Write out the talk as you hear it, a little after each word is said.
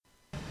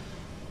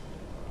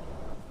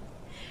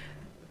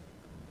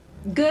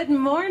Good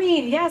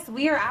morning. Yes,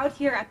 we are out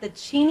here at the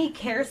Cheney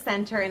Care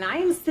Center, and I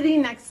am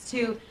sitting next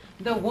to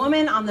the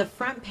woman on the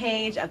front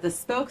page of the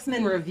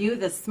Spokesman Review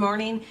this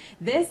morning.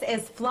 This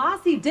is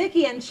Flossie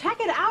Dickey, and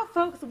check it out,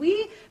 folks.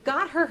 We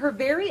got her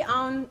very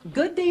own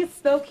Good Day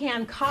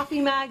Spokane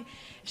coffee mug.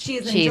 She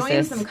is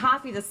enjoying some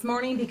coffee this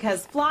morning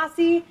because,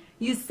 Flossie,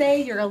 you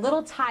say you're a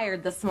little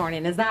tired this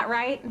morning. Is that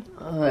right?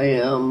 I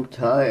am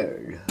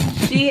tired.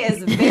 She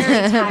is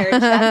very tired.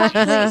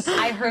 That's actually,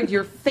 I heard,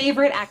 your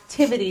favorite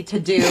activity to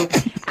do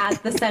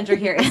at the center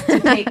here is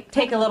to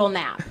take a little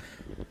nap.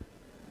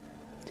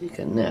 Take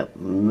a nap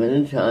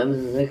many times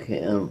as I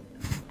can.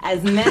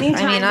 As many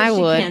times as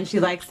she can. She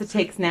likes to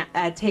take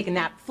a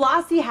nap.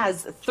 Flossie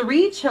has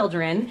 3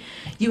 children.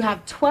 You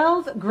have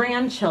 12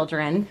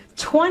 grandchildren,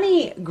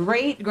 20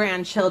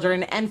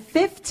 great-grandchildren, and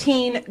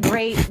 15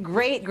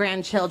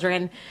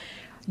 great-great-grandchildren.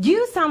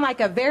 You sound like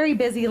a very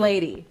busy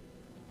lady.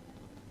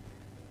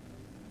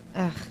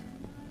 Ugh.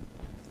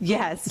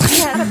 Yes,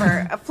 she has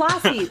her.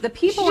 Flossie, the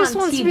people on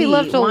wants TV to be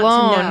left want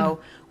alone. to know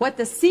what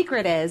the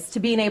secret is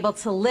to being able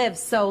to live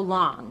so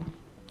long.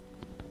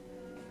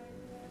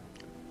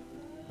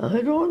 I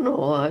don't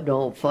know. I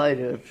don't fight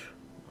it.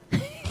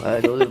 I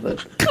live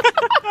it.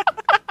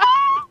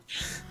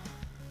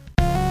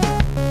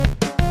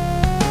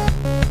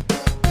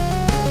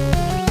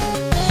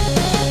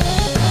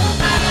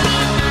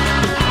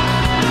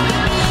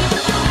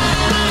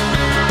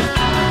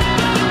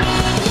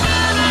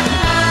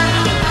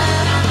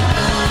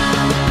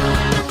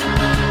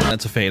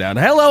 That's a fade out.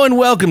 Hello and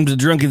welcome to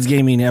Drunken's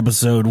Gaming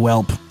episode,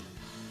 Welp.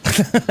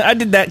 I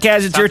did that,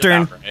 Kaz. It's your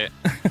turn.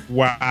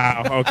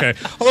 Wow. Okay.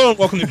 Hello and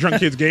welcome to Drunk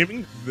Kids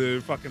Gaming,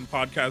 the fucking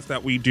podcast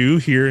that we do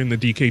here in the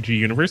DKG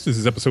universe. This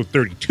is episode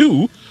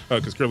 32,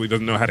 because Curly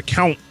doesn't know how to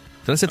count.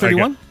 Did I say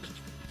 31?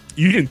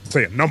 You didn't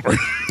say a number.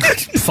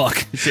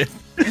 Fuck. Shit.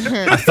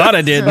 I thought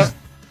I did.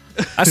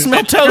 I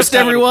smell toast,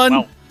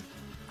 everyone.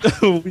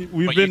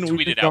 We've been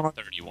tweeted out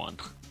 31.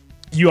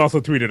 You also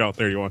tweeted out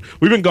 31.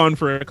 We've been gone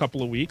for a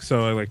couple of weeks,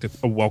 so I'd like to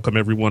welcome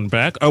everyone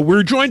back.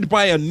 We're joined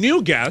by a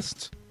new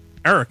guest,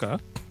 Erica.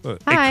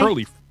 Hi. A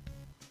Curly.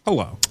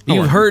 Hello.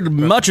 You've heard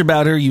much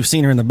about her. You've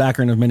seen her in the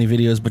background of many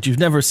videos, but you've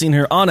never seen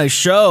her on a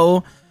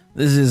show.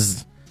 This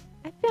is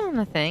I feel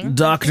nothing.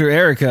 Dr.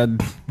 Erica.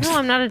 No,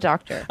 I'm not a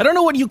doctor. I don't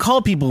know what you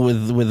call people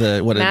with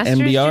an Master's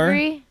MBR?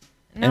 degree?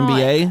 No,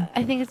 MBA?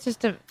 I think it's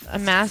just a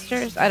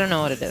master's. I don't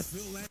know what it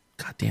is.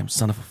 Goddamn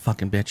son of a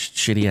fucking bitch.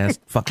 Shitty ass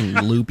fucking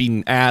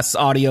looping ass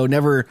audio.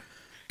 Never.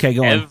 Okay,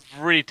 go on.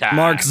 Every time.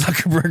 Mark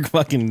Zuckerberg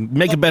fucking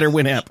make a better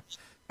Winamp.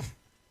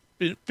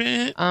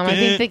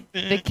 I think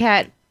the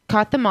cat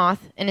caught the moth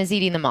and is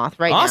eating the moth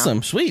right now.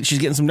 Awesome. Sweet. She's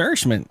getting some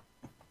nourishment.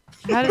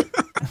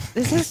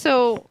 This is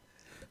so...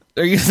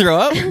 Are you going to throw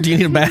up? Do you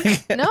need a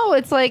bag? No,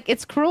 it's like,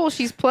 it's cruel.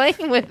 She's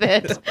playing with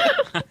it.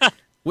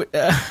 All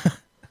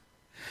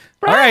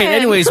right.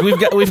 Anyways,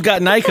 we've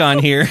got Nikon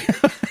here.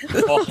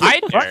 Well, hi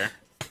there.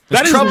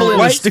 There's trouble in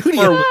the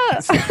studio.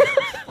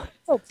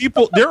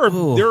 People, there are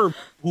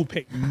who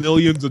pay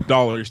millions of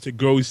dollars to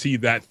go see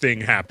that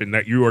thing happen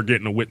that you are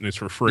getting a witness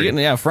for free. You're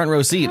getting, front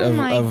row seat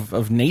Oh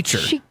of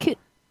nature.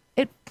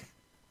 It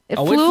It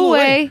flew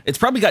away. It's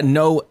probably got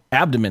no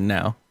abdomen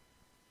now.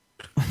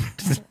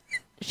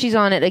 She's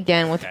on it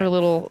again with her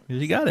little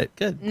You got it.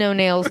 Good. no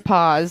nails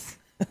paws.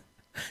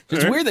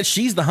 It's weird that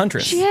she's the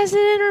huntress. She has it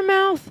in her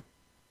mouth.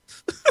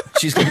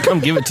 She's going to come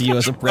give it to you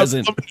as a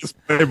present. I'm just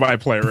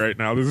play-by-play right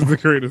now. This is the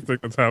greatest thing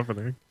that's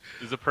happening.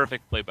 This is a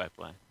perfect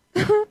play-by-play.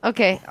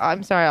 Okay,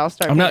 I'm sorry. I'll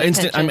start. I'm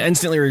paying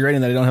instantly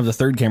regretting that I don't have the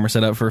third camera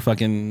set up for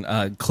fucking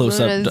close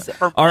Luna's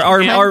up.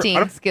 Our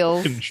hunting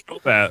skills. Can show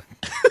that.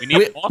 We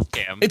need off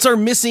cam. It's our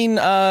missing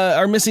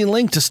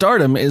link to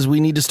stardom is we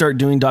need to start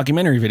doing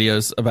documentary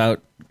videos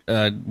about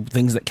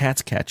things that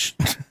cats catch.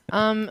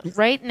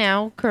 Right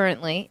now,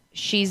 currently,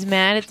 she's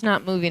mad it's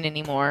not moving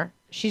anymore.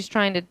 She's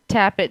trying to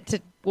tap it to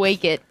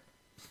wake it.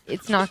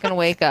 It's not going to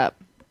wake up.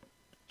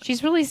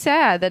 She's really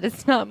sad that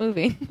it's not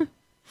moving.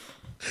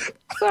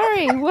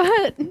 Sorry,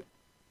 what?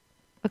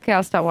 Okay,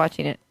 I'll stop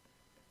watching it.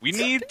 We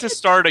need to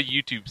start a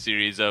YouTube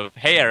series of,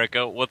 hey,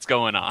 Erica, what's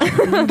going on?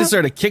 We need to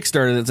start a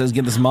Kickstarter that says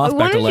get this moth I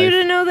back to wanted you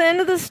life. to know the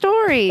end of the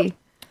story.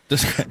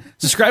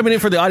 Describing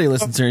it for the audio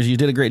listeners, you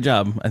did a great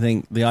job. I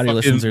think the audio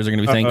listeners are going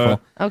to be thankful.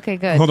 Okay,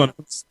 good. Hold on,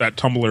 it's that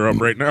Tumblr up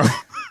right now.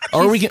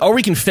 Or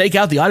we can fake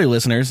out the audio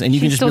listeners, and you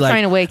can She's just be still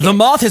trying to like, wake the it.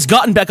 moth has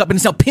gotten back up and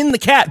it's now pinned the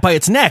cat by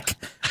its neck.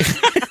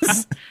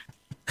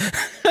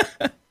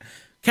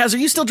 Kaz, are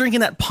you still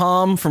drinking that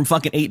Palm from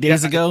fucking 8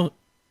 days ago?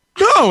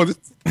 No,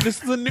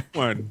 this is a new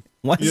one.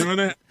 What? You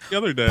know, the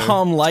other day.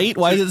 Palm Light?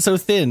 Why is it so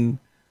thin?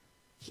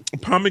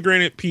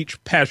 Pomegranate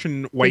peach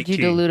passion white Did you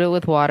tea. dilute it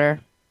with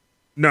water?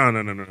 No.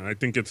 I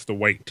think it's the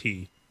white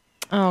tea.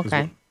 Oh,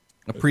 okay.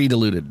 A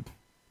pre-diluted.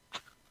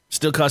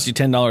 Still costs you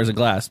 $10 a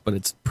glass, but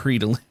it's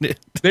pre-diluted.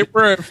 They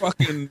were a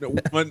fucking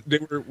one. They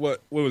were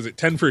what was it?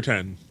 10 for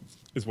 10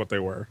 is what they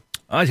were.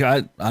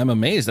 I'm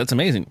amazed. That's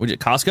amazing. Was it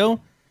Costco?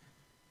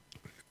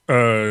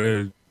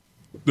 The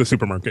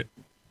supermarket.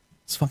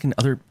 It's fucking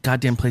other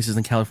goddamn places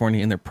in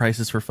California, and their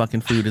prices for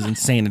fucking food is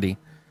insanity.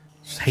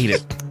 Just hate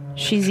it.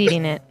 She's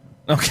eating it.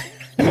 Okay.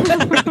 And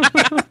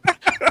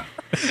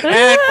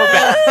we're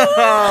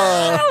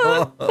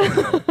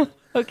back.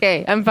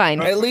 Okay, I'm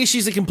fine. At least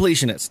she's a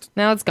completionist.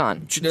 Now it's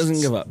gone. She doesn't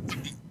give up.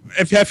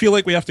 If I feel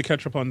like we have to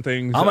catch up on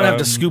things, I'm gonna have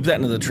to scoop that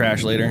into the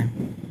trash later.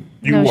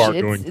 You No, are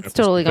it's, going. It's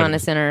totally gone.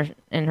 It's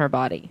in her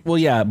body. Well,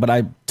 yeah, but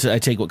I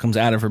take what comes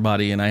out of her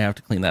body and I have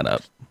to clean that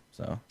up.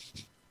 So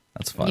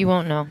that's fun. You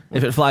won't know.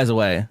 If it flies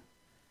away.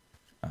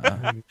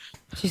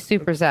 She's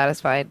super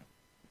satisfied.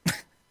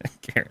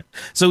 Karen.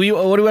 So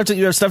what do we have to?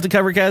 You have stuff to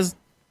cover, Kaz?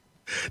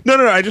 No.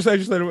 I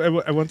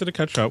wanted to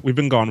catch up. We've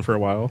been gone for a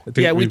while. I think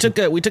Yeah, we took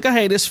a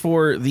hiatus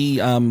for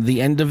the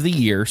end of the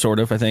year, sort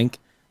of. I think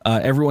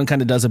everyone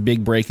kind of does a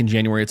big break in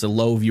January. It's a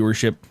low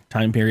viewership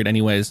time period,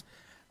 anyways.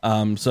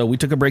 So we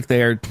took a break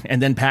there,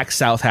 and then PAX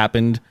South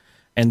happened,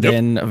 and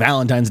then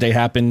Valentine's Day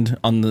happened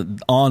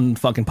on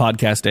fucking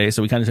podcast day.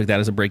 So we kind of took that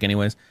as a break,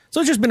 anyways. So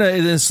it's just been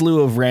a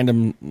slew of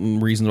random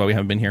reasons why we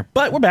haven't been here,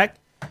 but we're back.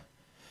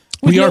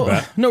 We are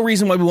back. No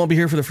reason why we won't be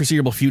here for the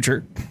foreseeable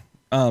future.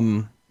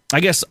 I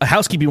guess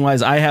housekeeping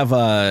wise, I have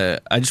I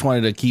just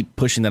wanted to keep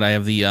pushing that I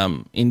have the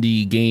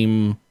indie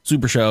game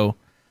super show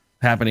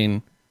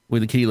happening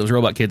with the Kitty Loves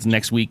Robot Kids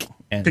next week.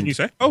 And Can you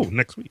say? Oh,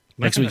 next week.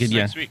 next week?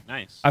 Yeah, Next week,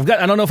 nice. I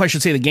don't know if I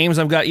should say the games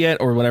I've got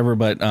yet or whatever,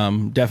 but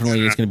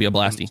definitely it's going to be a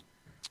blasty.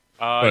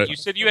 You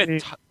said you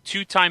had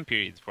 2 time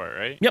periods for it,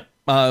 right? Yep.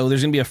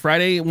 There's going to be a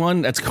Friday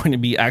one that's going to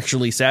be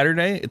actually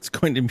Saturday. It's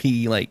going to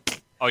be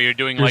like. Oh, you're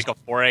doing like a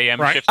 4 a.m.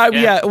 Right. shift?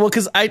 Yeah, well,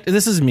 because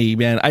this is me,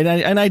 man.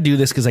 I do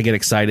this because I get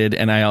excited,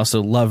 and I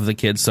also love the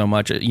kids so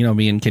much. You know,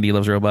 me and Kitty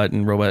Loves Robot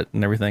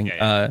and everything.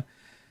 Yeah.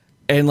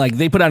 And like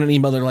they put out an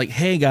email, they're like,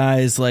 "Hey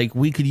guys, like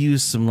we could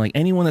use some like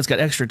anyone that's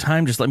got extra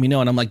time, just let me know."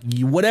 And I'm like,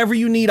 "Whatever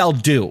you need, I'll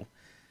do."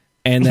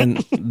 And then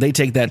they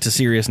take that to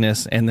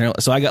seriousness, and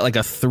so I got like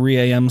a 3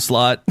 a.m.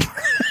 slot,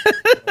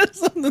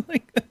 something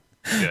like that.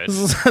 Good.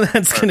 So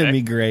that's going to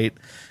be great.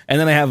 And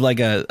then I have like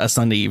a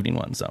Sunday evening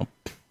one, so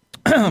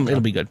it'll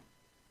be good.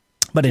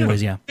 But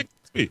anyways, yeah.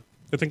 Sweet.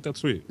 I think that's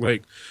sweet.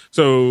 Like,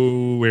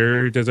 so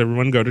where does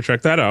everyone go to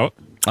check that out?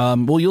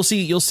 Well, you'll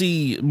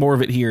see more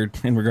of it here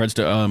in regards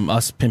to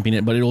us pimping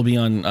it, but it'll be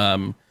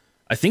on.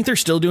 I think they're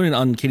still doing it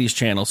on Kitty's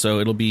channel, so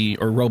it'll be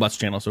Robot's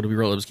channel, so it'll be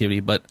Robot's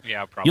Kitty. But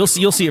Yeah, probably.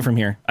 you'll see it from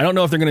here. I don't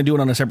know if they're going to do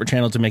it on a separate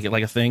channel to make it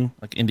like a thing,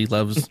 like Indie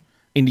Loves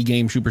Indie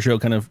Game Super Show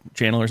kind of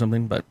channel or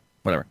something. But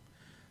whatever.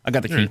 I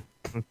got the key.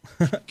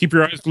 Keep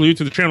your eyes glued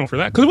to the channel for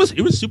that, because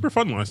it was super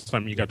fun last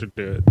time you got to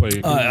do it.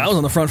 Like, I was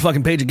on the front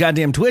fucking page of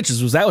goddamn Twitch.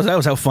 That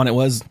was how fun it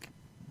was.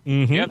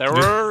 Yeah, there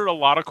were a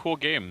lot of cool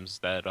games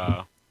that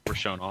were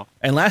shown off.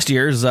 And last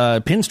year's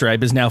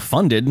Pinstripe is now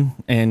funded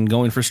and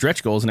going for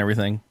stretch goals and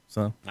everything.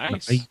 So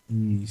Nice.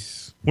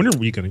 nice. When are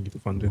we gonna get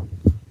funded?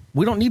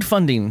 we don't need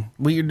funding.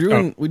 We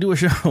do a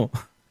show.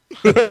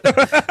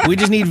 We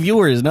just need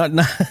viewers. Not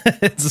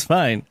it's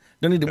fine.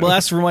 Don't need. We'll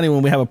ask for money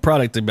when we have a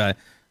product to buy.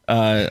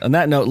 On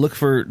that note, look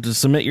to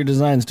submit your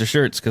designs to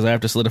shirts because I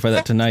have to solidify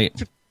that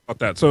tonight. About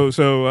that. So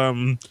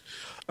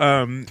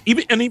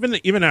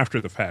even after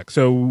the fact,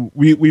 so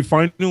we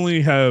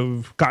finally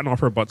have gotten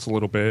off our butts a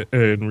little bit,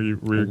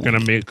 and we're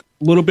gonna make a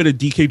little bit of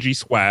DKG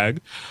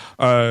swag.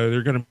 There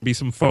are gonna be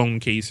some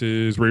phone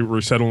cases. We're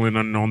settling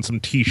on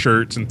some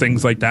T-shirts and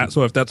things like that.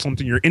 So if that's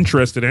something you're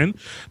interested in,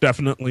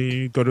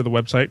 definitely go to the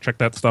website, check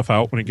that stuff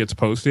out when it gets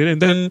posted.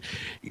 And then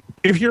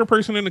if you're a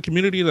person in the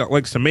community that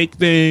likes to make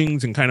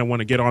things and kind of want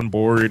to get on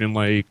board and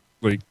like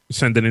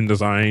sending in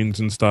designs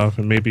and stuff,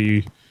 and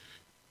maybe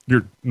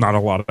you're not a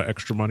lot of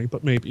extra money,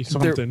 but maybe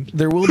something.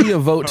 There will be a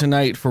vote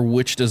tonight for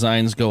which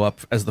designs go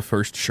up as the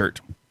first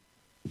shirt.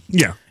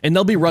 Yeah. And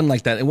they'll be run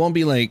like that. It won't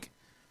be like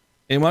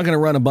we're not going to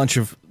run a bunch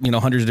of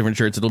hundreds of different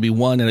shirts. It'll be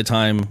one at a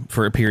time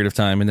for a period of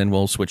time, and then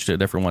we'll switch to a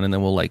different one, and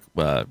then we'll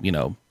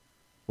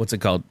what's it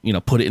called?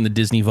 Put it in the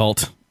Disney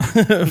vault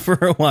for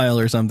a while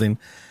or something,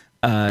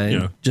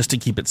 just to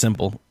keep it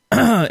simple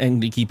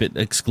and to keep it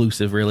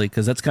exclusive, really,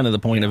 because that's kind of the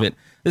point of it.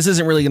 This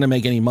isn't really going to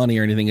make any money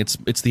or anything.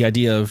 It's the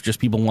idea of just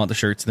people want the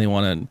shirts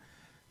and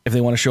if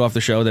they want to show off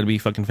the show, that'd be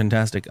fucking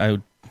fantastic. I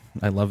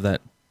love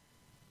that.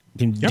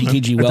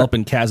 DKG Whelp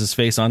and Kaz's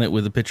face on it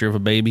with a picture of a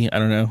baby. I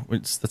don't know.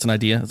 That's an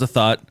idea. It's a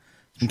thought.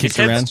 His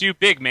head's too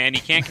big, man. You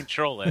can't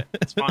control it.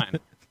 It's fine.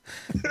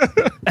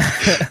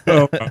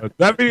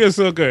 That video is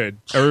so good.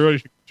 Everybody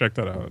should check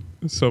that out.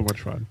 It's so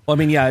much fun. Well, I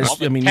mean, yeah.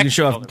 You can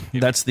show off.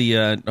 That's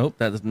the.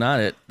 That is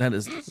not it. That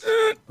is.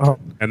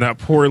 And that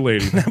poor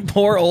lady. That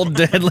poor old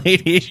dead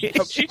lady.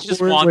 She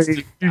just wants to.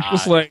 She's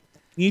just like,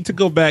 need to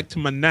go back to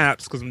my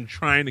naps because I'm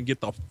trying to get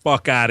the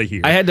fuck out of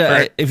here. I had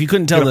to. If you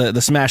couldn't tell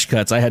the smash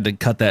cuts, I had to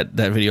cut that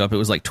video up. It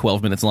was like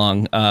 12 minutes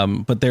long.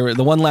 But the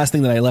one last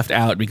thing that I left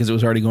out because it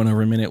was already going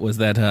over a minute was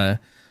that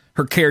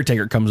her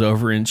caretaker comes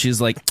over and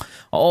she's like,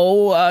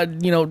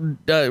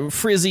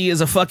 Frizzy is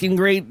a fucking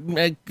great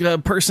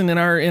person in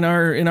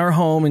our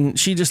home, and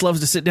she just loves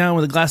to sit down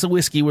with a glass of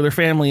whiskey with her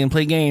family and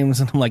play games.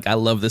 And I'm like, I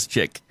love this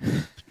chick.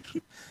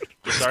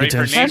 Sorry,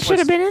 her name That should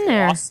have been in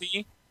there.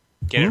 Flossie.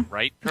 Get it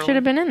right, Curly? Should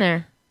have been in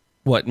there.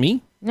 What,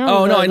 me?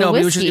 No, Oh, no, I the know.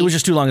 But whiskey. it was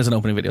just too long as an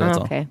opening video. That's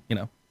Oh, okay.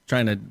 all.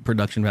 Trying to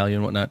production value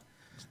and whatnot.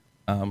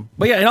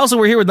 But yeah, and also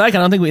we're here with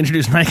Nikon. I don't think we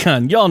introduced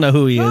Nikon. Y'all know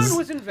who he Yarn is.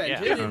 was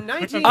invented Yeah. in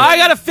 1984 I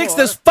gotta fix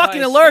this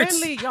fucking by alerts.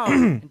 Stanley Yarn.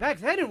 And back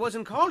then it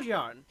wasn't called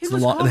yarn. It, the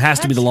was lo- called it has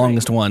to be the cat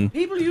longest string. one.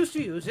 People used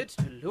to use it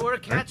to lure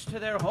cats to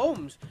their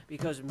homes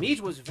because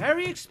meat was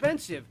very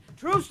expensive.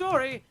 True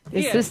story.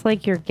 Is The this end.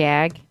 like your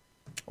gag?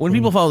 When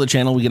people follow the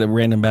channel, we get a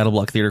random Battle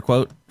Block Theater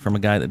quote from a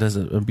guy that does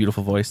a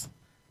beautiful voice.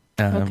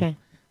 Okay.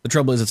 The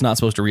trouble is it's not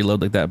supposed to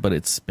reload like that, but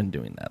it's been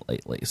doing that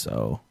lately,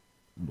 so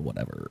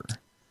whatever.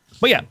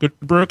 But yeah, Good,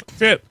 Brooke.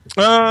 Fit.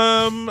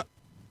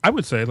 I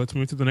would say let's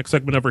move to the next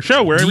segment of our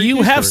show. Where I do read you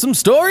news have stories. some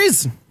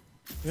stories?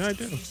 Yeah, I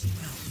do.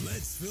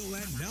 Let's fill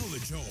that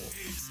knowledge hole.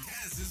 It's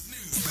Kaz's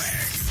news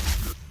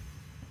bag.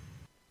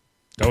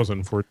 That was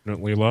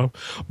unfortunately low,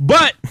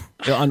 but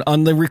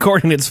On the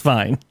recording, it's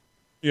fine.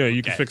 yeah,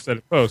 you can Okay. fix that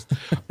in post.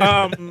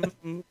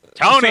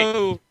 Tony.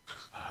 So,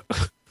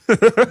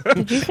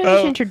 Did you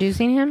finish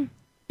introducing him?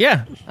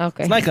 Yeah,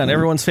 Okay. it's Nikon,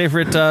 everyone's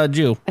favorite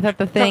Jew. I thought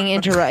the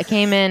thing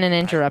came in and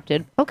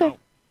interrupted. Okay.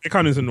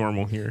 Icon isn't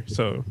normal here,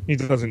 so he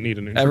doesn't need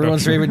an introduction.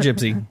 Everyone's favorite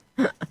gypsy.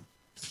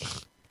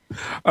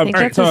 I think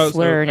that's a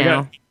slur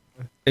now.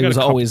 It got was a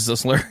couple- always a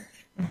slur.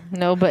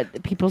 No,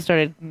 but people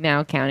started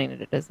now counting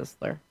it as a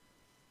slur.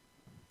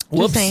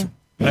 Whoops. saying.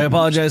 I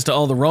apologize to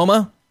all the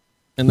Roma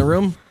in the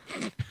room.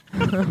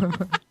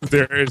 Is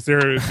there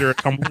a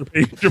Tumblr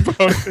page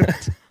about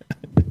it?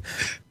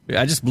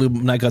 I just blew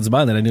Nikon's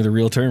mind that I knew the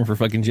real term for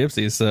fucking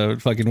gypsies, so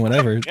fucking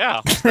whatever. Yeah,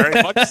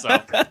 very much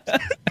so.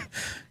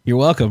 You're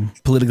welcome.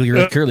 Politically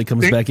correct Curly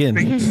comes back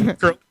in.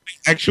 Girl,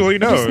 actually,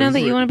 no. Just know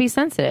that you want to be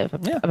sensitive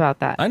Yeah. about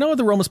that. I know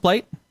the Roma's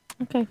plight.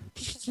 Okay.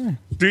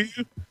 Do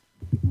you?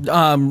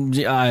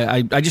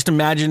 I just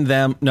imagined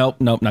them. Nope,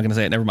 not gonna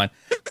say it. Never mind.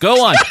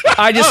 Go on.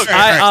 I just. Okay,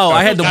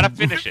 I had gotta to.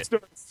 finish it.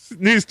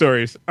 News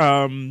stories.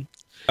 I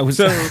was.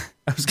 So-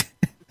 I was.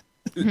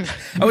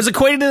 I was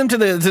equating them to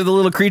the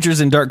little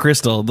creatures in Dark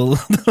Crystal.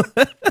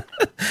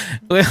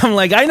 I'm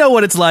like, I know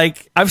what it's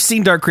like. I've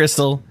seen Dark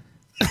Crystal.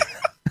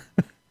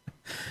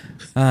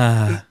 Is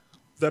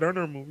that on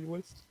our movie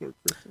list?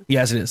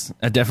 Yes, it is.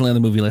 Definitely on the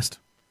movie list.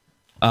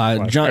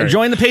 Alright.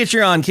 Join the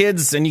Patreon,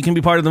 kids, and you can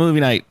be part of the my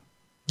night.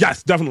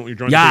 Yes, definitely.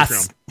 Join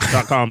Yes.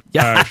 Patreon.com.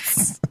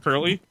 Yes.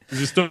 Curly?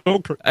 Is it still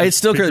It's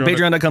still Curly.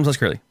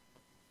 Patreon.com/Curly.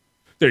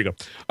 There you go.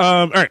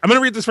 All right, I'm going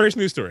to read this first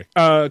news story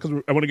because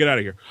I want to get out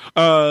of here.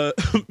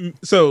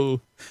 So,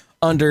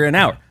 Under an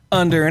hour.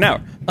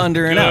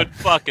 Good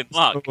fucking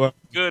luck. Uh,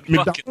 Good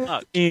McDonald's fucking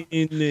luck. in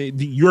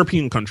the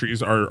European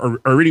countries are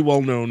already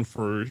well known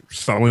for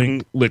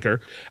selling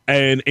liquor,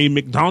 and a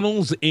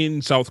McDonald's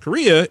in South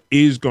Korea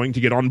is going to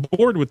get on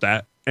board with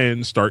that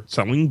and start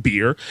selling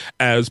beer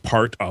as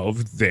part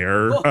of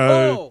their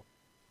Oh,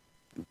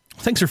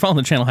 Thanks for following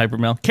the channel,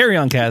 Hypermail. Carry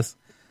on, Kaz.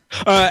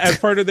 as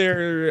part of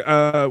their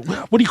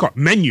what do you call it?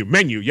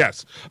 Menu,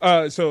 yes.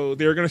 So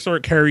they're going to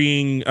start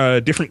carrying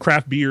different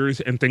craft beers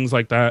and things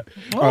like that.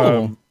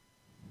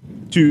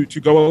 To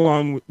go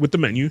along with the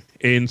menu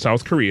in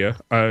South Korea.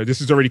 This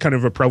is already kind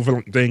of a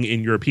prevalent thing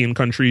in European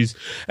countries,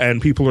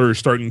 and people are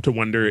starting to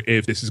wonder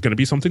if this is going to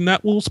be something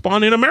that will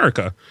spawn in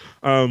America.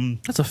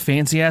 That's a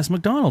fancy ass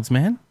McDonald's,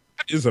 man.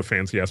 That is a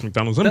fancy ass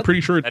McDonald's. I'm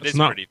pretty sure That it's is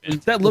not. pretty fancy.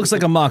 That looks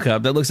like a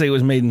mock-up. That looks like it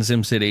was made in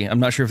SimCity. I'm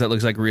not sure if that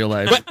looks like real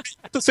life. But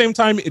at the same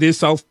time, it is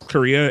South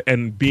Korea,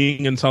 and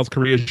being in South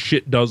Korea,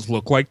 shit does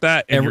look like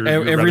that. And you're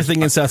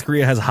Everything in South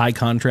Korea has high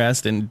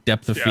contrast and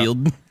depth of Yeah.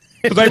 field.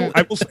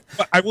 Because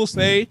I will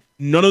say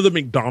none of the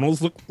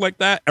McDonald's look like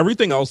that.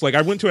 Everything else, like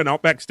I went to an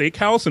Outback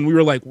Steakhouse and we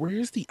were like,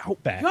 "Where's the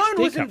Outback?" Yarn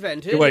was Steakhouse?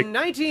 invented You're like, in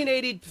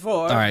 1984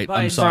 All right,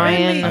 by I'm sorry.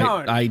 Stanley I-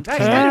 Yarn. I Back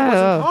can't- then it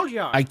wasn't Oh. called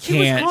yarn. I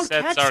can't. It was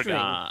That's called cat string,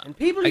 Sargon. and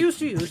people used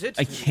to use it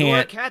I to lure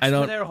can't. cats I to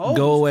don't. their homes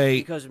Go away.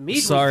 because meat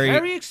Sorry. was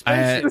very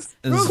expensive. this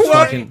True is story.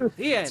 fucking-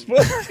 The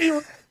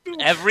end.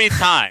 Every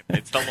time.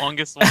 It's the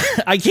longest one.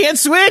 I can't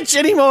switch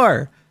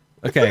anymore.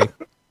 Okay.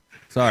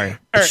 Sorry.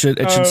 It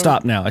should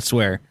stop now. I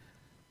swear.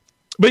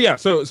 But yeah,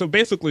 so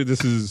basically,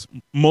 this is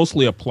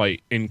mostly a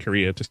plight in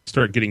Korea to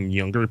start getting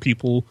younger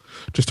people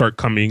to start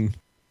coming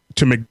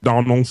to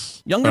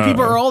McDonald's. Younger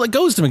people are all that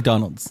goes to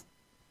McDonald's.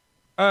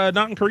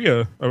 Not in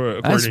Korea, That's,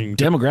 according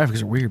to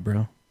demographics are weird,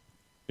 bro.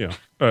 yeah.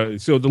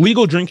 So the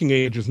legal drinking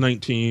age is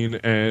 19,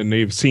 and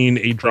they've seen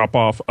a drop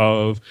off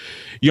of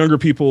younger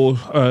people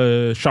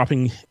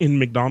shopping in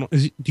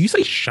McDonald's. Do you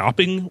say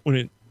shopping when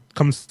it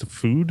comes to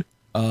food?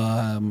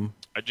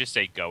 I'd just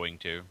say going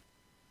to.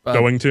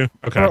 Going to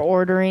okay. Or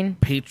ordering,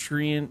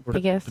 Patreon, I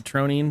guess.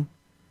 patroning,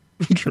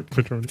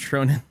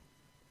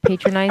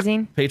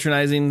 patronizing.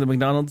 patronizing the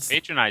McDonald's.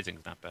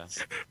 Patronizing's not bad.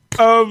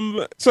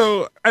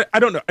 So I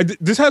don't know.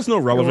 This has no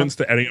relevance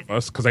to any of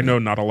us because I know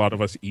not a lot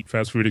of us eat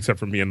fast food except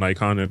for me and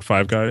Nikon and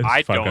Five Guys.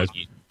 I Five don't Guys.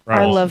 eat.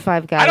 I love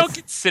Five Guys. I don't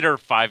consider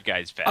Five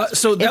Guys fast.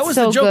 So that It's was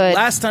so the joke good.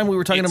 last time we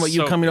were talking It's about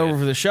you so coming good. over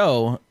for the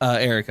show,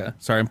 Erica.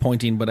 Sorry, I'm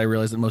pointing, but I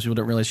realize that most people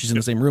don't realize she's in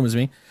the same room as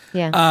me.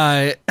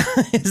 Yeah.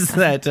 Is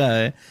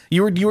that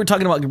you were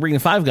talking about bringing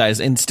Five Guys,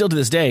 and still to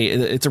this day,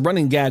 it's a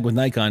running gag with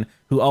Nikon,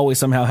 who always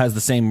somehow has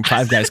the same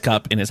Five Guys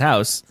cup in his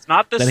house It's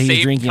not the that he's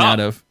same drinking cup. out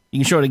of. You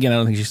can show it again. I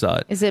don't think she saw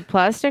it. Is it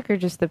plastic or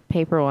just the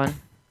paper one?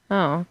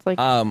 Oh, it's like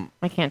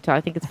I can't tell.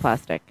 I think it's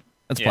plastic.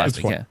 That's Yeah,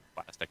 plastic. it's Yeah.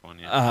 plastic one.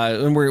 Yeah.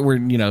 And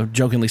we're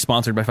jokingly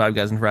sponsored by Five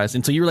Guys and Fries,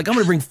 and so you were like, I'm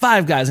gonna bring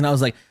Five Guys, and I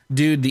was like,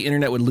 dude, the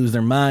internet would lose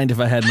their mind if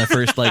I had my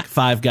first like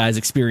Five Guys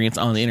experience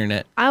on the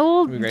internet. I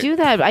will That'd be great. do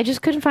that. I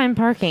just couldn't find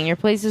parking. Your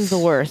place is the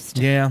worst.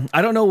 Yeah,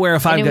 I don't know where a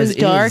Five And it Guys was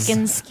dark is.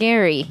 and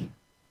scary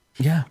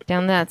Yeah,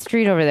 down that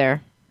street over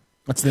there.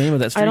 what's the name of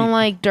that street? I don't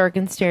like dark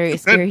and scary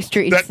streets.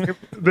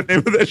 The name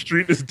of that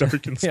street is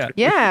Dark and Yeah. Street.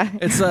 Yeah.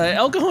 It's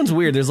El Cajon's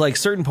weird. There's like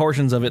certain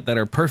portions of it that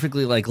are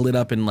perfectly like lit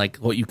up in like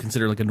what you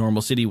consider like a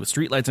normal city with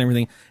streetlights and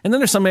everything, and then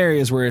there's some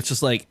areas where it's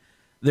just like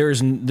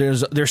there's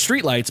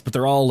streetlights, but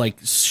they're all like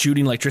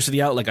shooting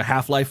electricity out like a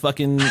Half-Life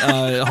fucking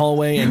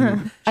hallway,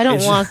 and I don't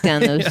it's- walk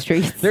down those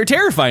streets. They're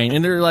terrifying,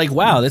 and they're like,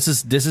 wow, this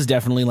is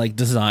definitely like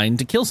designed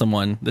to kill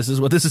someone. This is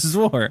what this is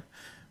for.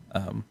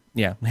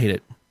 Yeah, hate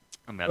it.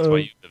 And that's why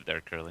you live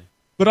there, Curly.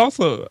 But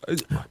also,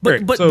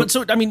 But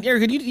so I mean,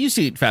 Erica, you used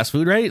to eat fast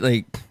food, right?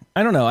 Like,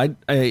 I don't know.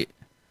 I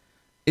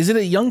is it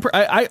a young? When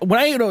I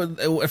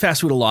ate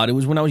fast food a lot, it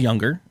was when I was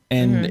younger,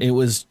 and it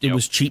was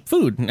cheap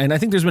food. And I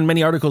think there's been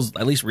many articles,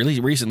 at least really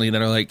recently, that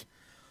are like,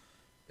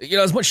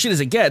 as much shit as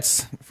it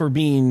gets for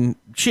being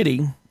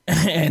shitty,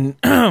 and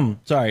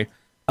sorry,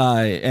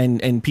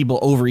 and people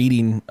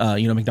overeating,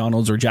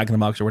 McDonald's or Jack in the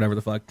Box or whatever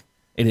the fuck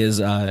it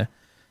is.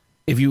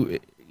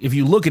 If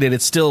you look at it,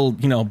 it's still,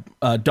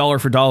 dollar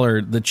for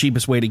dollar, the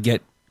cheapest way to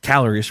get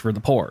calories for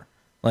the poor.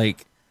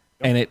 Like,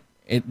 and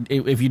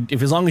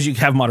if as long as you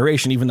have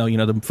moderation, even though,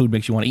 the food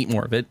makes you want to eat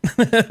more of it.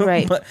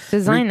 Right. But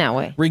Designed that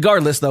way.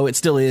 Regardless, though, it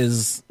still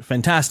is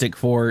fantastic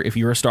for if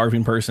you're a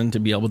starving person to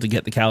be able to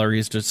get the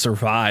calories to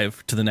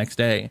survive to the next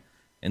day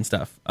and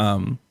stuff.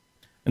 And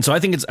so I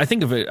think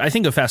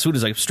of fast food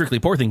as like a strictly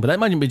poor thing, but that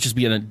might just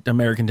be an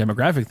American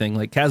demographic thing.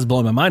 Like Kaz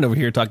blowing my mind over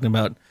here talking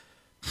about,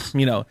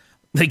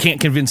 they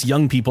can't convince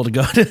young people to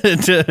go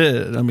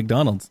to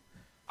McDonald's.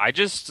 I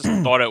just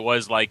thought it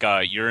was like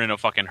you're in a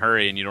fucking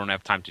hurry and you don't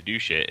have time to do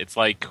shit. It's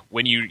like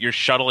when you're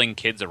shuttling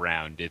kids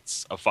around,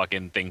 it's a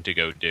fucking thing to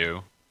go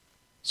do.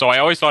 So I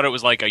always thought it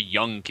was like a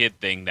young kid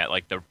thing that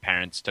like their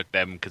parents took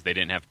them because they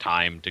didn't have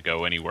time to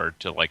go anywhere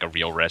to like a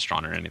real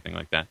restaurant or anything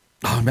like that.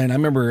 Oh man, I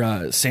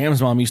remember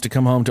Sam's mom used to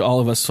come home to all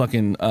of us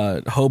fucking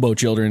hobo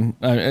children.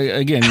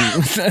 Again,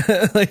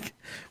 like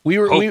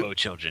Hobo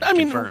children. I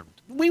mean,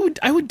 confirmed.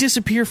 I would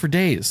disappear for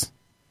days,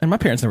 and my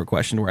parents never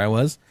questioned where I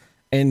was.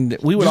 And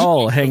we would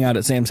all hang out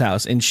at Sam's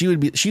house, and she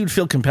would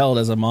feel compelled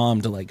as a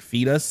mom to like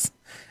feed us,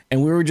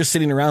 and we were just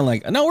sitting around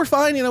like, no, we're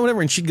fine,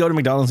 whatever. And she'd go to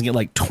McDonald's and get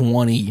like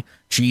 20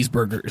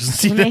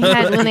 cheeseburgers.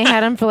 When they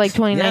had them for like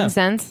 29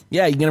 cents.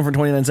 Yeah, you get them for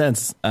 29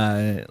 cents,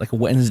 like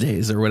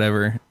Wednesdays or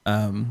whatever.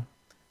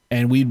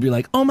 And we'd be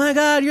like, oh my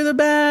God, you're the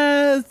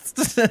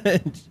best.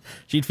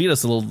 She'd feed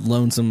us little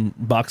lonesome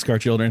boxcar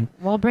children.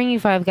 We'll bring you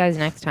Five Guys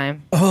next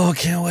time. Oh,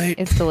 can't wait.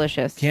 It's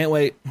delicious. Can't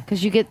wait.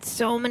 Because you get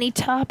so many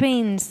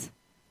toppings.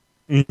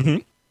 Mm-hmm.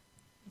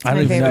 I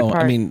don't even know.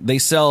 Part. I mean, they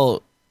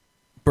sell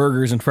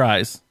burgers and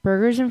fries.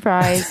 Burgers and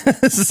fries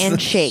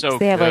and shakes. So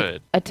they have like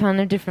good. a ton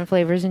of different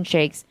flavors and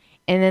shakes.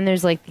 And then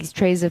there's like these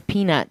trays of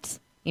peanuts.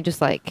 You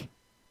just like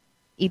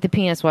eat the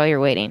peanuts while you're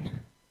waiting.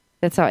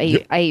 That's how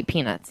I eat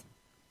peanuts.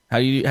 How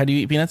do you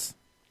eat peanuts?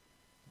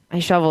 I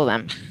shovel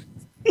them.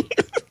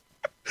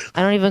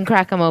 I don't even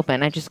crack them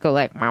open. I just go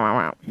like, wow,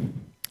 wow,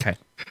 Okay.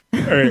 All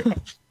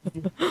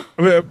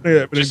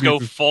right. Just go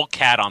full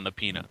cat on the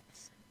peanut.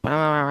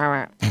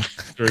 wow.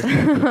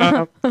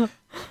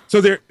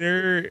 So there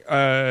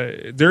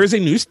is a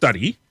new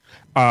study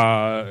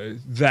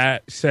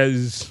that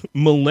says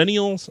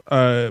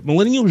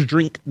millennials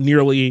drink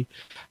nearly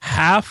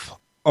half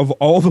of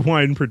all the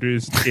wine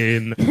produced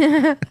in.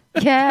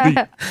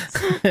 Yeah.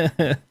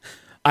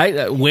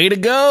 Way to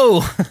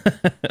go.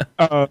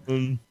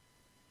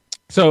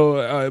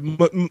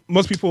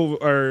 Most people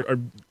are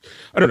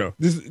I don't know.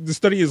 The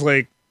study is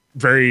like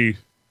very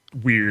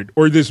weird,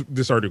 or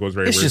this article is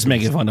very. It's weird. just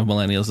making fun of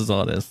millennials is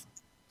all it is.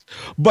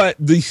 But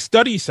the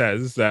study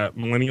says that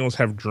millennials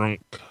have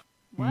drunk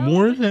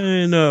more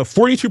than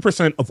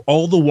 42% of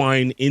all the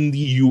wine in the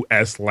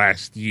U.S.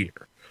 last year,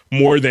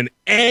 more than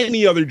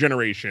any other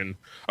generation,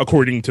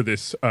 according to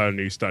this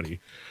new study.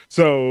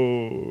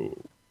 So,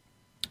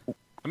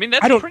 I mean,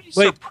 that's pretty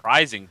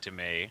surprising to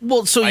me.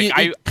 Well, so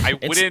I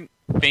wouldn't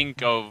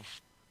think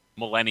of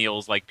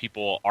millennials like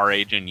people our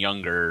age and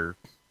younger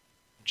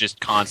just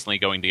constantly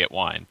going to get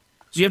wine.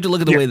 So you have to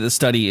look at the way that the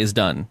study is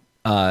done.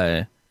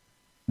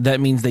 That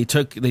means they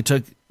took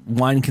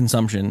wine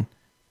consumption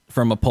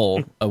from a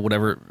poll of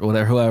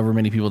however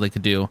many people they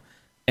could do,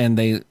 and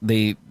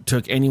they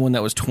took anyone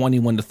that was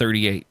 21 to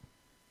 38.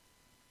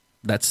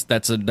 That's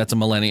a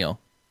millennial.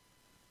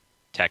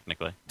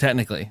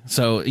 Technically.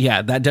 So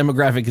yeah, that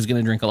demographic is going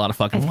to drink a lot of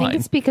fucking I think wine.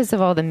 it's because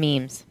of all the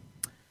memes.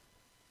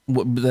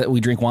 That we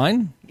drink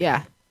wine.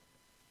 Yeah.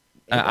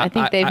 I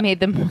think they've made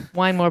the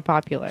wine more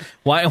popular.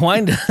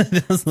 Wine does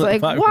It's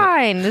like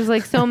wine. There's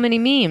like so many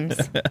memes.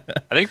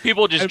 I think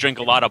people just drink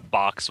a lot of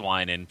box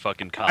wine in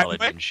fucking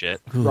college and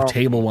shit. Ooh,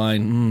 table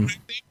wine.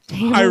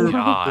 I remember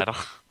God.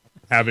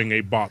 having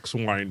a box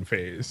wine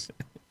phase.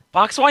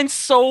 Box wine's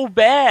so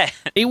bad.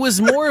 It was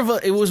more of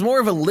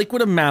a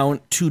liquid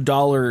amount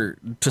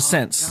 $2 to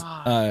cents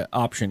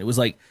option. It was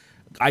like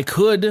I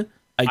could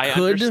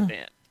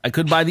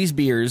understand. buy these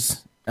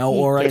beers,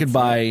 or I could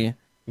buy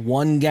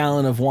 1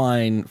 gallon of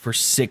wine for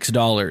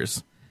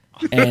 $6,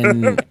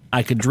 and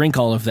I could drink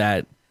all of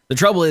that. The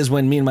trouble is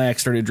when me and my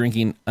ex started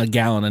drinking a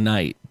gallon a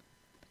night,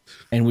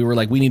 and we were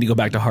like, we need to go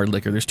back to hard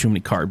liquor. There's too many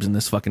carbs in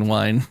this fucking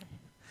wine.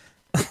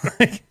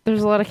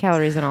 There's a lot of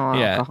calories in all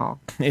alcohol.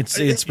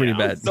 It's pretty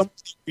bad.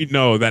 We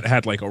know that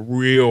had like a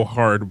real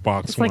hard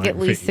box It's like wine at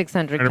least fee.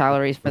 600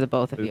 calories for the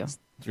both of you. It's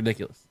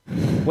ridiculous.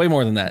 Way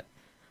more than that.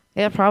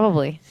 Yeah,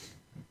 probably.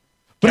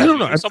 But I don't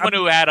know. Someone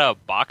who had a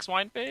box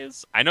wine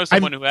phase? I know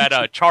someone who had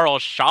a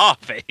Charles Shaw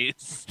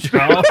phase. He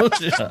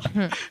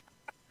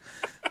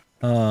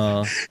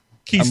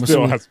I'm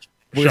still assuming has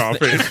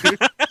shopping.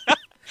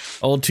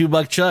 Old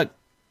 $2 Chuck.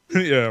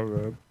 Yeah,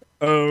 man.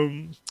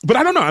 But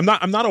I don't know.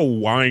 I'm not a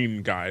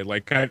wine guy.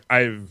 Like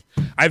I've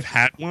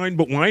had wine,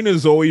 but wine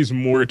is always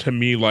more to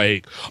me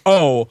like,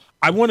 oh,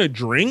 I want to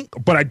drink,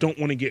 but I don't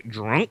want to get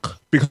drunk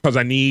because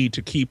I need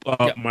to keep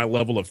up my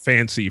level of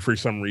fancy for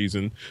some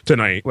reason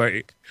tonight.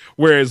 Like,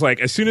 whereas like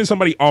as soon as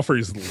somebody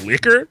offers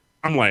liquor,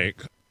 I'm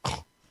like,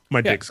 oh,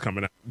 my dick's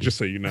coming out. Just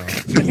so you know.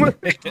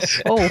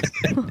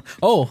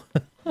 Oh.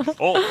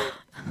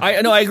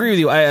 I agree with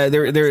you. I'm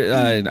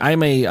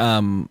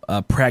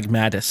a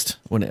pragmatist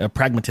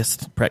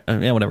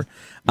whatever.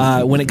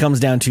 When it comes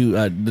down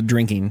to the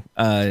drinking,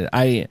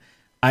 I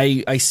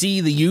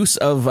see the use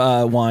of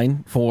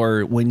wine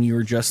for when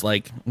you're just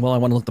like, well, I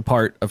want to look the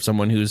part of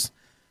someone who's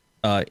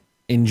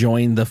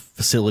enjoying the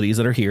facilities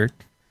that are here.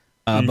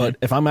 But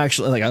if I'm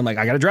actually I'm like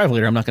I got to drive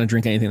later, I'm not going to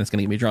drink anything that's going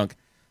to get me drunk.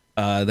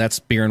 That's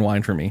beer and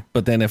wine for me.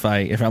 But then if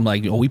I'm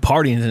like, oh, we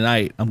partying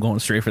tonight, I'm going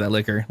straight for that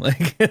liquor.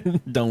 Like,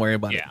 don't worry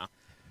about it.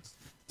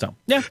 So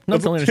yeah, no,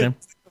 totally understand.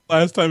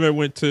 Last time I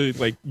went to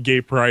like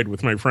gay pride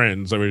with my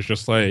friends, I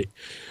was like,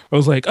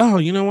 oh,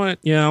 you know what?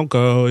 Yeah, I'll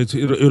go.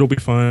 It'll be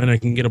fun. I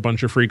can get a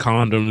bunch of free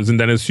condoms. And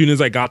then as soon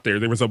as I got there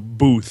was a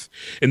booth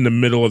in the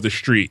middle of the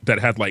street that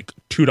had like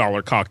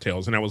 $2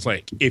 cocktails, and I was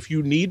like, if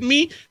you need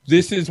me,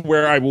 this is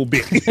where I will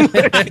be.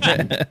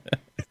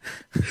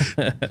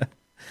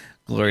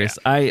 Glorious.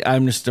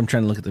 I'm trying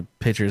to look at the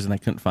pictures and I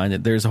couldn't find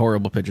it. There's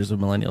horrible pictures of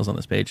millennials on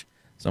this page,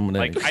 so I'm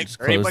gonna just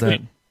close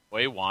that.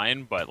 Enjoy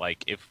wine, but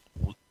like if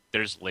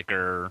there's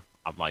liquor,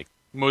 I'm like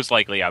most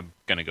likely I'm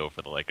gonna go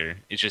for the liquor.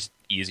 It's just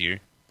easier.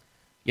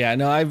 Yeah,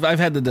 no, I've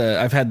had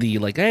the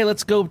like, hey,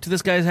 let's go to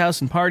this guy's house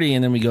and party,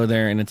 and then we go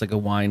there and it's like a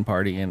wine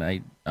party,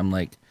 and I'm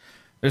like,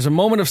 there's a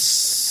moment of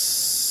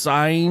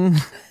sighing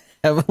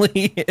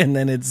heavily, and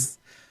then it's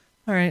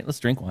all right. Let's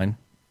drink wine.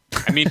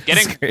 I mean,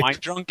 getting wine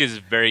drunk is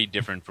very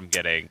different from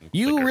getting.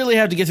 You liquor. really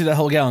have to get through that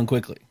whole gallon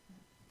quickly.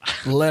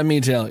 Let me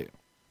tell you.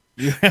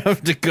 You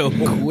have to go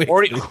quick.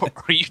 Or you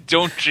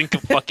don't drink a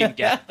fucking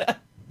gallon.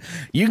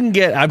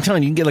 I'm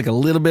telling you, you can get like a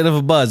little bit of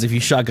a buzz if you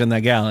shotgun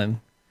that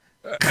gallon.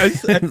 I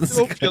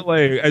still feel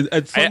like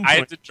at some point, I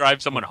had to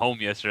drive someone home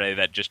yesterday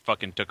that just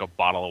fucking took a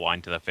bottle of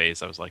wine to the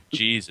face. I was like,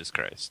 Jesus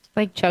Christ.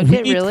 Like chugged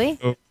it, really?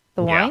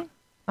 The wine?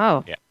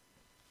 Oh. Yeah.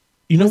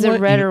 You know Was what?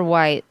 it red or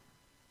white?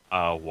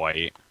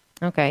 White.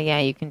 Okay, yeah,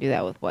 you can do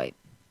that with white.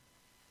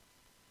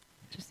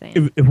 Just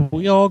saying. If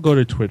we all go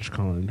to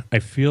TwitchCon, I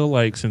feel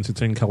like since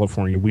it's in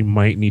California, we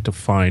might need to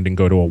find and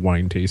go to a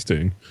wine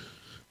tasting.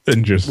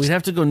 And just We'd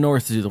have to go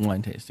north to do the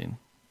wine tasting.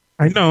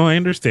 I know, I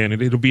understand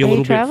it. It'll be a Are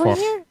little they bit traveling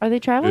far. here? Are they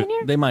traveling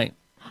here? They might.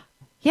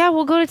 Yeah,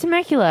 we'll go to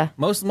Temecula.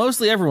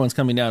 Mostly everyone's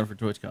coming down for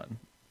TwitchCon.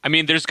 I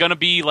mean, there's gonna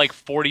be like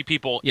 40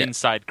 people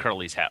inside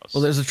Curly's house.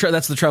 Well, that's the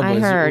trouble. I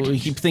is heard. We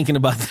keep thinking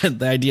about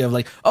the idea of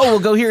like, oh,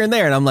 we'll go here and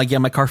there, and I'm like, yeah,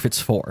 my car fits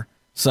 4.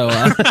 So,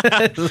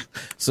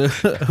 so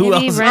who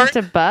Maybe else? rent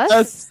a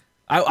bus?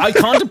 I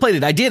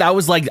contemplated. I did. I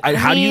was like,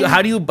 how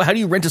do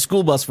you rent a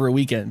school bus for a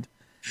weekend?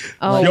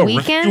 Oh, Yo,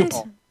 weekend?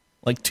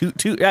 Like two.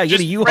 Yeah, you get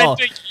a U-Haul.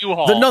 Rent a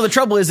U-Haul. No, the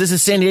trouble is, this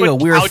is San Diego.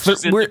 Put We're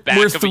couches in the back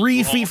we're of a 3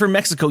 U-Haul. feet from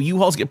Mexico.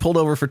 U-Hauls get pulled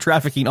over for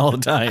trafficking all the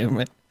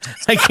time.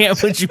 I can't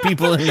put you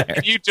people in there.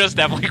 You just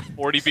have like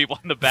 40 people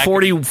in the back.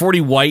 40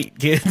 white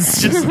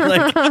kids, just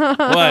like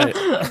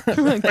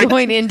what?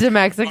 Going into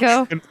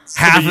Mexico?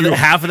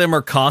 Half of them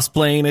are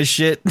cosplaying as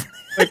shit.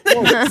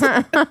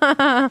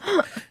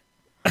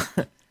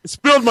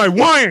 Spilled my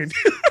wine.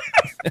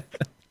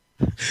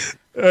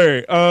 All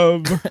right. Oh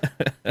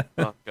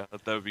god,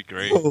 that would be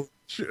great. Oh,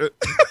 shit.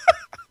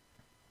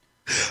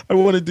 I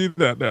want to do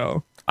that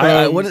now.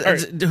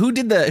 Who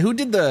did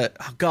the?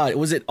 Oh God,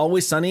 was it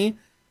Always Sunny?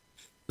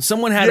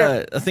 Someone had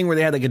a thing where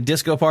they had like a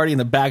disco party in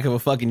the back of a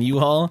fucking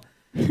U-Haul,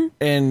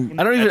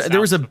 and I don't even.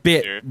 There was a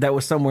bit that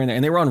was somewhere in there,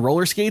 and they were on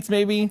roller skates,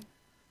 maybe.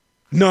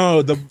 No,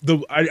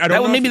 I don't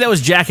know. Maybe that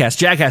was Jackass.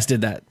 Jackass did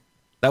that.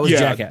 That was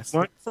Jackass.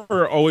 Mine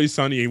for Always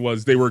Sunny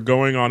was they were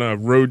going on a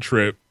road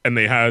trip and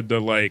they had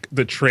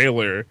the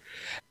trailer,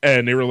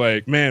 and they were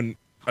like, man,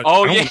 I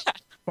want a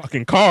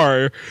fucking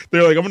car.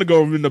 They're like, I'm gonna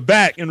go in the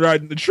back and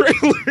ride in the trailer.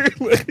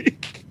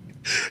 Like,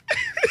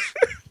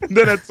 and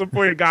then at some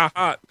point it got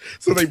hot,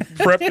 so they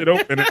prepped it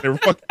open and their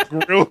fucking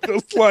grill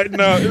was sliding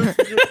out.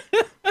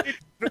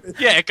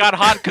 Yeah, it got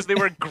hot because they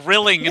were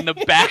grilling in the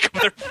back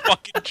of their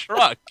fucking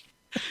truck.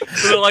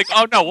 So they're like,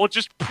 oh no, we'll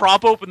just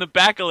prop open the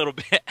back a little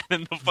bit, and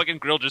then the fucking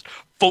grill just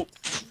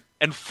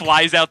and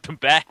flies out the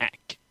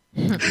back.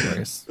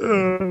 Hilarious.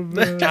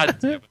 God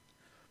damn it.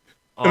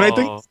 Oh, And I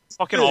think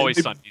fucking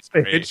Always Sunny's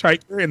a great.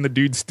 hitchhiker and the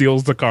dude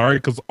steals the car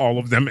because all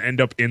of them end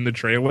up in the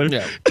trailer.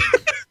 Yeah,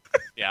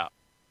 Yeah,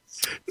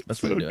 that's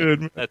So what we do. good.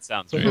 Man. that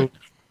sounds So right.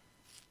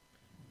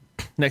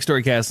 Next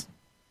story, Cass.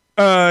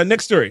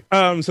 Next story.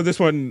 So this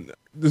one,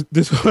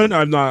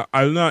 I'm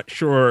not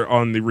sure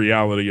on the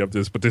reality of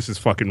this, but this is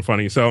fucking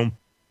funny. So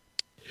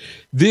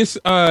this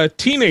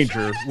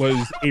teenager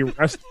was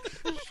arrested.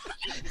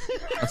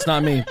 That's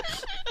not me.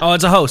 Oh,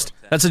 it's a host.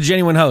 That's a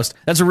genuine host.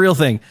 That's a real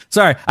thing.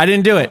 Sorry, I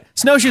didn't do it.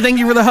 Snowshoe, thank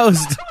you for the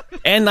host.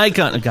 And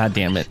Nikon. God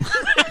damn it.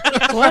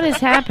 What is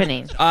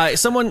happening?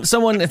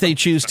 Someone, if they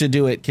choose to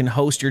do it, can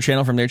host your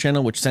channel from their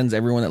channel, which sends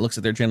everyone that looks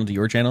at their channel to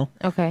your channel.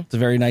 Okay. It's a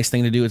very nice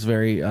thing to do. It's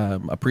very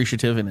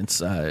appreciative, and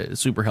it's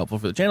super helpful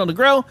for the channel to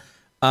grow.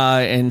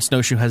 And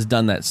Snowshoe has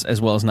done that,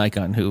 as well as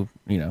Nikon, who,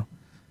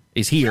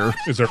 is here.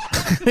 Is there?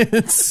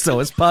 So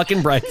is Puck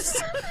and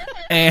Bryce.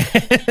 And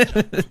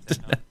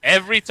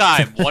Every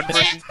time one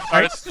person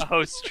starts the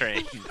host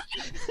train,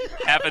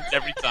 happens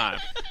every time.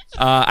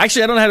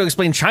 actually, I don't know how to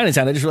explain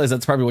Chinatown. I just realized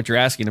that's probably what you're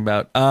asking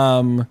about.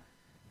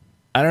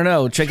 I don't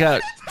know. Check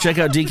out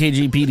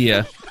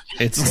DKGpedia.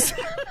 It's.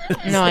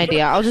 No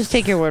idea. I'll just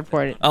take your word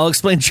for it. I'll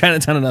explain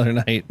Chinatown another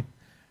night.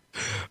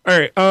 All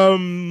right.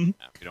 We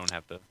don't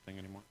have the thing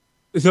anymore.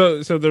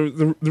 So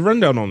the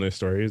rundown on this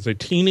story is a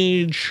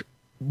teenage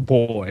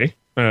boy.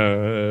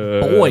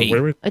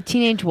 Boy. A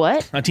teenage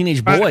what? A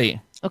teenage boy.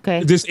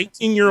 Okay. This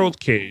 18-year-old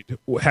kid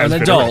has An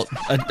been adult.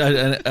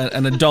 arrested-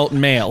 An adult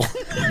male.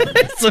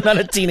 So not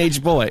a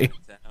teenage boy.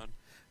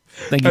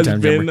 Thank you, has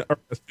Time been Jumper.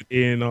 arrested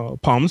in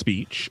Palms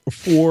Beach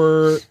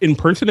for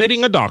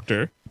impersonating a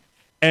doctor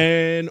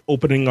and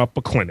opening up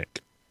a clinic.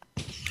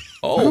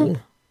 Oh.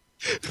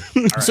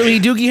 So he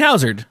Doogie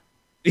Howsard.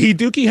 He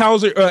Doogie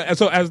Howser.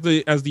 So as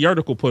the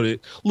article put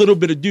it, little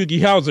bit of Doogie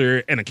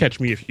Howser and a catch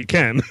me if you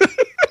can.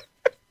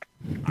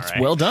 All right.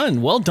 Well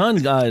done. Well done,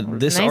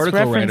 this Nice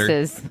article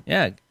references.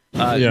 writer.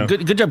 Yeah. Yeah.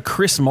 Good job,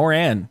 Chris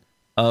Moran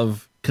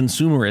of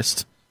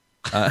Consumerist.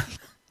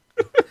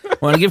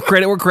 Want to give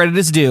credit where credit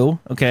is due,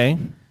 okay?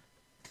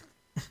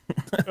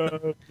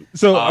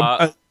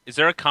 So Is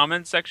there a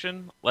comment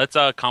section? Let's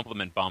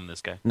compliment bomb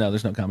this guy. No,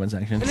 there's no comment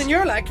section. And then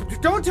you're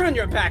like, don't turn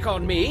your back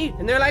on me.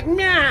 And they're like,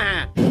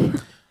 nah.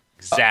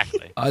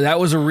 Exactly. That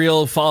was a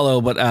real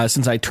follow, but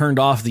since I turned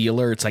off the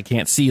alerts, I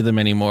can't see them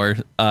anymore.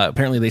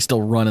 Apparently, they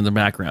still run in the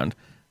background.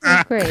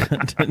 Oh, great.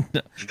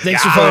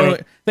 Thanks for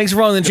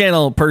following the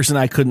channel, person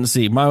I couldn't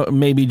see.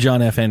 Maybe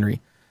John F. Henry.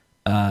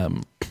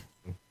 thank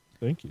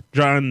you,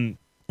 John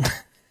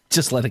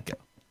Just let it go.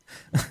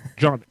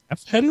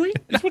 F. Henry.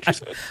 Is what you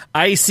said?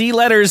 I see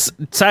letters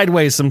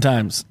sideways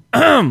sometimes.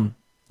 Go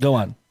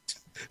on.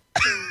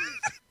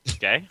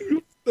 Okay.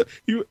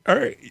 You all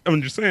right?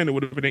 I'm just saying it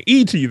would have been an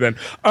E to you then.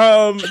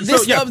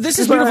 This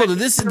is beautiful.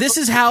 This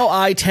is how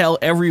I tell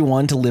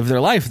everyone to live their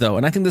life, though,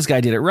 and I think this guy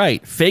did it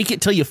right. Fake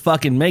it till you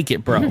fucking make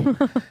it, bro.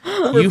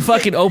 You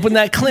fucking open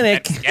that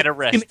clinic. Get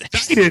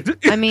arrested.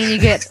 I mean, you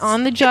get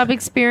on the job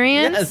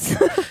experience.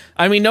 Yes.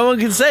 I mean, no one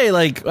can say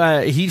like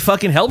he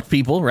fucking helped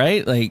people,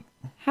 right? Like,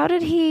 How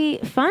did he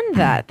fund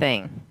that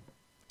thing?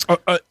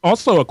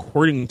 Also,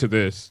 according to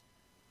this,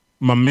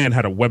 my man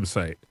had a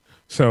website.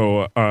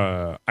 So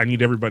I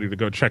need everybody to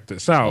go check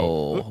this out.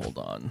 oh, hold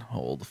on,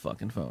 hold the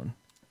fucking phone.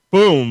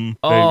 Boom. Baby.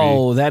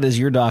 Oh, that is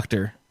your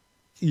doctor,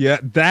 Yeah,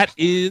 that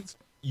is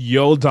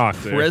yo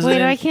doctor. President.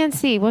 Wait, I can't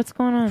see. What's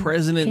going on?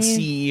 President, Can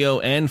you-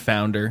 CEO, and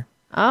founder,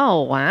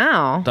 Oh,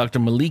 wow. Dr.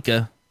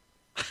 Malika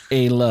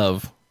A.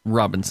 Love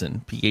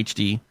Robinson,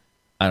 PhD.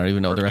 I don't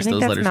even know what the I rest of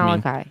think those that's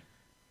letters Malachi.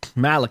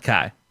 mean.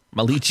 Malachi.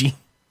 Malichi.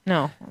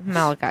 No,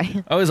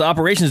 Malachi. Oh, his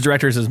operations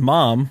director is his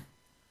mom.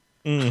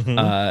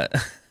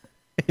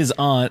 His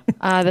aunt.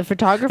 The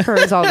photographer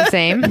is all the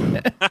same.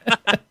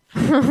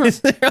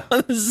 They're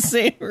on the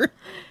same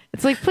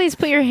It's like, please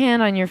put your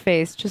hand on your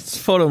face. Just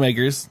photo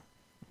makers.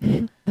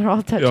 they're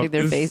all touching Yo,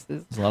 their this-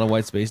 faces. There's a lot of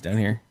white space down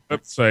here.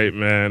 Website,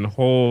 man.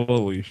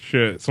 Holy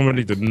shit.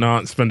 Somebody did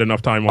not spend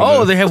enough time on Oh,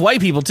 this. they have white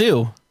people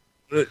too.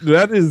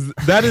 That is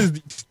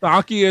the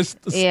stockiest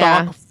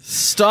Yeah.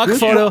 stock. Stock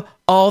photo,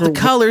 all the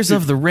colors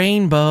of the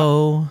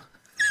rainbow.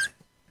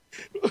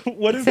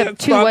 What is Except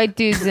that? two white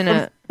dudes in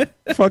a.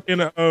 fucking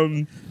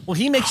Well,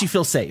 he makes you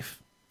feel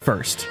safe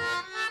first.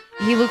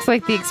 He looks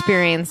like the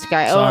experienced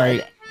guy.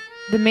 Sorry. Oh,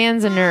 the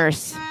man's a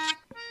nurse.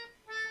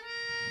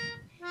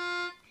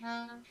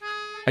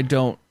 I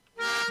don't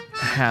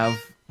have.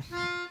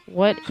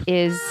 What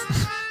is.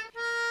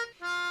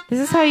 This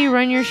is how you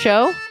run your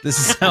show? This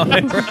is how I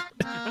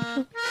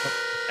run.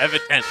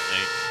 Evidently.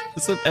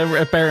 This is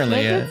apparently,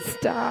 Make yeah. it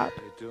stop.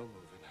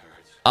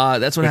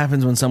 That's what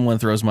happens when someone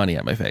throws money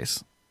at my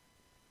face.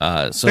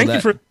 thank you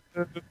for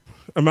the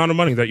amount of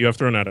money that you have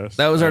thrown at us.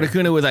 That was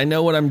Articuno with "I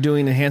know what I'm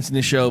doing, enhancing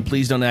the show.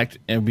 Please don't act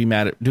and be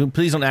mad at.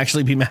 Please don't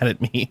actually be mad at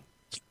me."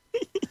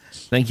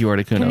 Thank you,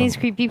 Articuno. Can these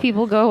creepy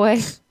people go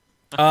away?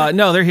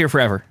 No, they're here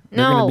forever. They're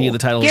No, going to be the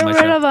title get of my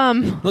rid show. of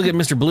them. Look at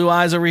Mr. Blue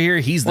Eyes over here.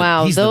 He's the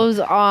Wow, he's those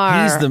the,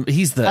 are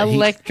he's the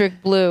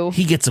electric blue.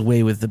 He gets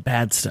away with the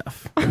bad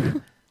stuff.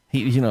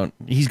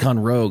 He's gone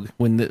rogue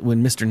when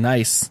Mr.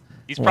 Nice.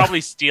 He's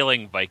probably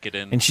stealing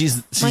Vicodin. And she's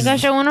Oh my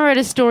gosh, I want to write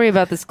a story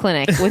about this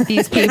clinic with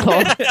these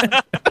people.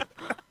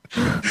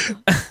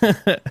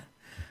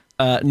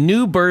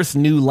 New Birth,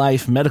 New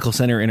Life Medical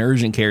Center and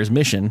Urgent Care's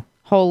mission.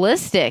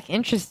 Holistic.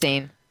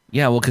 Interesting.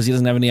 Yeah, well, because he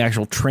doesn't have any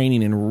actual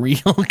training in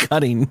real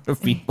cutting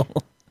of people.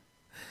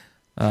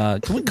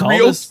 Can we call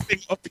Real this thing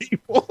of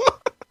people.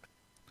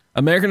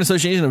 American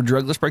Association of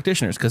Drugless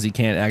Practitioners? Because he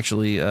can't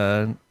actually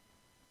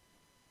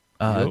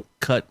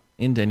cut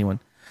into anyone.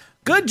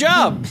 Good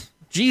job!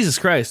 Jesus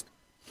Christ.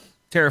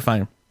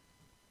 Terrifying.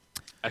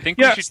 I think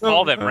we should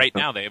call them right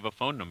now. They have a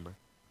phone number.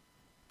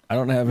 I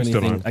don't have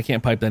anything. I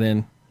can't pipe that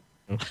in.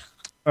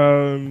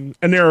 And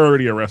they're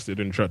already arrested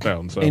and shut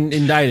down. So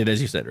indicted,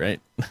 as you said, right?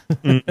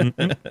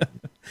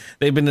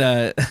 They've been.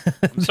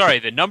 I'm sorry.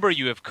 The number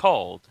you have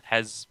called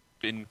has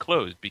been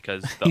closed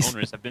because the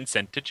owners have been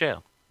sent to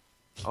jail.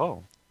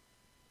 Oh.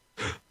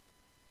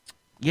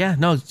 Yeah,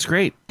 no, it's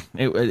great.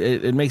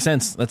 It makes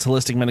sense. That's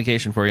holistic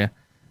medication for you.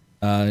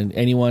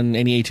 Any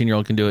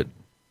 18-year-old can do it.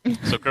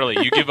 So,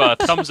 Curly, you give a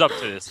thumbs up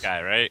to this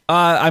guy, right?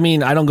 I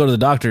mean, I don't go to the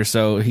doctor,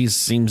 so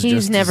he's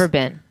never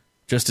been.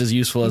 Just as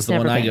useful as the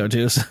one never I been. go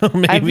to. So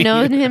maybe. I've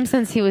known him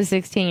since he was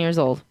 16 years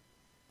old.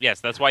 Yes,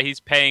 that's why he's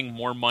paying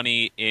more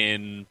money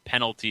in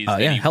penalties than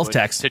he health would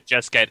tax. to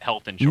just get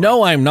health insurance.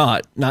 No, I'm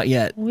not. Not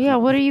yet. Well, yeah,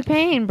 what are you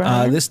paying,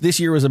 Brian? This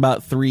year was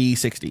about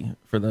 $360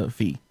 for the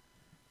fee.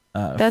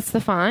 That's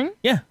the fine?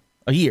 Yeah,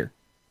 a year.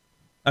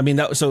 I mean,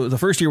 so the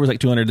first year was like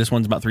 $200. This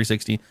one's about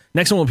 $360.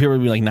 Next one will probably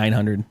be like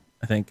 $900,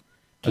 I think.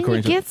 Can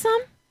you get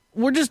some?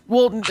 We're just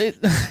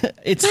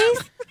it's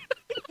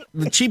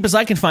the cheapest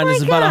I can find Oh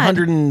is my about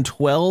God.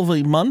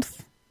 $112 a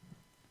month.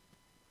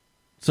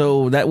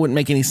 So that wouldn't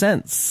make any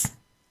sense.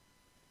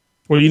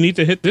 well, you need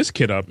to hit this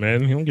kid up,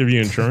 man. He'll give you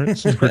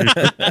insurance.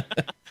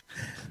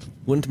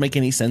 Wouldn't make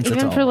any sense at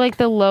Even all. for like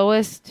the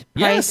lowest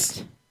Yes.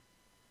 priced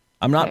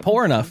I'm not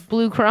poor enough.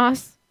 Blue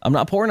Cross? I'm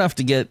not poor enough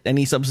to get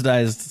any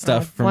subsidized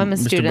stuff from Well, I'm a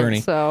Mr. student,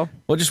 Bernie. so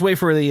We'll just wait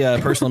for the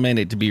personal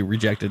mandate to be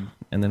rejected,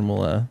 and then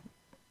we'll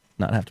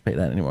not have to pay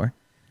that anymore.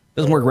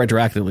 Doesn't work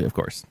retroactively, of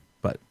course,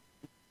 but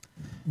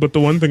But the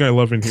one thing I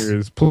love in here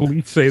is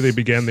police say they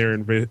began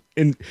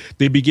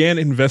they began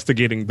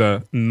investigating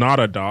the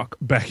Nada doc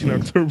back in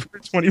October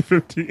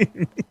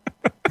 2015.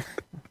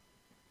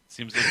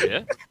 Seems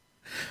legit.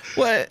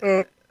 what?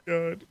 Oh,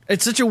 God.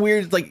 It's such a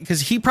weird,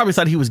 because he probably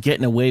thought he was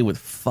getting away with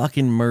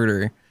fucking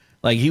murder.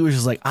 Like, he was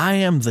just like, I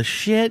am the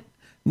shit.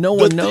 No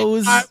one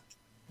knows.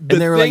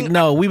 And they were like,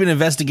 no, we've been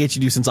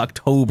investigating you since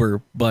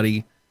October,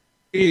 buddy.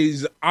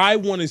 I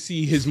want to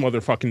see his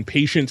motherfucking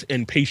patients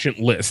and patient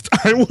list.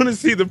 I want to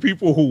see the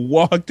people who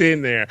walked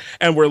in there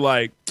and were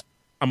like,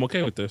 I'm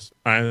okay with this.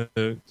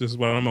 This is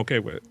what I'm okay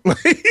with.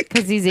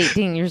 because he's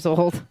 18 years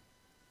old.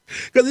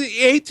 Because he's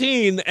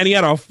 18 and he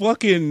had a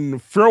fucking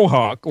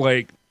frohawk.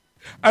 Like,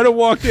 I'd have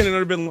walked in and I'd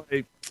have been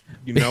like,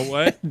 you know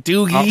what?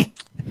 Doogie.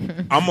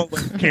 I'm going to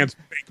let cancer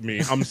take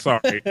me. I'm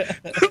sorry.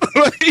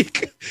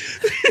 Like,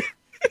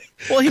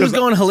 Well, he was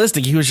going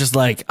holistic. He was just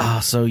like,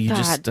 so you God,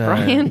 just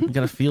Brian. you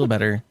gotta feel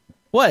better.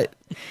 What?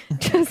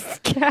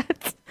 Just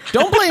cats.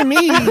 Don't blame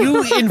me.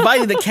 You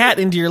invited the cat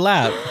into your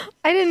lap.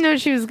 I didn't know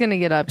she was going to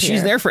get up here.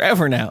 She's there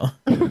forever now.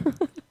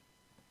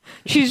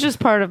 She's just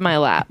part of my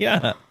lap.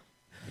 Yeah.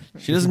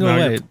 She doesn't go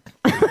Now away.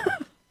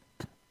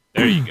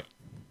 There you go.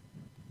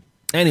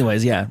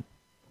 Anyways, yeah.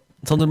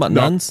 Something about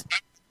No. nuns?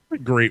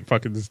 great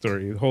fucking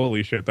story.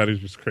 Holy shit, that is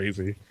just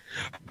crazy.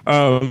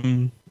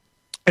 And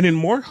in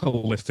more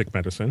holistic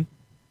medicine,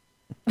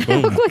 I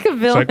look like a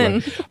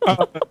villain.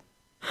 segue.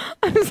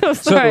 I'm so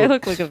sorry. I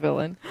look like a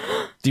villain.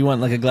 Do you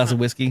want like a glass of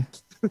whiskey?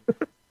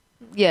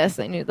 Yes,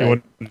 I knew that.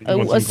 want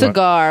some A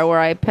cigar where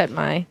I pet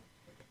my.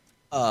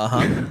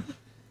 I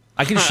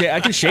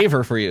can shave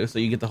her for you so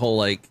you get the whole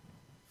like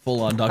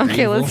full on Dr.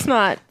 Okay, Evil. let's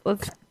not.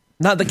 Let's.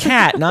 Not the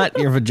cat, not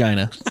your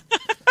vagina.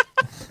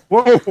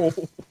 Whoa.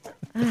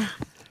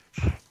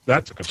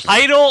 That's a good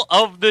Title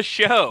of the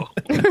show.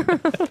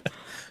 The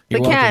You're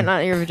cat, welcome.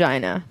 not your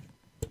vagina.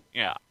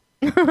 Yeah.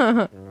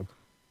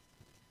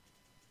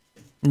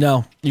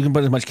 No, you can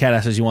put as much cat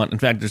ass as you want. In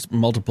fact, there's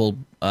multiple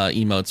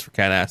emotes for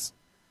cat ass.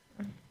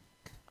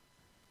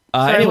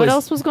 Sorry, Anyways, what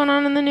else was going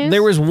on in the news?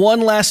 There was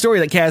one last story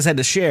that Kaz had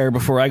to share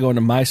before I go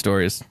into my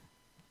stories.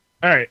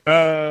 All right.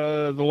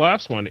 The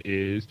last one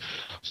is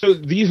so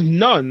these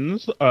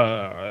nuns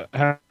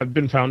have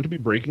been found to be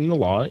breaking the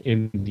law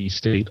in the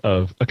state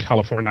of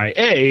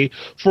California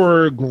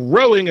for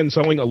growing and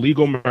selling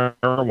illegal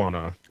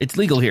marijuana. It's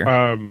legal here.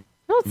 No,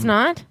 it's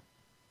not.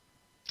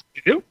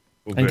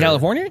 In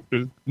California?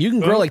 You can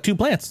grow like 2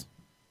 plants.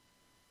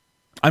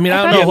 I mean, I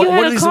thought don't know. you had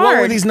a What were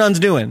card. these nuns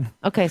doing?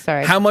 Okay,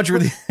 sorry. How much were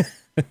they?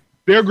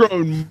 They're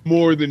growing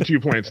more than 2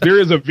 plants. There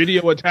is a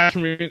video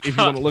attachment if you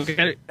want to look at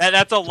it.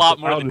 That's a lot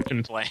more than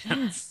 2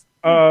 plants.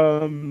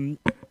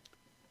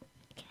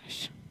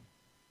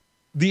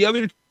 the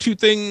other two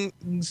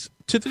things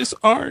to this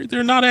are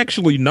they're not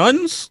actually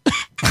nuns.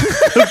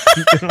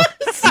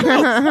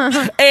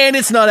 And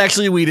it's not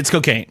actually weed; it's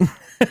cocaine.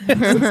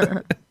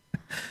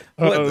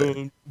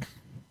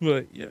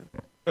 But yeah.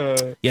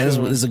 Yeah, this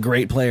is a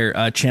great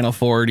player. Channel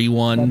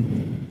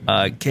 481,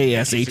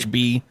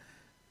 KSHB.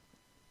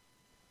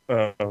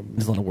 There's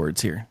a lot of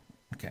words here.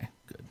 Okay,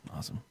 good,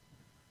 awesome.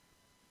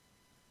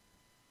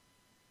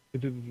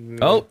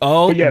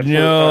 Oh yeah,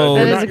 no!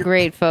 That is a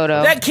great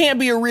photo. That can't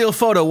be a real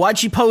photo. Why'd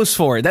she pose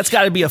for it? That's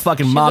got to be a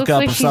fucking She mock-up looks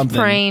like of she's something.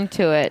 praying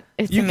to it.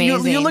 It's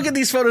amazing. You look at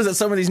these photos that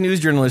some of these news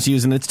journalists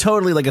use, and it's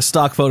totally like a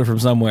stock photo from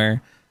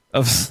somewhere.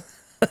 Of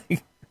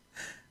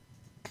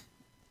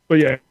But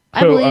yeah,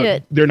 I believe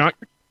it. They're not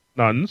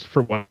nuns,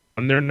 for one.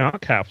 They're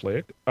not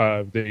Catholic.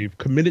 They've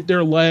committed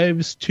their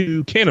lives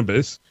to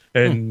cannabis,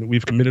 and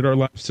we've committed our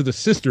lives to the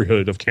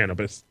sisterhood of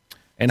cannabis.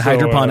 and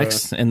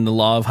hydroponics and the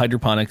law of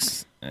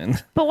hydroponics.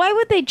 And But why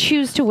would they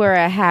choose to wear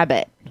a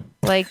habit?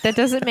 Like, that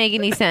doesn't make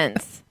any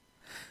sense.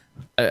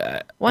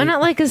 Why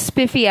not like a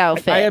spiffy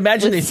outfit? I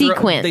imagine with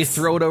they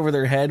throw it over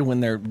their head when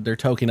they're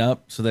toking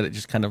up, so that it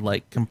just kind of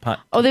like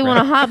Oh, they want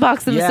to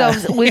hotbox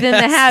themselves within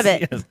the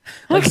habit. Yes.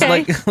 Like,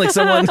 Okay. like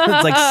someone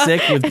that's like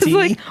sick with It's tea.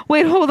 like,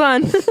 wait, hold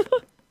on.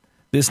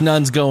 This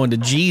nun's going to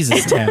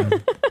Jesus town.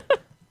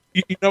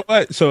 You know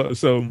what? So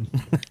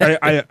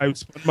I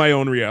spun my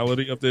own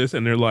reality of this,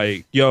 and they're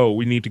like, "Yo,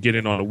 we need to get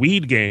in on a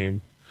weed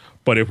game,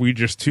 but if we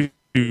just two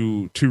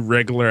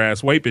regular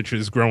ass white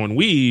bitches growing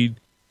weed,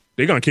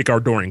 they're gonna kick our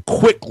door in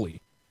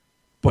quickly.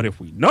 But if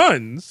we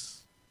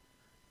nuns,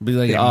 Be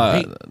like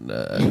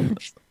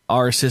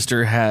our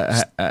sister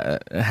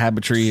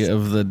habitry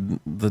of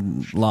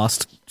the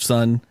lost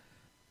son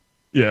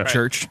yeah,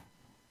 church.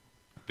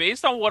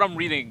 Based on what I'm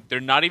reading, they're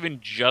not even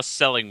just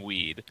selling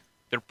weed.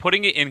 They're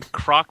putting it in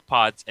crock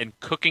pots and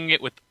cooking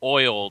it with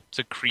oil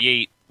to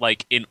create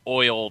like an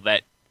oil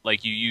that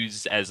like you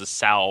use as a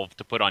salve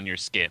to put on your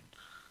skin.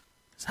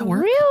 Does that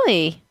work?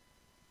 Really?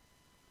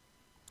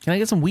 Can I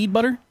get some weed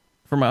butter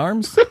for my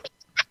arms?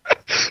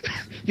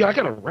 yeah, I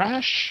got a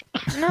rash.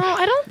 No,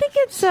 I don't think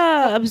it's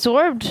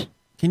absorbed.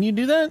 Can you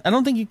do that? I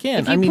don't think you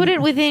can. If you put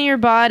it within your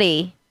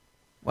body,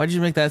 why'd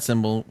you make that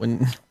symbol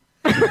when?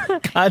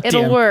 God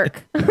it'll damn.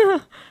 work.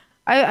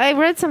 I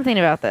read something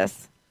about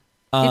this.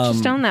 It's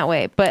just done that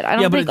way, but I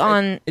don't think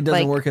it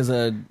doesn't work as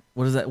a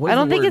what is that? What I is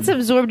don't the think word? it's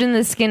absorbed in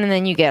the skin and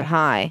then you get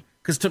high.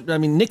 Because I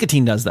mean,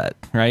 nicotine does that,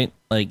 right?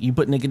 Like you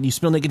you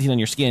spill nicotine on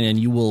your skin and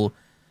you will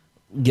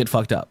get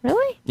fucked up.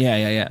 Really?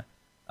 Yeah.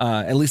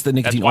 At least the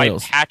nicotine That's why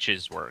oils.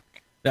 patches work.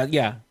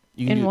 Yeah.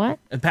 You In what?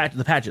 The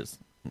patches.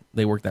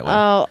 They work that way.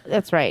 Oh,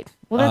 that's right.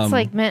 Well, that's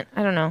like meant.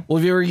 I don't know. Well,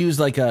 have you ever used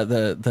like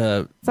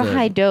the It's a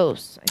high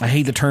dose. I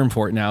hate the term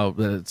for it now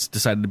that it's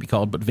decided to be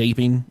called, but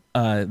vaping,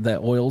 the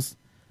oils,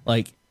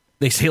 like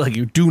they say, like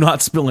you do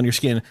not spill on your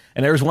skin.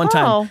 And there was one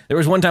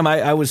time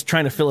I was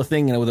trying to fill a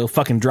thing with a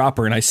fucking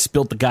dropper, and I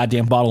spilt the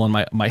goddamn bottle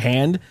on my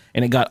hand,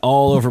 and it got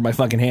all over my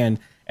fucking hand.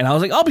 And I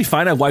was like, I'll be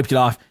fine. I wiped it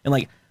off, and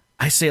like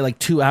I say, like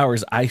 2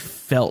 hours, I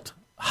felt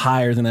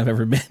higher than I've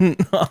ever been.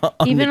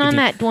 Even on nicotine.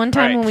 that one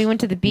time Right. when we went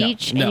to the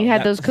beach and you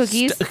had those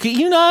cookies. Can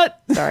you not?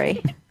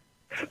 Sorry.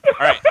 All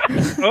right.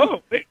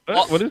 Oh, wait,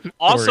 what is this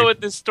Also, story?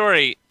 at this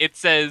story, it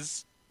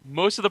says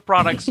most of the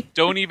products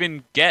don't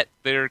even get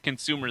their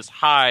consumers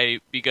high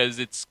because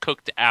it's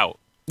cooked out.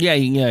 Yeah,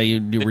 you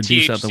The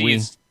reduce out the THC weed.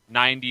 is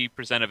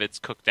 90% of it's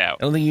cooked out.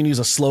 I don't think you can use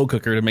a slow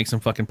cooker to make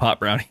some fucking pot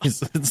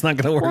brownies. It's not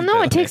going to work. Well, no,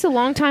 that it takes a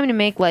long time to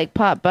make like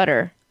pot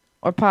butter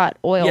or pot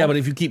oil. Yeah, but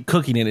if you keep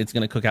cooking it, it's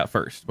going to cook out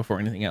first before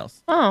anything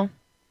else. Oh.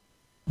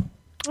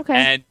 Okay.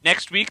 And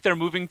next week, they're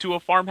moving to a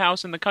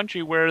farmhouse in the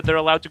country where they're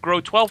allowed to grow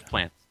 12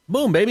 plants.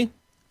 Boom, baby.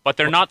 But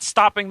they're not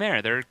stopping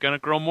there. They're going to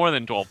grow more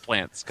than 12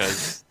 plants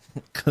because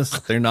Because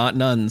they're not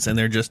nuns and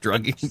they're just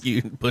drug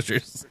you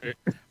pushers.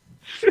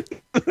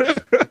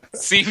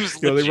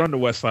 seems Yo, they legit. run the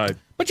West Side.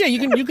 But yeah, you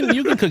can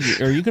cook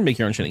or you can make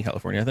your own shit in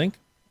California, I think.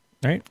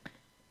 Right?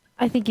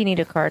 I think you need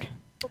a card.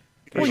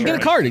 Well, you get a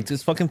card. It's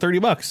just fucking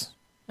 $30.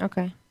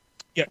 Okay.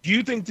 Yeah, do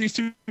you think these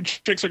two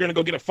chicks are gonna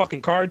go get a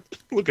fucking card?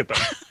 Look at them.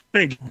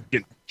 They ain't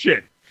getting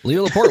shit.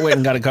 Leo Laporte went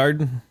and got a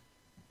card.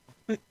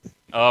 Oh,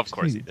 of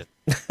course he did.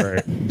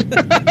 Right.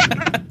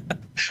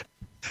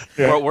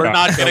 We're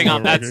not getting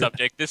on that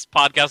subject. This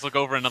podcast will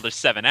go over another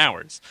 7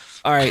 hours.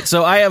 All right,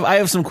 so I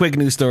have some quick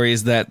news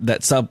stories that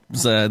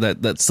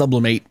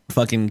sublimate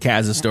fucking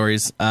Kaz's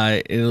stories.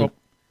 It'll,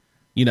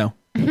 you know.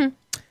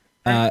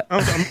 I'm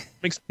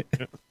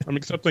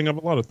accepting of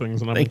a lot of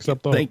things, and I'm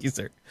accepting. Thank you,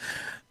 sir.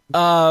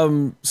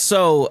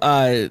 So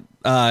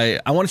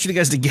I want you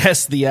guys to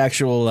guess the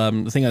actual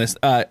thing on this.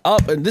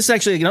 And this is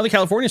actually another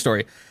California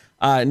story.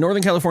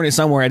 Northern California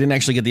somewhere. I didn't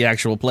actually get the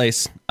actual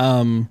place.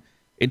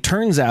 It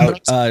turns out,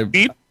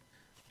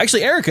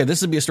 actually, Erica,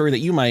 this would be a story that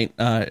you might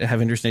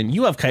have interest in.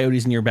 You have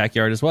coyotes in your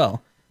backyard as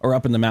well, or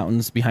up in the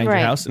mountains behind your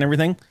Right. house and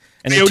everything.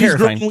 And they're Coyotes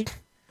terrifying.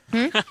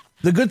 growing-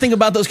 The good thing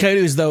about those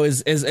coyotes, though,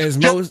 is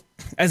most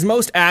as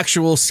most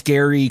actual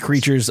scary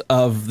creatures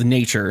of the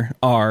nature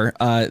are,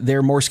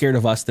 they're more scared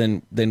of us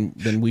than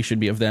we should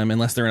be of them,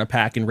 unless they're in a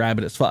pack and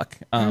rabid as fuck.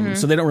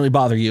 So they don't really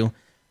bother you.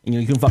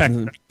 You can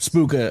fucking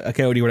spook a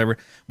coyote or whatever.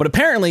 But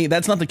apparently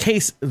that's not the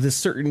case. This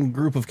certain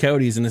group of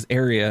coyotes in this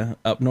area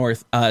up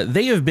north,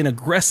 they have been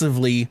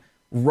aggressively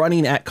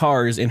running at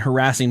cars and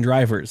harassing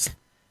drivers.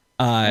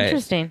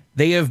 Interesting.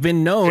 They have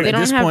been known at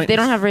this point. They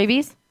don't have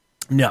rabies?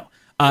 No.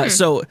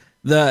 So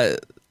the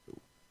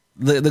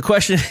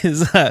question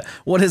is,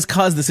 what has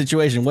caused the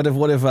situation? What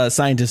if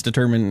scientists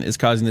determine is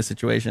causing this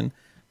situation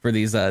for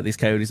these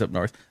coyotes up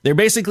north? They're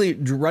basically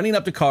running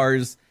up to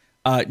cars,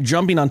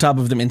 jumping on top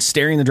of them and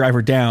staring the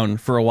driver down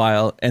for a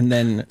while, and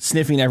then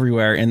sniffing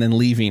everywhere and then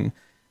leaving.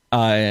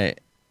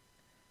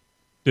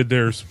 Did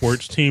their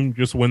sports team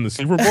just win the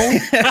Super Bowl?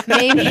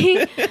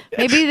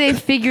 Maybe they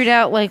figured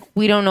out, like,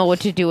 we don't know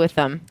what to do with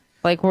them.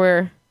 Like,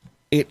 we're...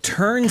 It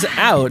turns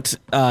out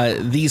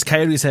these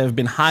coyotes have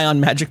been high on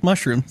magic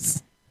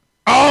mushrooms.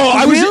 Oh,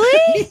 I was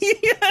Really?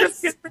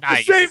 Yes,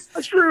 Nice. save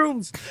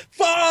mushrooms.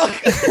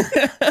 Fuck.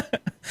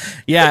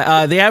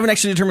 Yeah, they haven't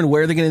actually determined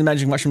where they're getting the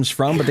magic mushrooms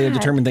from, but they have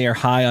determined they are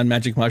high on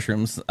magic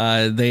mushrooms.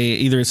 They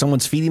either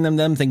someone's feeding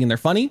them thinking they're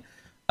funny,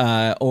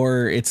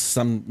 or it's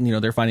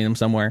they're finding them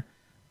somewhere.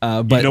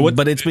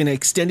 But it's been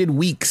extended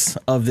weeks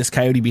of this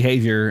coyote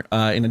behavior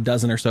in a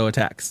dozen or so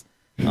attacks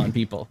on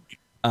people.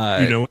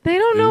 They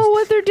don't know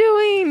what they're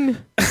doing.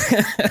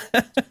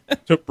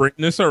 To bring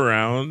this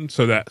around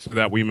so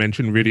that we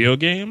mention video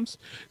games,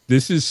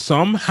 this is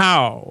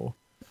somehow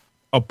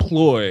a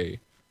ploy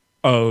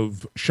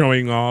of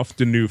showing off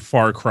the new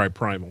Far Cry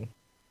Primal.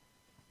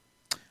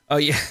 Oh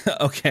yeah,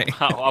 okay.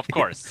 Oh, of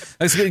course.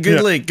 That's good.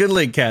 Good link,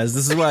 Kaz.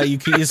 This is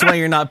why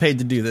you're not paid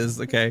to do this.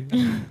 Okay.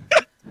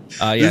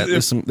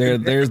 There's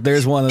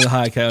one of the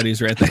high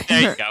coyotes right there.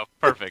 There you go.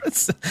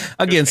 Perfect.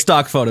 Again,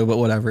 stock photo, but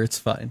whatever, it's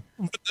fine.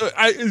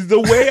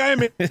 The way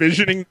I'm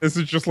envisioning this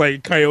is just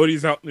like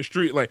coyotes out in the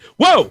street, like,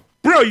 whoa,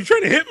 bro, you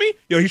trying to hit me?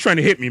 Yo, he's trying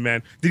to hit me,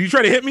 man. Did he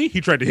try to hit me?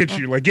 He tried to hit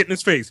you. Like, get in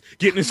his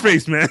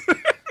face, man.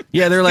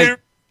 Yeah, they're like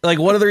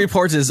one of the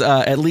reports is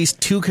at least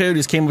 2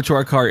 coyotes came up to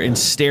our car and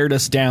stared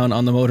us down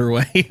on the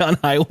motorway on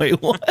Highway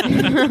 1.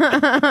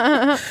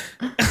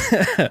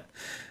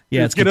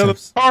 Yeah, it's get out of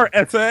the car,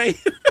 SA.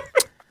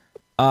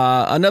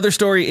 Another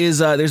story is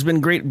there's been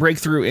great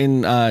breakthrough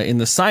in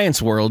the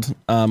science world.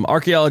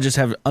 Archaeologists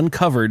have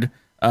uncovered,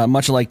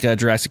 much like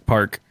Jurassic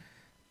Park,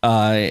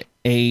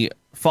 spiders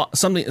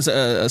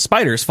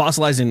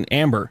fossilized in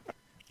amber.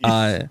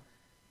 A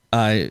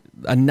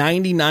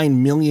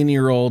 99 million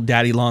year old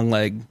daddy long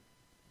leg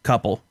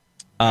couple,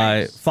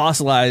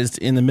 fossilized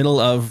in the middle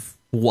of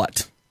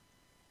what?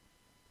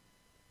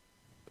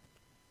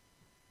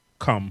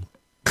 Come.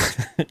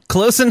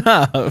 Close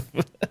enough.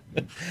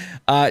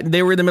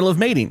 They were in the middle of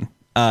mating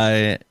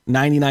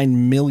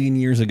 99 million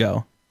years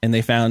ago, and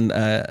they found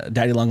a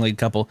daddy long legged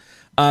couple.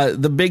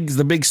 The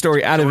big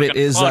story out of it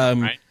is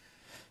right?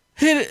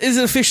 it is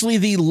officially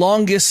the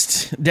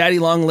longest daddy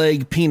long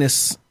leg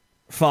penis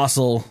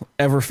fossil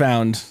ever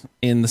found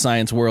in the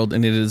science world,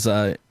 and it is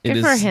Good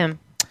for him.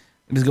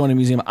 It is going to a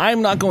museum.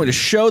 I'm not going to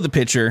show the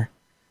picture,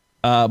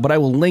 but I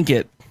will link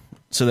it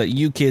so that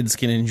you kids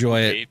can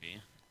enjoy it.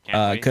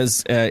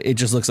 Because it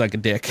just looks like a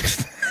dick.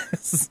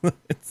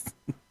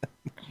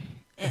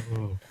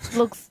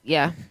 Looks,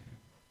 yeah.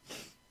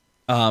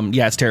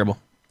 Yeah, it's terrible.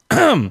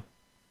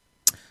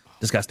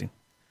 Disgusting.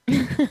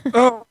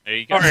 Oh, There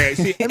you go. all right.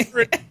 See,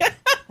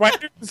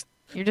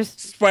 You're just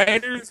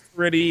spiders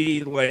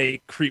really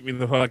like creep me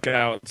the fuck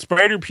out.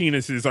 Spider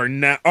penises are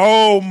not.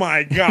 Oh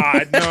my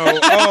god, no!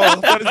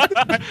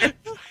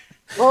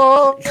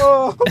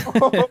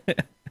 Oh.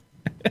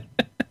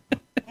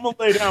 I'm gonna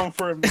lay down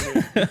for a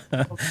minute.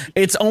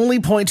 It's only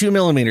 0.2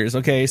 millimeters.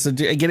 Okay, so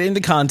get it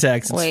into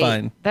context. It's wait.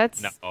 fine.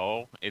 That's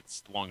No,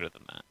 it's longer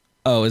than that.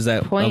 Oh, is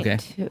that point okay?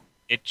 two.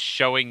 It's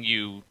showing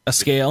you A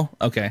scale?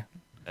 Okay.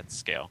 that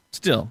scale.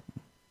 Still,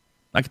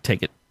 I could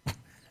take it.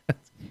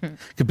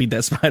 Could beat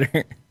that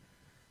spider.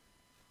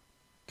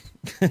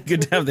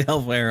 Good to have the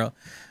helpful arrow.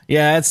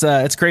 Yeah,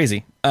 it's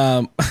crazy.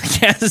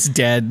 Cass is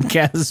dead.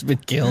 Cass has been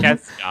killed.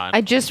 That's gone. I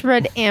just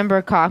read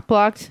Amber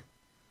cockblocked.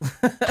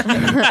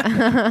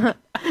 I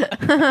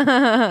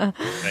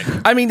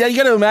mean, you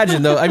got to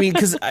imagine though. I mean,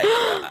 because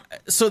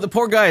so the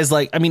poor guy is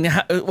like, I mean,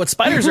 what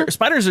spiders are?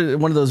 Spiders are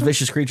one of those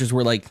vicious creatures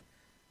where like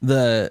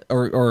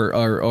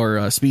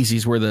or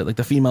species where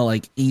the female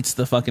like eats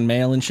the fucking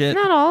male and shit.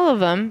 Not all of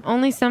them.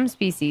 Only some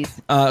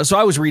species. So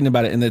I was reading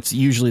about it, and that's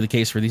usually the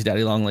case for these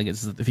daddy long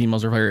legs. That the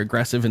females are very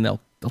aggressive and they'll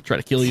try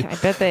to kill you. I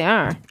bet they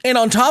are. And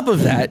on top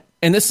of that,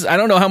 and this is, I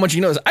don't know how much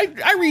you know this.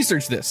 I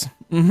researched this.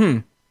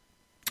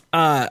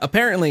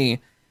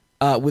 Apparently,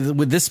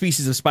 with this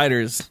species of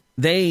spiders,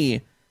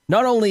 they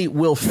not only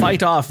will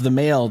fight off the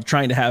male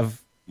trying to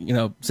have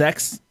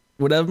sex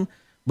with them,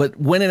 but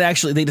when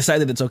they decide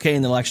that it's okay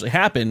and it'll actually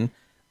happen,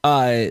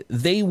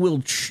 they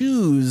will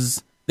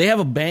choose. They have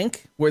a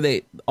bank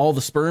where all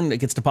the sperm that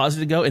gets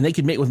deposited go, and they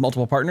can mate with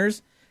multiple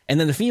partners, and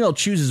then the female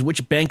chooses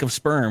which bank of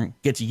sperm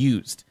gets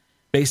used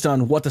based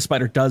on what the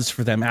spider does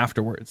for them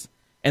afterwards.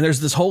 and there's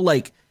this whole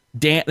like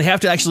dance. They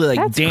have to actually like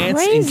That's dance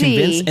and crazy.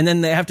 convince, and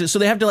then they have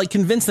to like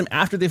convince them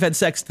after they've had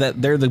sex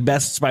that they're the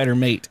best spider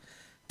mate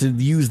to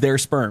use their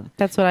sperm.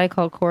 That's what I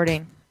call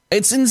courting.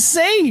 It's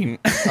insane.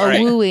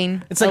 A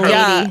wooing. It's like, a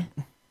yeah.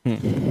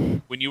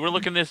 lady. When you were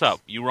looking this up,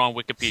 you were on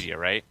Wikipedia,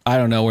 right? I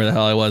don't know where the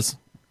hell I was.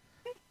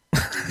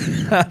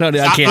 I don't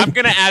know. I can't. I'm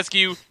going to ask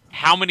you,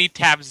 how many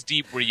tabs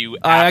deep were you?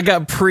 I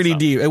got pretty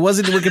deep. It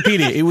wasn't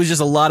Wikipedia. It was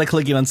just a lot of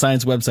clicking on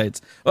science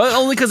websites.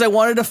 Well, only because I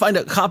wanted to find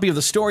a copy of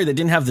the story that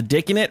didn't have the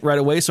dick in it right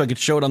away so I could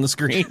show it on the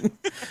screen.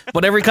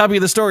 But every copy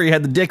of the story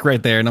had the dick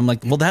right there. And I'm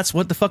like, well, that's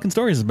what the fucking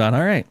story is about.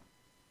 All right.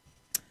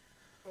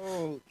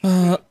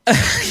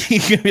 You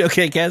gonna be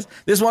okay, Kaz?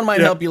 This one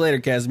might help you later,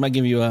 Kaz. It might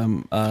give you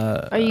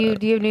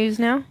Do you have news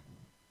now?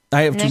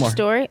 I have two Next more.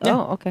 story? Yeah.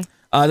 Oh, okay.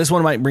 This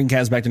one might bring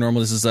Kaz back to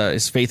normal. This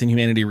is faith in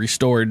humanity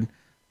restored.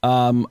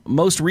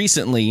 Most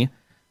recently,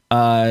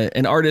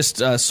 an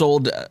artist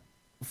sold.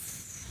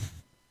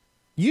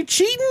 You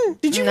cheating?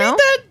 Did you No. read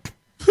that?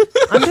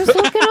 I'm just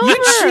looking over.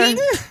 You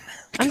cheating?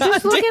 I'm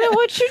just looking at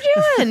what you're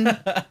doing.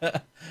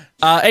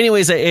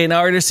 Anyways, an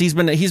artist. He's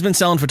been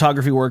selling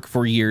photography work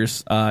for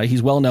years.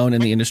 He's well known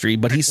in the industry,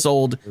 but he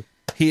sold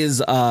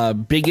his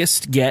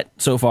biggest get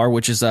so far,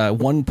 which is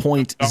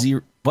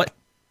 1.0. What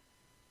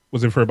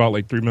Was it for about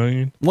like 3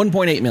 million?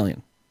 1.8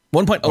 million.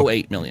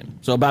 1.08 million.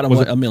 So about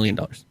 $1 million.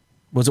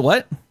 Was it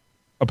what?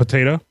 A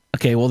potato?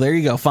 Okay, well there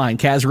you go. Fine.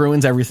 Kaz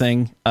ruins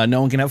everything.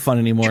 No one can have fun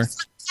anymore.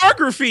 It's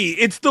photography.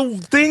 It's the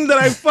thing that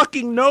I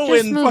fucking know.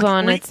 Just and move fucking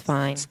on. read It's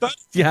fine. stuff.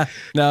 Yeah.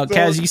 No,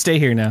 Kaz, you stay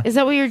here now. Is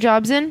that what your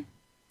job's in?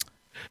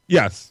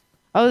 Yes.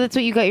 Oh, that's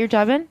what you got your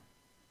job in?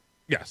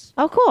 Yes.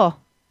 Oh, cool. All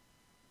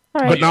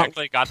right. But You not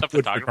actually got the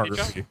Good photography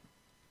job?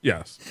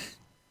 Yes.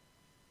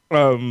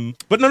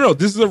 But no,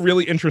 this is a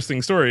really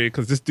interesting story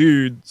because this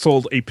dude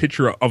sold a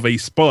picture of a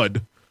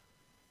spud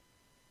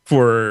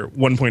for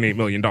 $1.8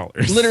 million.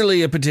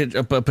 Literally a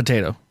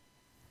potato.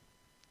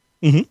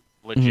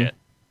 Legit.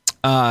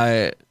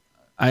 I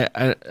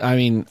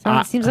mean,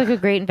 Seems like a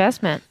great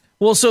investment.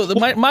 well, so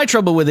my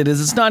trouble with it is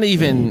it's not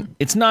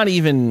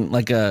even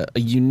like a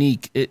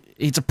unique.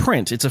 It's a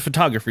print. It's a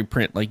photography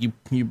print. Like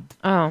you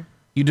Oh.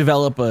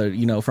 develop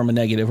from a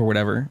negative or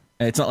whatever.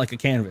 It's not like a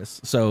canvas,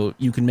 so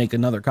you can make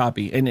another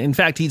copy. And in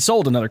fact, he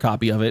sold another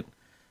copy of it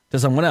to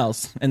someone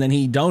else, and then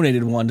he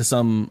donated one to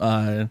some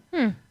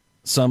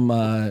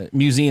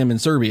museum in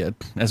Serbia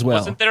as well.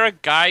 Wasn't there a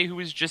guy who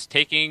was just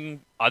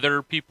taking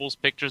other people's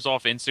pictures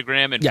off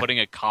Instagram and Yeah.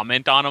 putting a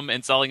comment on them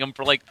and selling them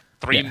for like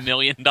 $3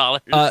 million?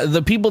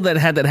 The people that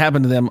had that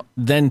happen to them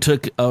then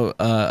took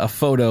a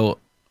photo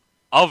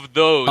Of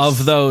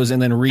those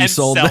and then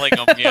resold and selling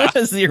them. Yeah.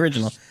 as the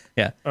original.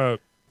 Yeah.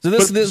 So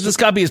But- this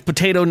copy is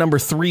potato number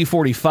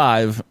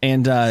 345,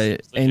 and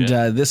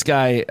this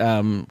guy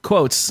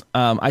quotes,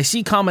 "I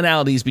see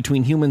commonalities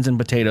between humans and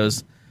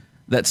potatoes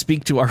that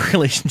speak to our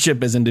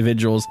relationship as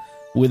individuals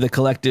with a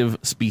collective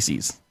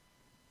species."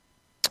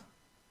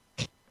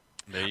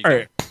 There you All go.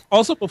 right.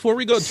 Also, before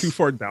we go too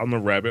far down the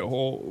rabbit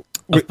hole,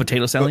 Of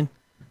potato selling.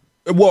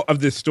 of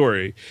this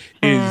story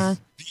is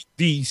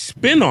the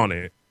spin on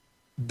it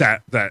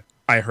that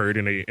I heard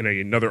in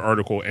another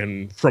article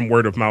and from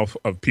word of mouth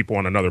of people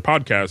on another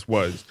podcast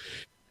was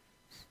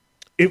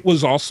it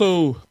was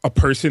also a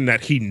person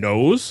that he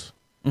knows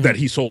that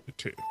he sold it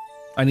to.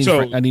 I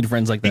need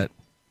friends like that.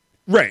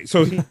 Right.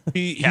 So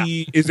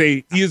he is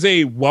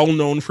a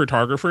well-known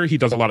photographer. He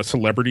does a lot of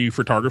celebrity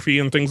photography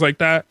and things like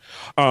that.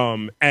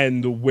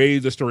 And the way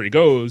the story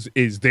goes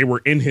is they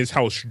were in his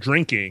house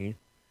drinking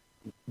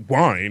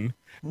wine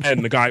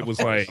and the guy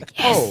was like,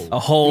 "Oh, A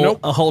whole nope,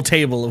 a whole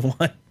table of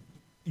wine.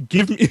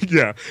 give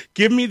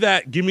me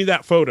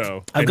that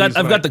photo." I've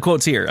got the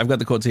quotes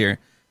here.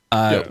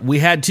 Yeah. We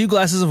had 2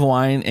 glasses of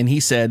wine, and he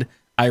said,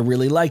 "I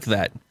really like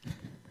that."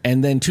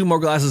 And then 2 more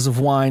glasses of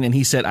wine, and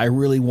he said, "I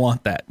really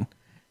want that."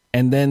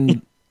 And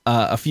then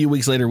a few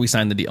weeks later, we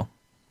signed the deal.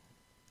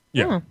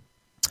 Yeah.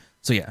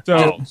 So yeah,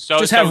 So-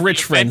 just have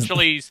rich friends.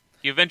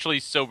 He eventually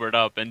sobered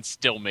up and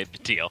still made the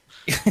deal.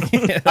 I was He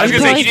gonna say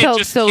probably he didn't felt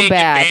just so take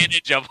bad.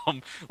 advantage of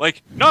them.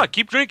 Like, no,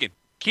 keep drinking.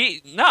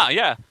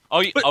 Yeah.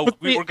 But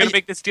We're gonna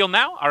make this deal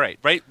now. All right,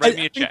 write me a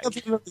think check.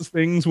 that's one of those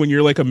things when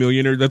you're like a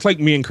millionaire. That's like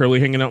me and Curly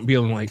hanging out and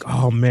being like,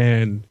 "Oh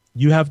man,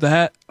 you have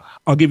that?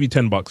 I'll give you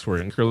 $10 for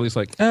it." And Curly's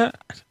like,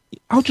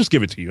 "I'll just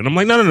give it to you." And I'm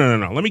like, No.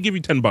 Let me give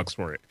you $10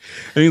 for it."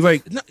 And he's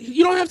like, "No,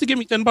 you don't have to give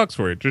me $10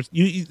 for it. Just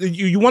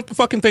you want the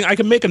fucking thing? I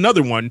can make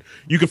another one.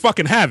 You can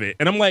fucking have it."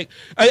 And I'm like,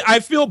 I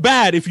feel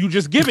bad if you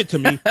just give it to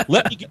me.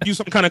 Let me give you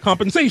some kind of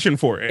compensation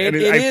for it. And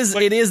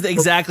It is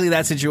exactly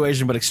that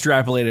situation, but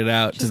extrapolated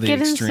out to Just the get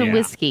him extreme. some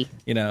whiskey.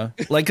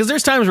 Like, because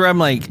there's times where I'm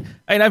like,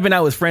 and I've been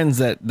out with friends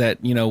that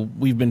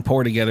we've been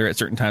poor together at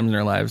certain times in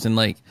our lives, and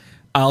like,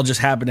 I'll just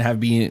happen to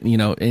have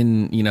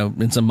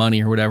in some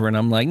money or whatever, and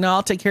I'm like, no,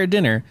 I'll take care of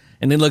dinner,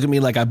 and they look at me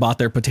like I bought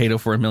their potato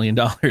for $1 million.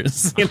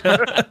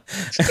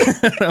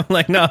 I'm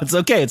like, no, it's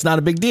okay, it's not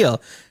a big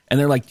deal. And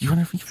they're like, you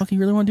fucking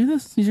really want to do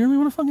this? You really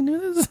want to fucking do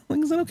this? Like,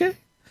 is that okay?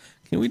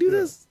 Can we do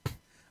this?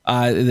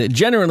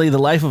 Generally, the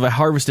life of a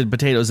harvested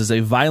potatoes is a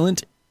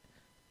violent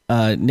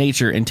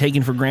nature and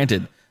taken for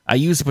granted. I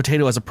use the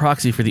potato as a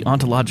proxy for the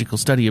ontological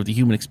study of the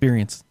human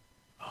experience.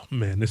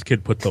 Man, this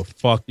kid put the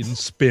fucking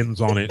spins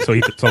on it so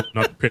he could take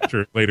another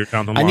picture later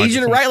down the line. I need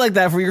you to write like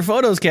that for your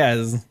photos,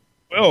 Kaz.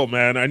 Well,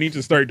 man, I need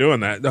to start doing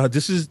that.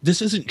 This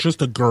isn't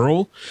just a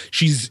girl.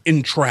 She's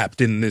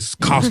entrapped in this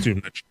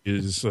costume that she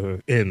is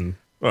in.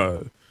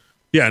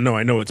 Yeah, no,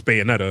 I know it's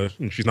Bayonetta,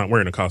 and she's not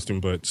wearing a costume,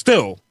 but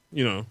still,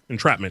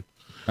 entrapment.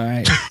 All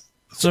right.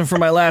 So for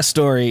my last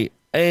story,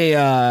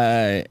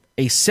 a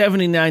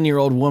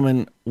 79-year-old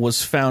woman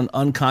was found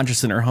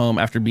unconscious in her home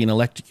after being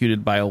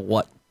electrocuted by a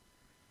what?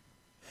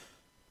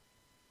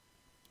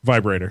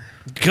 Vibrator.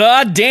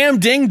 God damn,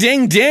 ding,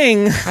 ding,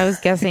 ding. I was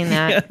guessing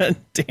that.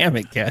 Damn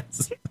it,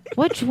 Kaz.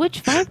 Which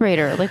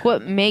vibrator? Like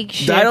what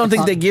makeshift? I don't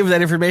think they give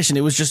that information.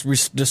 It was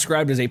just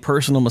described as a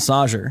personal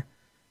massager.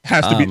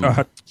 Has to be. It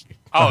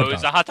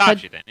was a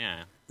Hitachi then,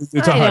 yeah. It's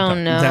a I hot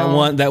don't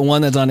know. That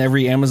one that's on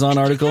every Amazon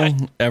article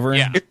ever.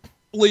 Yeah.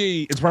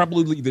 It's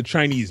probably the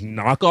Chinese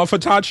knockoff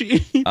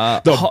Hitachi.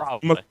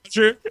 Probably.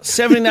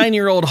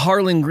 79-year-old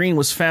Harlan Green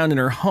was found in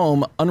her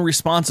home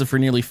unresponsive for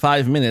nearly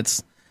 5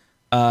 minutes.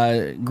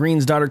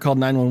 Green's daughter called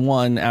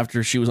 911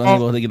 after she was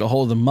unable to get a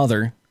hold of the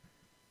mother.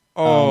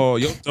 Your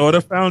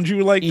daughter found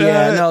you like that?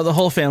 Yeah, no, the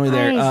whole family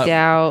there. I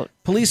doubt.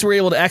 Police were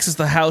able to access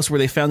the house where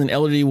they found an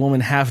elderly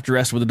woman half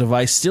dressed with a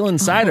device still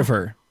inside of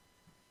her.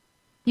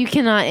 You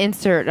cannot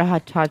insert a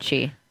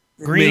Hitachi.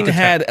 Green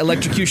had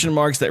electrocution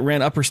marks that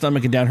ran up her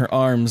stomach and down her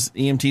arms.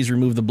 EMTs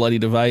removed the bloody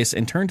device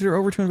and turned her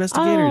over to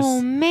investigators.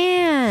 Oh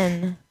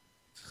man.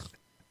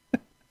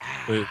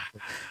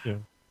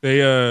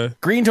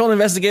 Green told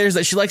investigators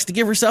that she likes to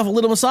give herself a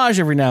little massage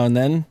every now and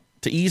then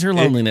to ease her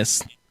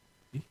loneliness.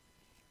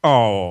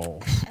 Oh.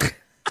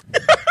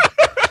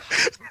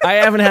 I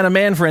haven't had a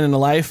man friend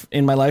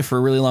in my life for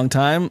a really long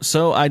time,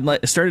 so I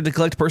started to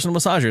collect personal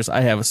massagers.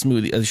 I have a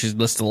smoothie. She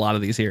lists a lot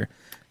of these here.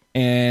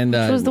 And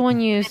Which was the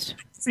one used?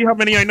 See how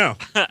many I know.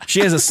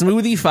 She has a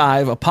Smoothie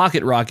 5, a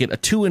Pocket Rocket, a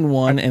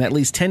 2-in-1, and at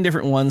least 10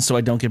 different ones so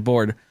I don't get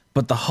bored.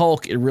 But the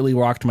Hulk, it really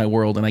rocked my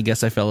world, and I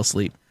guess I fell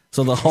asleep.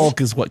 So the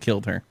Hulk is what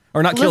killed her.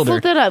 Or not killed her.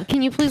 Let's look that up.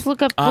 Can you please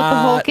look up what the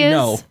Hulk is?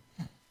 No.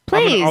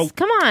 Please,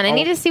 come on. I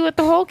need to see what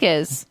the Hulk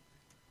is.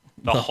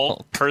 The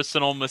Hulk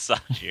personal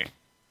massager.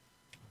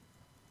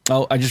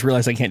 Oh, I just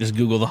realized I can't just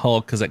Google the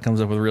Hulk because that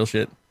comes up with real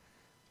shit.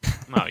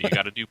 No, you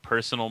got to do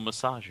personal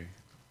massager.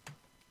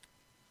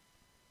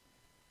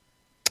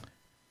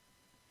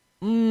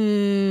 I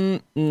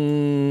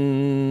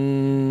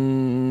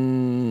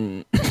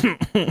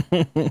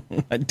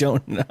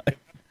don't know.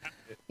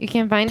 You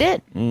can't find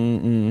it?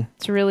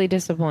 It's really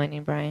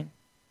disappointing, Brian.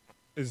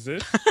 Is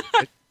this?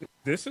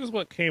 This is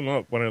what came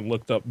up when I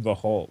looked up the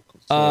Hulk.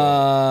 So.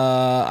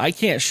 I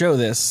can't show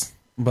this,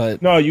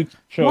 but no, you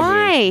show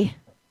Why?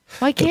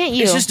 Why can't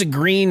you? It's just a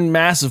green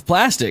mass of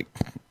plastic.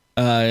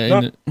 What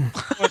are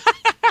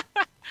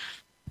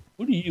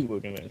you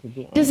looking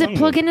at? Does it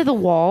plug into the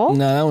wall?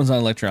 No, that one's not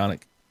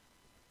electronic.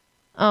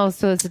 Oh,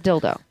 so it's a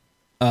dildo.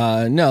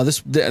 No,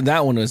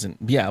 that one wasn't.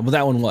 Yeah, well,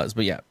 that one was,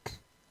 but yeah.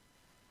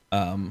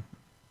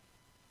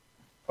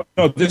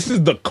 No, this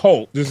is the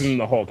Colt. This isn't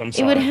the Hulk. I'm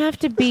sorry. It would have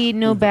to be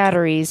no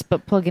batteries,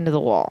 but plug into the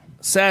wall.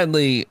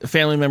 Sadly,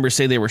 family members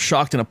say they were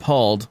shocked and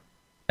appalled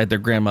at their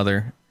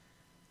grandmother.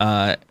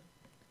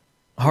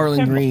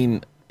 Harlan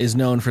Green is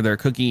known for their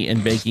cookie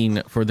and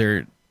baking for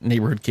their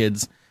neighborhood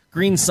kids.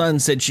 Green's son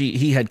said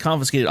he had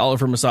confiscated all of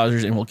her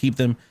massagers and will keep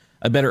them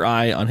a better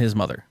eye on his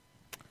mother.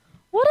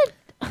 What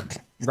a...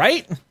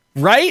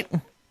 Right?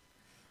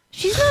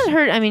 She's not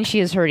hurt. I mean, she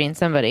is hurting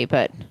somebody,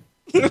 but...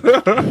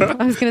 I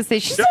was going to say,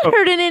 she's not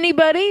hurting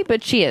anybody,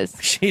 but she is.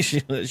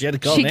 She had to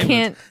call She an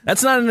ambulance.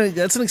 can't...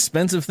 That's an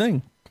expensive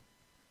thing.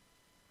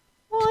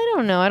 Well, I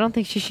don't know. I don't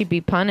think she should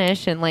be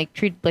punished and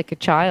treated like a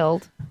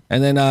child.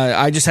 And then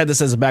I just had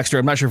this as a backstory.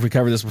 I'm not sure if we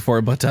covered this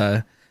before, but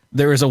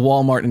there is a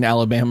Walmart in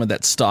Alabama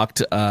that's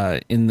stocked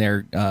in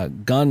their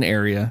gun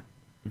area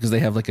because they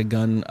have like a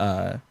gun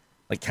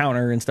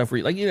counter and stuff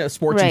where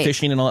sports and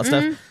fishing and all that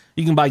stuff.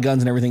 You can buy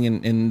guns and everything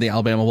in the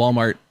Alabama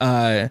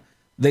Walmart.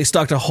 They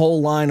stocked a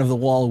whole line of the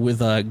wall with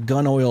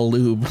gun oil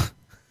lube.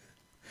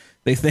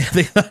 They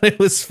thought it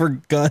was for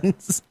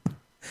guns,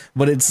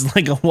 but it's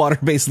like a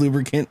water-based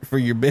lubricant for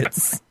your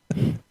bits.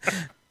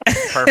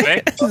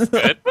 Perfect.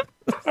 Good.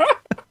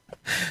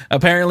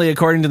 Apparently,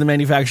 according to the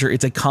manufacturer,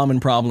 it's a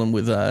common problem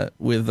with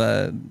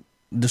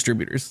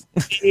distributors.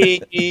 Got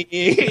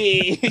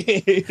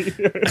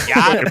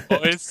it,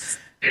 boys.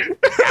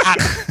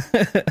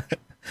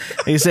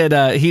 He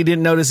said he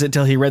didn't notice it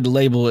till he read the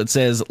label. It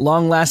says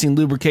long-lasting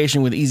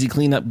lubrication with easy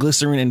cleanup,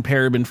 glycerin and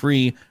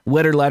paraben-free,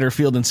 wetter, lighter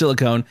feel than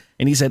silicone.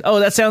 And he said, "Oh,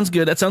 that sounds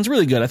good. That sounds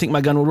really good. I think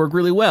my gun would work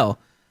really well."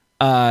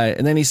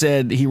 And then he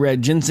said he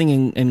read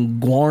ginseng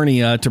and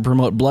guarania to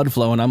promote blood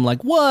flow, and I'm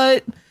like,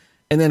 what?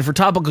 And then for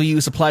topical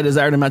use, apply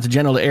desired amount to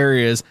genital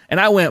areas. And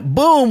I went,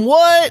 boom,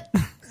 what?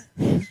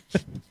 Does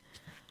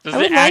I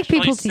would it like actually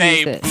people to say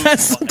use it.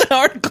 That's what the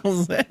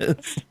article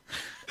says.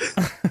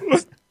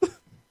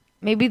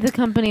 Maybe the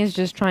company is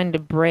just trying to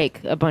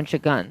break a bunch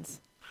of guns.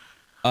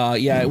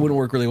 Yeah, it wouldn't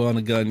work really well on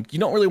a gun. You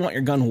don't really want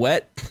your gun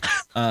wet.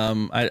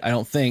 I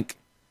don't think.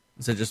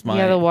 Is that just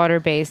the water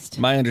based.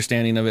 my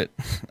understanding of it?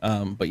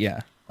 But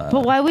yeah.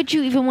 But why would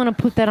you even want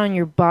to put that on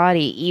your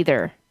body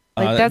either?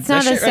 Like that's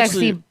not a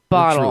sexy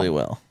bottle. Works really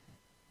well.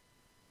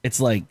 It's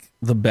like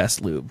the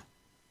best lube.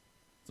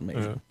 It's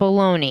amazing.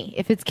 Baloney.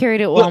 If it's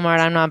carried at Walmart,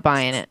 I'm not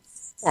buying it.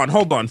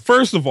 Hold on.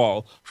 First of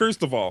all,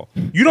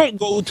 you don't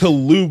go to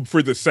lube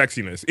for the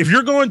sexiness. If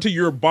you're going to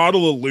your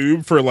bottle of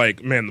lube for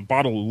like, man, the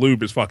bottle of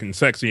lube is fucking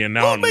sexy, and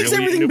now Well, it makes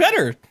everything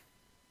better.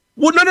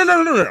 Well,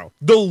 no.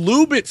 The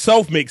lube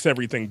itself makes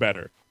everything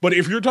better. But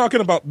if you're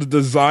talking about the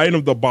design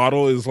of the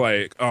bottle is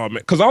like,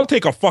 because I'll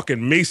take a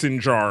fucking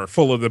mason jar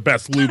full of the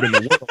best lube in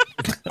the world.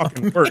 It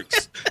fucking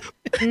works.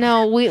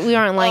 No, we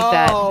aren't like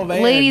that.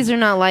 Man. Ladies are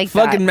not like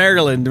that. Fucking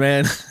Maryland,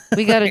 man.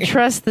 We gotta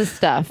trust the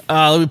stuff.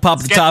 Let me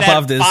pop the top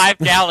off this.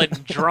 5-gallon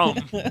drum.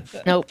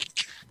 Nope.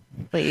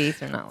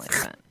 Ladies are not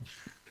like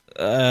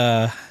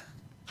that.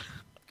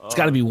 It's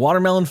got to be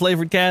watermelon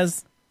flavored,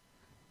 Kaz.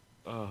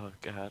 Oh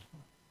god.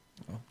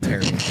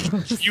 Terrible.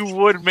 You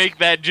would make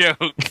that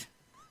joke.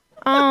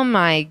 Oh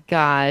my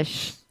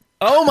gosh.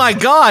 Oh my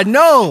God,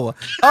 no!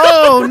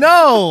 Oh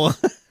no!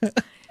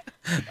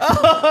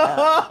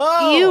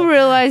 You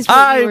realized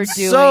what you were I'm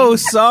doing. so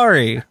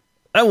sorry.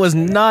 That was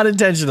not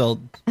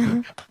intentional.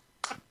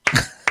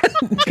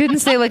 Couldn't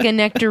say like a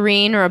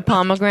nectarine or a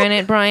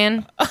pomegranate,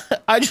 Brian.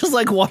 I just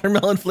like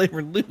watermelon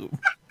flavored lube.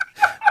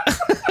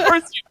 Of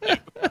course you do.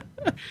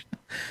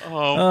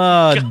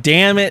 Oh,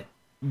 damn it.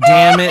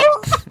 Damn it.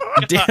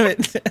 Damn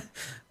it.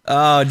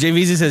 Oh,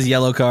 JVZ says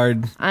yellow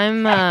card.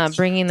 I'm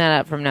bringing that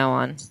up from now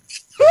on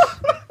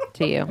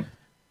to you.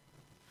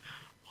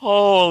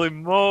 Holy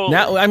moly!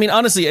 Now, I mean,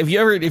 honestly, if you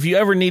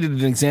ever needed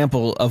an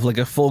example of like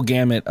a full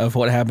gamut of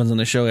what happens on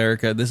the show,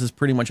 Erica, this is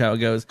pretty much how it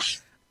goes.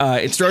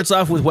 It starts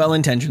off with well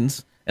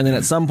intentions, and then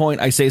at some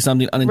point I say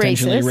something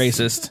unintentionally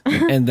racist,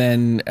 and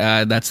then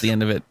that's the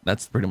end of it.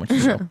 That's pretty much the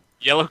show.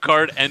 Yellow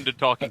card, end of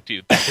talking to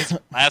you. That is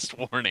last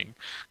warning.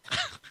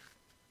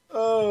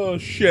 Oh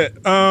shit.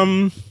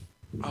 Oh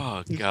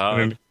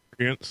god.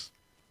 Experience.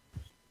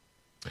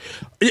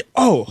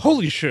 Oh,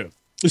 holy shit.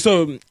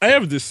 So I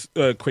have this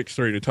quick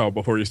story to tell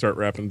before you start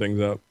wrapping things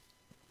up.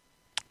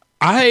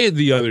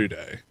 The other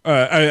day,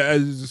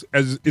 as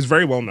is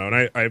very well known,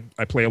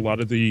 I play a lot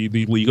of the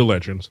League of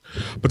Legends,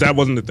 but that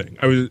wasn't the thing.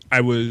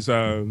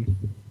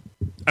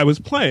 I was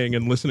playing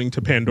and listening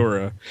to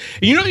Pandora.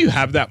 And you know, you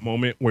have that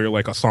moment where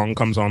like a song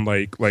comes on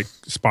like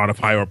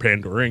Spotify or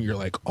Pandora, and you're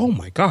like, oh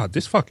my god,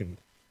 this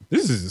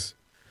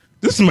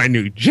is my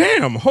new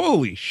jam.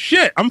 Holy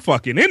shit, I'm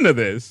fucking into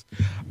this.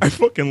 I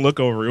fucking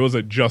look over. It was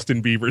a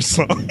Justin Bieber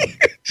song.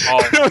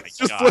 Oh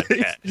my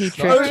god. He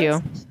tricked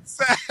you.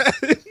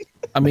 Sad.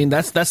 I mean,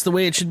 that's the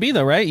way it should be,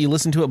 though, right? You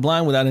listen to it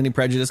blind without any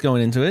prejudice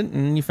going into it,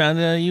 and you found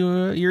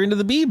you're into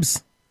the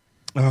Biebs.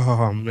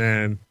 Oh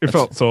man, it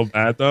felt so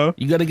bad though.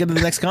 You got to get to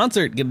the next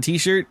concert, get a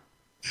T-shirt.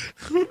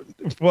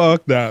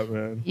 Fuck that,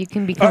 man. You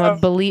can become a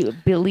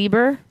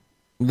believer.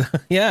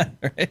 Yeah,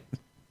 right.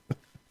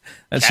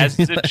 Kaz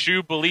is a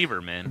true believer,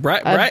 man.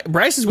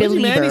 Bryce is with you,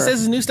 man. He believer.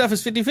 says his new stuff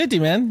is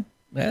 50-50, man.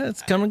 Yeah,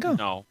 it's come and go.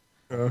 No.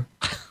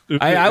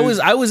 I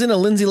was into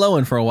Lindsay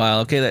Lohan for a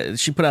while. Okay,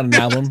 she put out an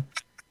album.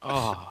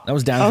 Oh. I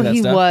was down for Oh, that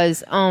he stuff.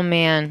 was. Oh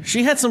man.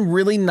 She had some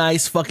really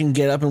nice fucking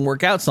get up and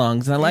workout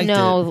songs, and I liked it.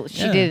 No,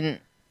 she Yeah.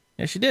 didn't.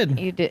 Yeah, she did.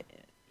 You did.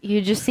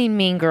 You just seen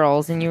Mean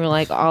Girls, and you were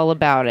like all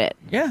about it.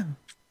 Yeah,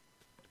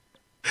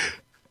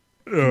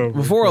 Oh,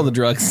 before all the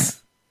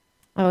drugs.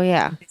 Oh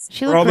yeah,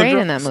 she For all looked the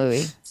great in that drugs.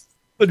 movie.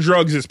 the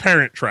drugs is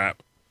Parent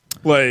Trap,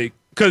 like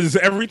because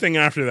everything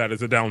after that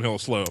is a downhill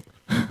slope.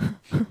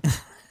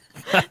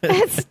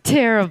 That's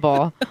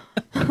terrible.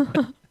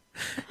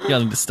 Y'all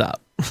need to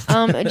stop.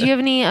 Do you have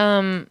any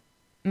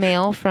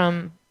mail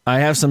from? I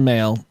have some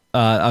mail.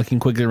 I can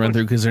quickly run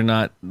through because they're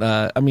not.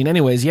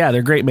 Anyways, yeah,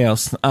 they're great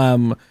mails.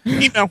 Email.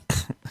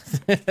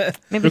 Maybe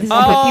this is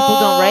what people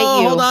don't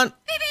write you. Hold on.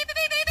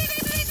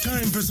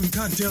 Time for some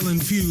cocktail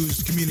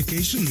infused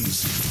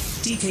communications.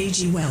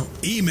 DKG Well.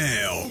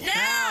 Email.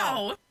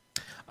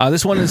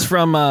 This one is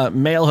from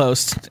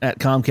mailhost at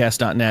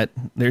comcast.net.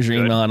 There's your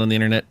email out on the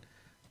internet.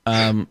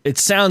 It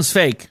sounds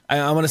fake.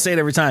 I'm going to say it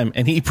every time.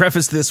 And he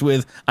prefaced this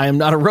with, I am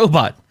not a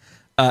robot.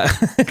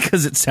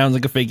 Because it sounds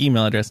like a fake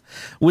email address.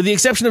 With the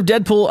exception of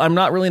Deadpool, I'm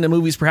not really into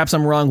movies. Perhaps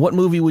I'm wrong. What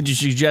movie would you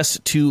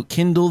suggest to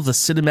kindle the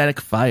cinematic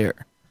fire?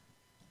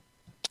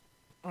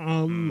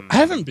 I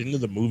haven't been to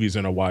the movies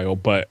in a while,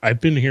 but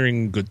I've been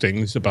hearing good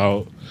things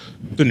about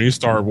the new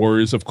Star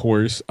Wars, of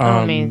course.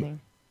 Amazing.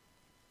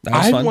 That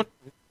was fun.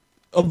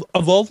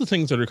 Of all the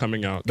things that are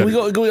coming out.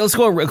 Let's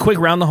go a quick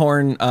round the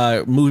horn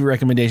movie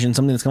recommendation.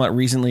 Something that's come out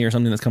recently or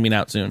something that's coming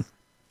out soon.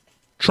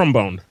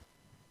 Trombone.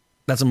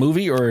 That's a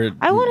movie or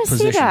I want to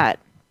see that.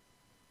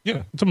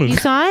 Yeah, it's a movie. You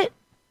saw it?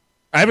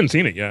 I haven't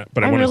seen it yet,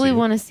 but I I want to see really it.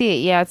 want to see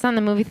it. Yeah, it's not in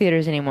the movie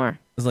theaters anymore.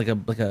 It's like a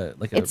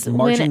It's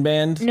marching when-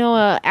 band. No,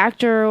 a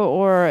actor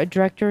or a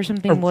director or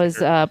something was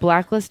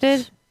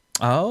blacklisted.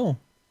 Oh,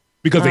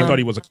 Because they thought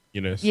he was a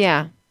communist.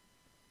 Yeah.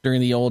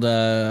 during the old.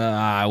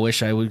 I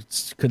wish I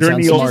could During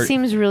sound the It old- smart. just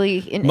seems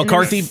really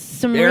McCarthy and there's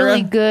some era?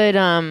 really good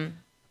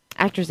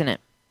actors in it.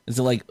 Is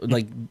it like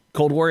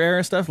Cold War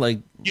era stuff? Like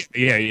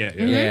Yeah. yeah,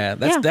 Yeah.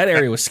 that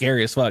area was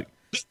scary as fuck.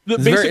 It's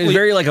Basically,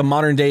 very like a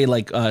modern day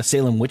like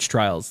Salem witch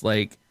trials.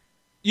 Like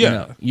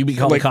you be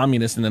called Like- a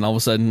communist, and then all of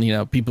a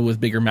sudden people with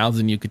bigger mouths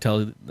than you could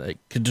tell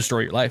could destroy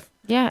your life.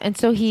 Yeah, and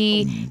so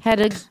he had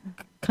to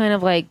kind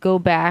of like go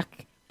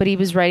back, but he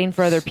was writing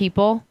for other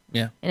people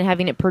Yeah. and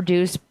having it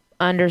produced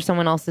under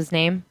someone else's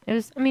name. It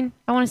was, I mean,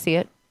 I want to see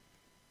it.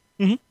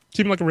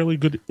 seemed like a really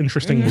good,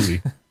 interesting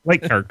movie.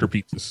 Like character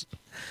pieces.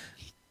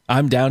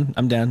 I'm down.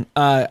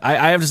 I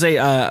have to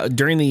say,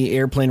 during the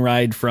airplane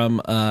ride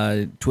from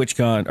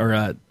TwitchCon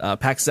or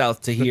PAX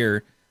South to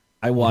here,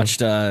 I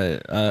watched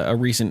a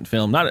recent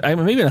film.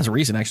 Maybe not so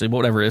recent actually, but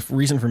whatever. If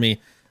recent for me,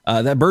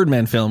 that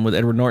Birdman film with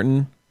Edward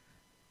Norton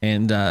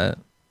and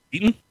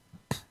Keaton?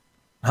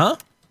 huh?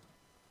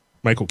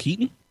 Michael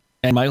Keaton?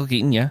 And Michael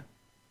Keaton. Yeah,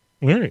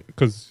 All right,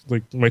 because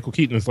like Michael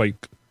Keaton is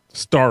like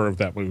star of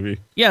that movie.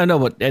 yeah. No,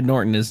 but Ed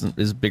Norton is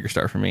a bigger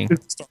star for me.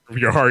 It's star of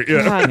your heart,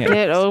 yeah. God,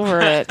 get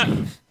over it.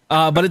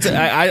 But it's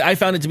I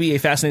found it to be a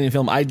fascinating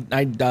film. I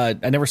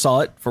never saw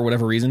it for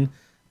whatever reason.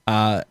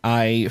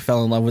 I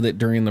fell in love with it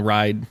during the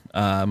ride.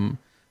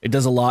 It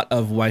does a lot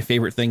of my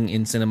favorite thing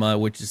in cinema,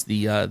 which is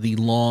the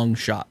long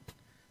shot,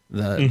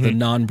 the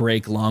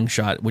non-break long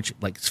shot, which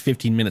like is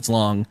 15 minutes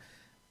long,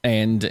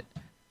 and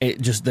it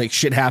just like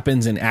shit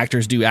happens and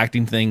actors do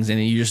acting things, and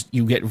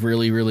you get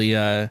really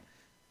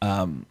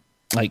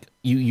like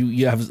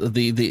you have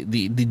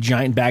the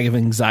giant bag of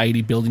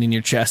anxiety building in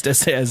your chest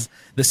as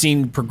the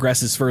scene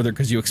progresses further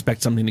because you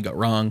expect something to go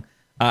wrong.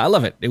 I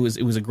love it. It was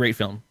a great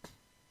film.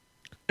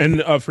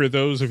 And for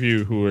those of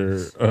you who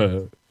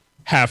are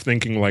half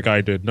thinking like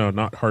I did, no,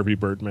 not Harvey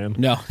Birdman.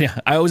 No, yeah,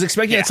 I was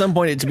expecting at some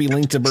point it to be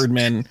linked to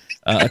Birdman,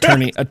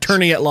 attorney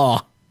at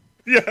law.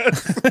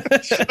 Yes.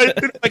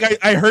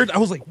 I heard, I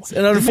was like, what?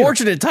 An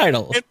unfortunate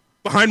title.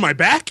 Behind my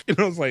back? And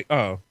I was like,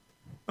 oh,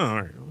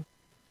 all right.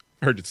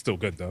 I heard it's still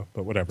good though,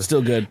 but whatever.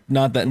 Still good.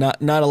 Not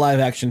a live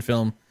action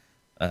film.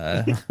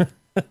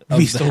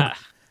 We still,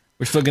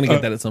 We're still gonna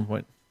get that at some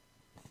point.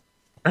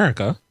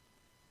 Erica.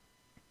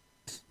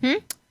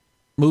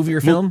 Movie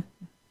or film?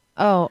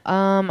 Oh,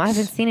 I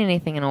haven't seen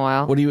anything in a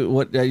while.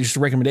 What just a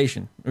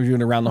recommendation? Or are you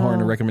doing around the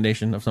horn a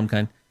recommendation of some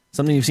kind?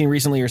 Something you've seen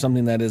recently or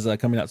something that is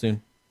coming out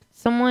soon?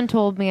 Someone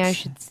told me I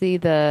should see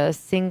the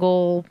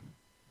single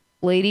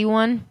lady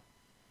one.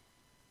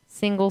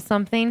 Single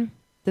something.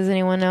 Does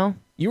anyone know?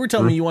 You were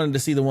telling me you wanted to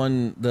see the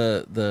one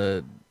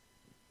the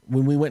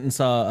when we went and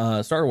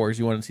saw Star Wars.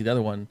 You wanted to see the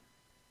other one,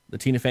 the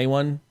Tina Fey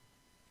one.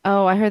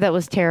 Oh, I heard that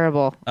was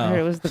terrible. I heard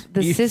it was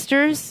the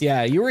sisters.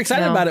 Yeah, you were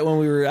excited No. about it when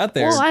we were out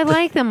there. Well, I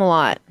like them a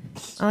lot.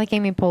 I like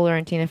Amy Poehler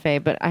and Tina Fey,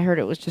 but I heard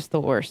it was just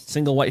the worst.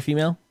 Single white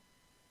female.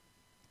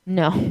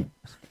 No,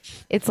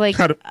 it's like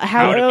How to-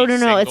 How to oh Be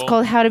no, it's Single.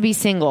 called How to Be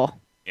Single.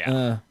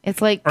 Yeah. It's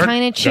like Or-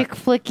 kind of chick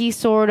flicky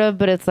sort of,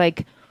 but it's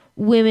like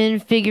women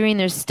figuring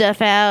their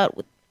stuff out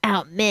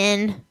without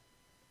men.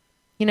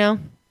 You know,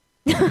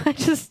 I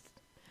just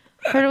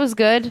heard it was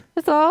good.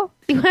 That's all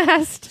you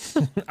asked.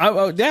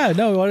 Yeah,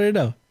 no, I wanted to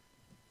know.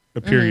 A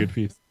period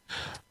piece.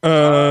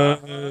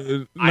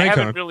 I Nikon.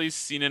 haven't really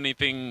seen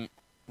anything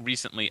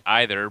recently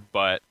either,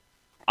 but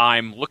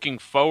I'm looking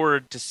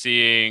forward to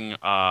seeing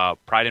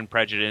Pride and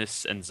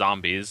Prejudice and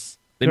Zombies.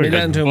 They made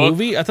that into a Book.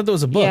 movie. I thought that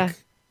was a book. Yeah,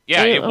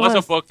 Yeah, It it was a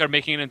was. book. They're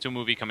making it into a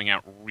movie coming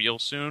out real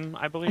soon,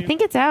 I believe. I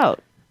think it's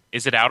out.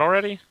 Is it out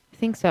already? I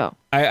think so.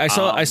 I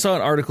saw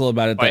an article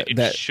about it But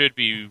that it should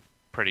be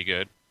pretty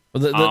good.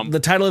 the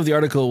title of the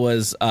article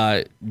was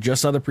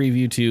just saw the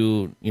preview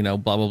to blah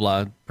blah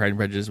blah Pride and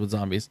Prejudice with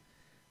zombies.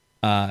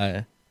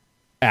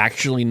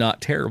 Actually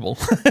not terrible.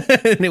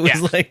 And it was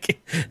Yeah. like,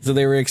 so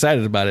they were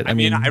excited about it. I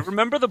mean, I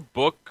remember the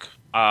book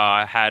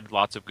had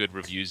lots of good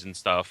reviews and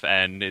stuff,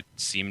 and it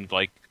seemed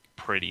like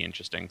pretty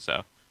interesting.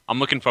 So I'm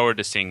looking forward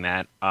to seeing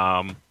that.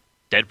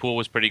 Deadpool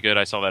was pretty good.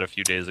 I saw that a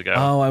few days ago.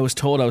 I was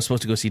told I was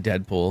supposed to go see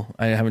Deadpool.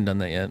 I haven't done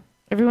that yet.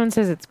 Everyone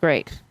says it's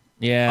great.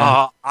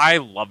 Yeah. I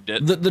loved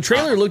it. The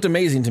trailer looked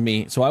amazing to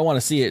me, so I want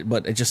to see it,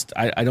 but it just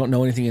I don't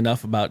know anything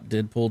enough about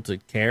Deadpool to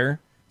care,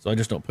 so I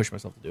just don't push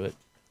myself to do it.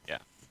 Yeah.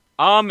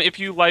 If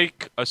you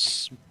like a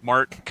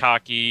smart,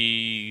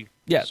 cocky,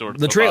 Yeah, sort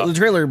of the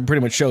trailer pretty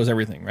much shows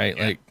everything, right?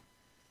 Yeah. Like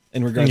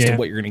in regards to Yeah.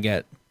 what you're gonna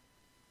get.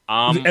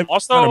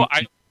 Also,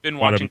 I've been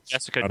lot of watching it's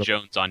Jessica out of-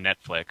 Jones on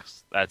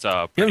Netflix. That's You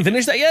haven't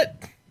finished that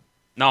yet?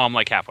 no, I'm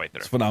like halfway through.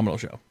 It's a phenomenal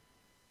show.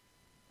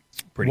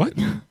 Pretty What?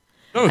 good.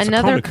 No, it's a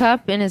Another comic.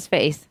 cup in his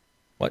face.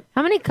 What?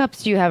 How many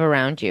cups do you have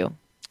around you?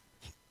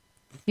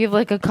 You have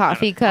like a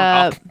coffee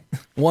cup.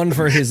 One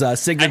for his I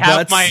cigarette have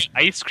butts. my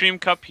ice cream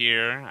cup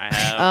here. I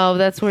have Oh,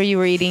 that's where you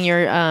were eating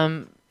your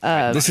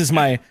This is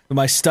my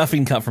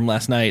stuffing cup from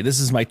last night. This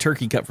is my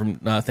turkey cup from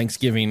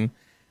Thanksgiving,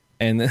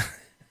 and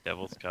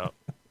Devil's Cup.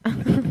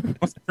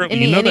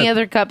 any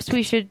other cups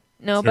we should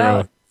know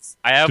about?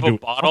 I have To a do-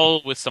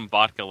 bottle with some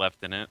vodka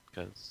left in it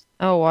because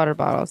Oh, water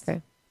bottle.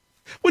 Okay.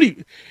 What do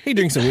you? He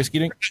drinks a whiskey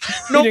drink.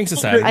 No, He drinks a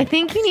cider. I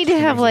think you need to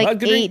have like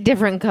Vodka drink? 8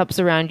 different cups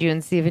around you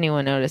and see if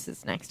anyone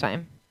notices next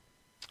time.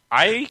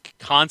 I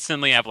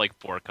constantly have like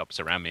 4 cups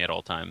around me at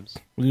all times.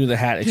 We do the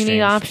hat You exchange.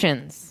 need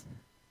options.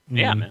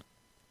 Yeah, man.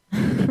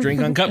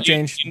 Drink on cup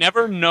change. You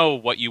never know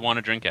what you want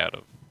to drink out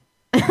of.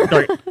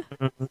 Sorry.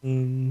 I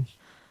mean,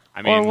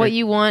 Or what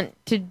you want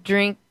to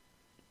drink.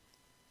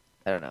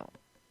 I don't know.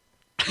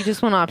 You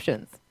just want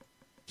options.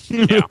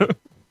 yeah.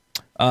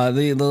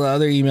 The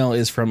other email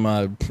is from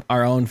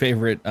our own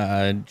favorite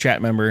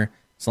chat member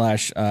 /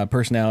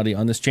 personality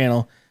on this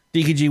channel.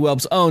 DKG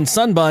Welp's own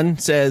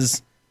Sunbun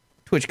says,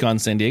 TwitchCon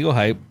San Diego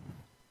hype.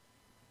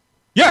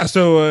 Yeah,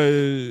 so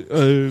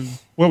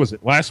what was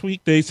it? Last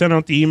week they sent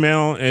out the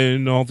email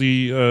and all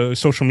the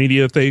social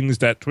media things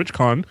that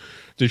TwitchCon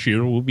this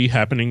year will be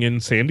happening in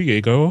San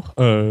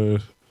Diego.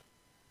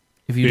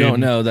 If you don't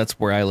know, that's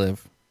where I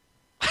live.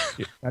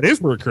 That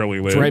is where Curly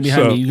lives. It's right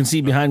behind me. You can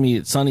see behind me,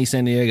 it's sunny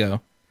San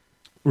Diego.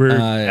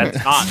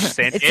 That's not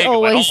San Diego. It's at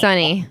all. always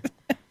sunny.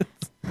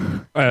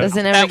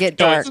 Doesn't ever get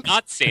No, dark. it's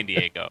not San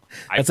Diego.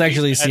 That's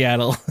actually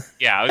Seattle.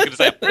 Yeah, I was going to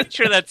say, I'm pretty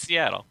sure that's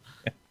Seattle.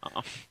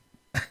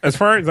 As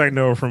far as I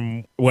know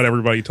from what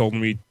everybody told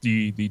me,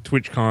 the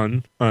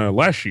TwitchCon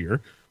last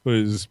year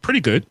was pretty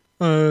good.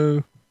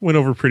 Went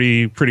over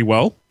pretty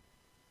well.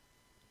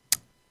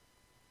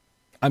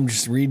 I'm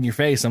just reading your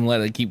face. I'm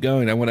letting it keep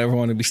going. I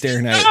want to be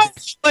staring at it.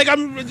 Like I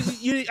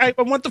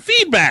want the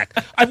feedback.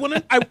 I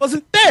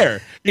wasn't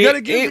there. You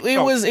gotta give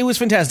It was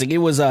fantastic. It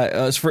was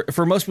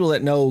for most people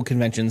that know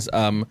conventions.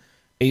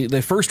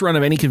 The first run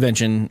of any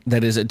convention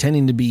that is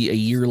intending to be a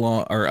year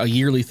long or a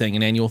yearly thing,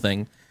 an annual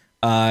thing,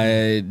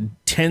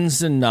 tends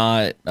to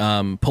not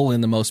pull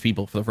in the most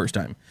people for the first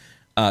time.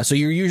 So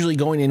you're usually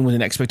going in with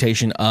an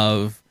expectation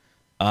of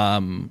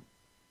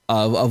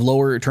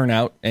lower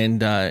turnout,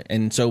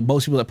 and so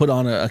most people that put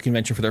on a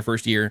convention for their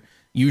first year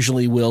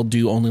usually will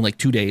do only like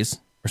 2 days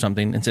or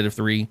something instead of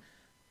 3.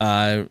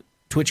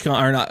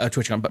 TwitchCon, or not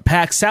TwitchCon, but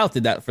PAX South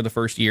did that for the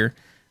first year.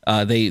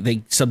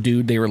 They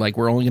subdued. They were like,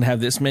 we're only going to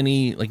have this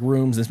many like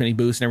rooms, this many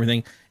booths, and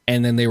everything.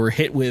 And then they were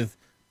hit with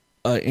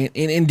an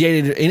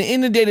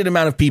inundated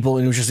amount of people,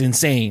 and it was just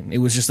insane. It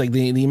was just like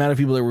the amount of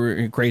people that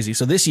were crazy.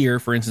 So this year,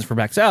 for instance, for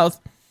PAX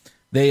South,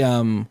 they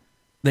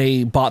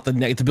bought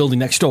the building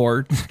next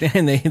door,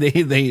 and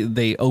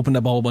they opened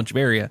up a whole bunch of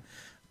area.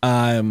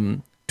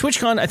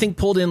 TwitchCon, I think,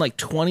 pulled in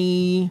like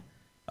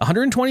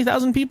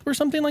 120,000 people or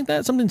something like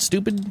that, something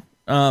stupid.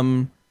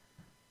 It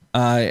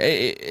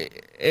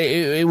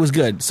was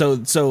good.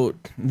 So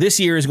this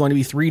year is going to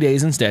be 3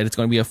 days instead. It's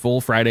going to be a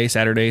full Friday,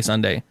 Saturday,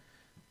 Sunday.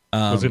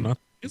 Was it not?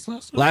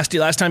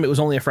 Last time it was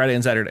only a Friday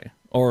and Saturday,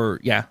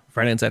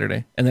 Friday and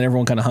Saturday, and then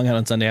everyone kind of hung out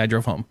on Sunday. I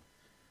drove home.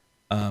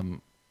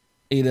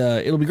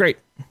 It'll be great.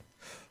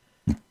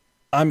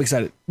 I'm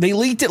excited. They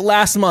leaked it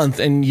last month,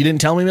 and you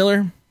didn't tell me,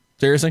 Miller?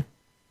 Seriously?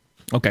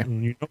 Okay.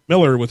 You know,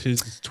 Miller with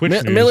his Twitch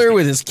news. Miller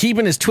with his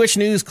keeping his Twitch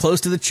news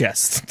close to the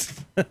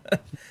chest.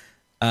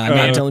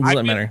 Not telling people that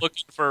I've matter. been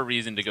looking for a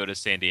reason to go to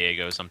San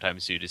Diego sometime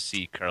soon to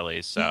see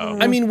Curly. So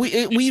I mean,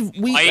 we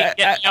might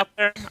get me up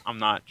there. I'm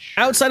not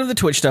sure. outside of the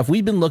Twitch stuff,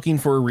 we've been looking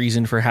for a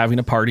reason for having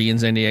a party in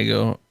San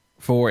Diego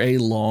for a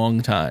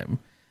long time,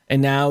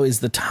 and now is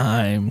the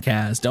time.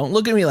 Kaz, don't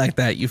look at me like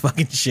that, you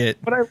fucking shit.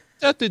 But I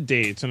set the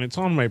dates, and it's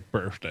on my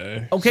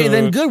birthday. Okay, so-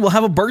 then good. We'll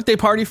have a birthday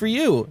party for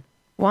you.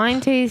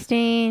 Wine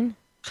tasting.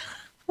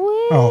 Woo!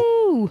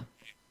 Oh.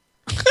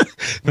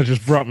 That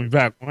just brought me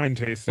back. Wine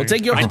tasting. We'll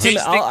take you up to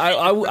Temecula.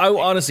 I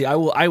honestly, I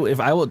will.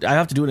 I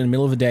have to do it in the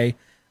middle of the day.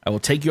 I will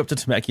take you up to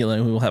Temecula,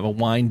 and we will have a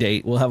wine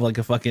date. We'll have like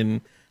a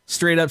fucking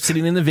straight up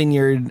sitting in the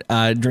vineyard,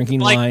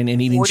 drinking like wine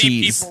and eating 40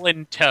 cheese. people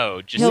in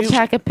tow. He'll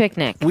pack a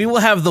picnic. We will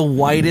have the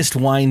whitest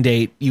wine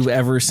date you've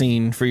ever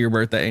seen for your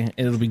birthday.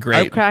 It'll be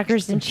great.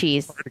 Crackers and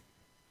cheese.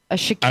 A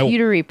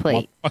charcuterie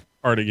plate. A fucking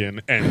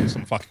cardigan and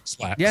some fucking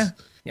slacks.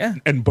 Yeah.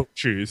 And boat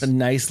shoes. A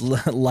nice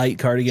light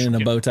cardigan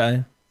and a bow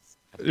tie.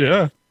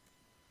 Yeah.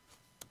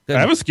 Good.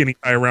 I have a skinny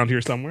tie around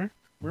here somewhere.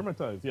 Where are my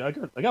ties? Yeah,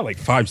 I got like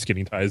 5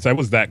 skinny ties. I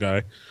was that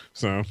guy.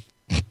 So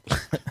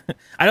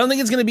I don't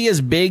think it's going to be as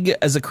big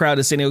as a crowd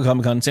as San Diego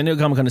Comic-Con. San Diego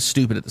Comic-Con is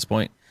stupid at this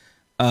point.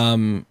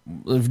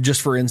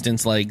 Just for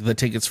instance, like the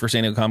tickets for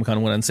San Diego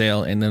Comic-Con went on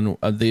sale, and then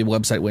the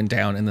website went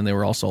down, and then they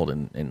were all sold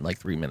in like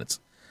 3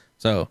 minutes.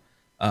 So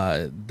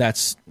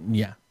that's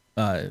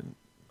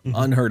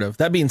unheard of.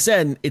 That being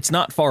said, it's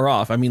not far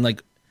off. I mean,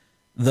 like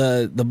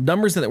the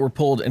numbers that were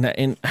pulled,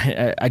 and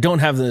I don't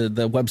have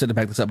the website to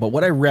back this up, but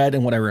what I read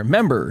and what I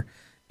remember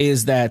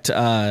is that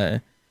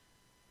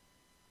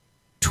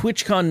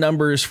TwitchCon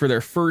numbers for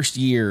their first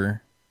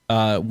year,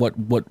 what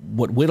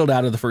whittled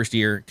out of the first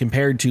year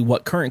compared to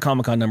what current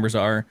Comic-Con numbers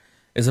are,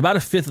 is about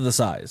 1/5 of the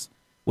size,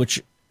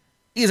 which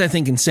is, I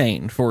think,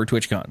 insane for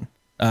TwitchCon.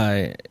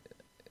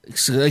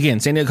 So again,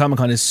 San Diego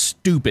Comic-Con is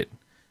stupid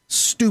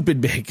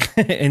big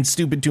and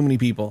stupid too many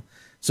people.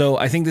 So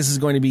I think this is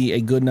going to be a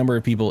good number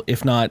of people.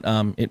 If not,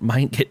 it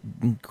might get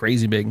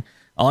crazy big.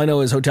 All I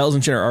know is hotels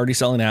and shit are already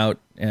selling out.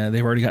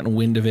 They've already gotten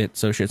wind of it,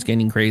 so shit's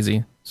getting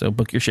crazy. So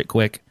book your shit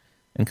quick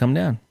and come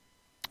down.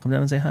 Come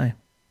down and say hi.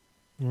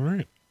 All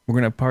right. We're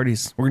gonna have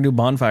parties. We're gonna do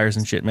bonfires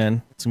and shit,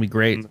 man. It's gonna be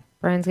great.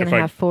 Brian's gonna If I-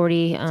 have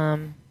 40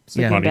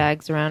 sleeping Yeah.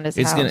 bags around his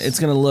It's house.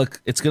 gonna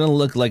look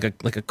like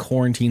a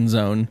quarantine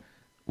zone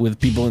with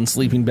people in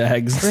sleeping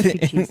bags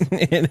Refugees.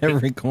 in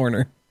every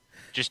corner.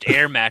 Just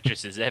air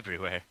mattresses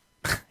everywhere.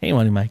 Hey,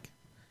 Money Mike.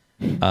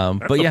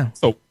 But yeah,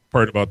 So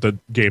part about the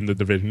game, The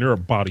Division, there are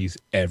bodies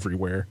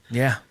everywhere.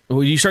 yeah.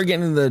 When you start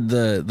getting into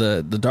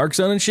the dark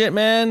zone and shit,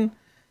 man,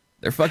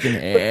 they're fucking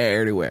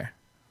everywhere.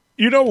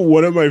 You know,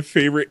 one of my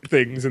favorite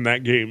things in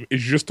that game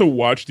is just to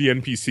watch the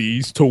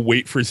NPCs to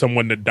wait for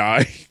someone to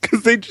die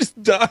because they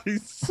just die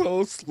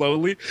so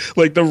slowly.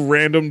 Like the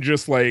random,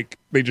 just like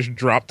they just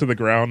drop to the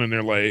ground and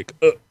they're like,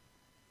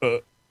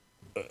 and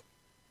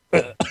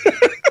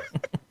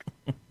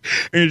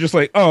you're just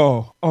like,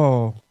 oh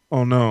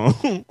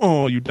no,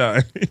 oh you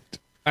died.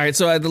 All right,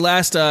 so at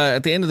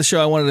the end of the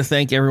show, I wanted to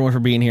thank everyone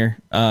for being here.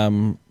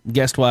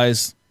 Guest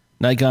wise,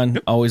 Nikon,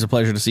 always a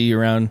pleasure to see you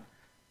around.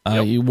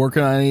 You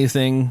working on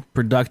anything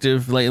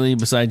productive lately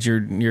besides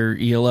your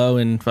ELO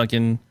and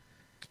fucking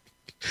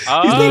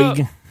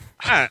league?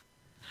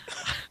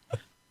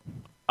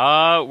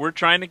 We're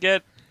trying to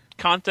get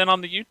content on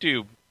the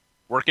YouTube,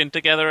 working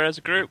together as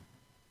a group.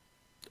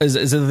 Is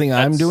it the thing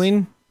I'm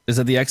doing? Is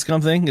that the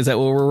XCOM thing? Is that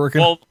what we're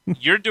working on? Well,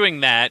 you're doing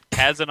that.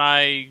 Kaz and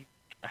I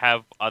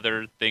have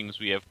other things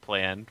we have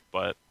planned,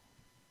 but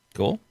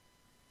Cool.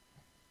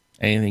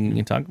 Anything you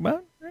can talk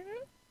about?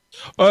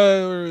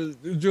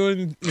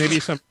 Doing maybe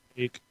some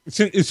like,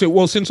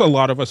 since a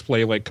lot of us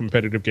play like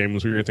competitive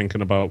games, we were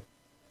thinking about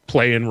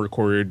play and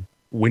record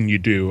when you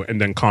do, and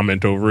then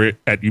comment over it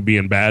at you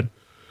being bad,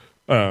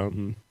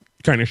 kind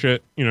of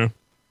shit. You know.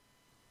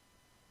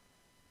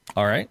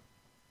 All right.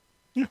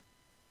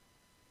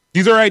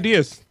 These are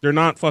ideas. They're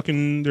not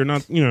fucking. They're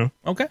not. You know.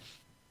 Okay.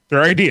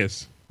 They're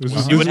ideas. This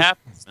is see what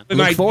happens. an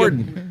Look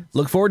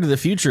idea. forward to the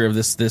future of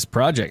this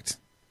project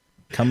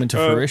coming to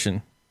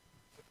fruition.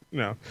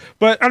 No,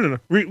 but I don't know.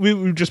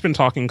 We've just been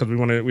talking because we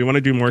want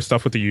to do more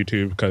stuff with the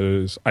YouTube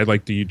because I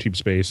like the YouTube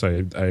space.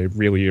 I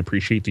really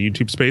appreciate the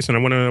YouTube space, and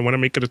I want to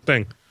make it a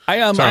thing.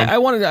 I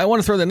want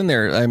to throw that in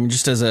there.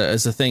 Just as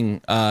a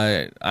thing.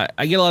 I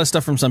get a lot of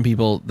stuff from some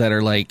people that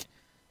are like,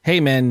 "Hey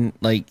man,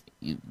 like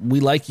we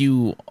like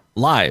you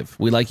live.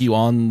 We like you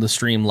on the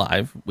stream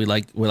live. We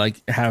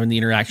like having the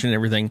interaction and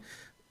everything.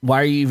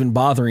 Why are you even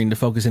bothering to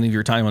focus any of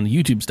your time on the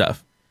YouTube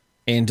stuff?"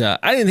 And I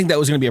didn't think that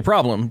was going to be a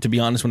problem, to be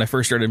honest, when I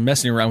first started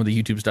messing around with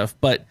the YouTube stuff.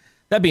 But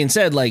that being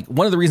said, like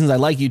one of the reasons I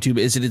like YouTube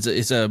is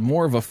it's a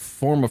more of a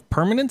form of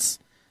permanence.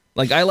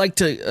 Like I like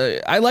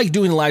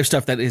doing live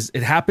stuff that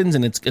it happens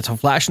and it's a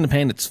flash in the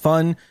pan. It's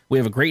fun. We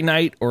have a great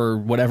night or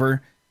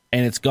whatever,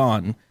 and it's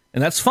gone,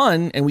 and that's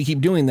fun. And we keep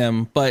doing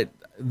them. But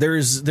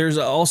there's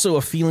also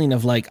a feeling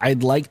of like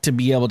I'd like to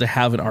be able to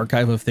have an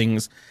archive of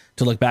things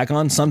to look back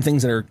on. Some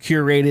things that are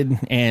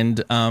curated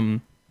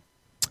and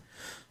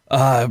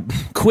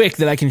quick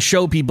that I can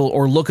show people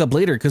or look up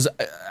later, because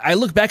I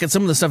look back at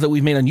some of the stuff that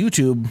we've made on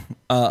YouTube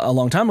a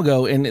long time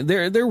ago, and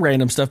they're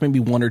random stuff, maybe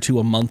one or two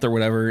a month or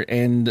whatever,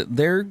 and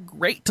they're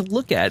great to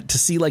look at to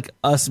see like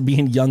us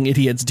being young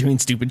idiots doing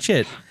stupid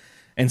shit.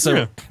 And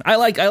so I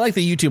like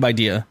the YouTube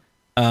idea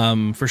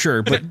for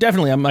sure, but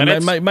definitely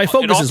my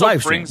focus is live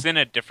It stream. also brings in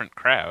a different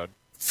crowd.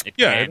 It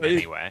Yeah, can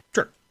anyway.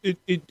 Sure.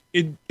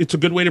 It's a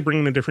good way to bring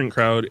in a different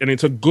crowd, and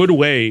it's a good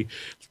way,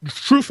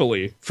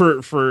 truthfully,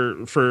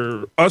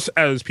 for us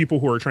as people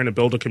who are trying to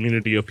build a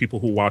community of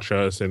people who watch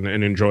us and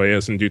enjoy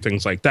us and do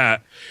things like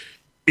that.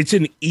 It's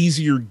an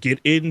easier get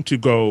in to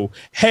go,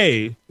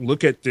 hey,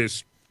 look at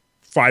this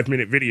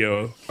 5-minute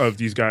video of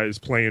these guys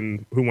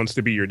playing Who Wants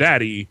to Be Your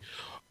Daddy,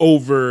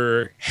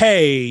 over,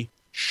 hey,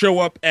 show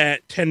up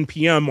at 10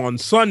 p.m. on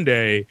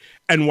Sunday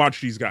and watch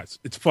these guys.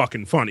 It's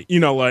fucking funny. You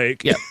know,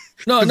 like... Yeah.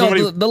 No,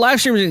 the live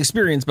stream is an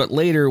experience, but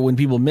later when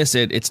people miss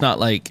it, it's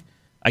not like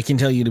I can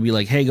tell you to be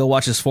like, hey, go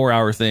watch this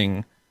 4-hour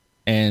thing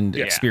and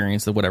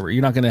experience the whatever.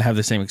 You're not going to have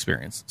the same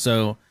experience.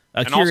 So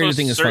a curated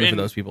thing is fun for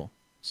those people.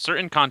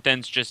 Certain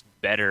content's just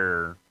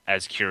better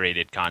as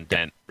curated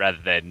content rather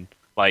than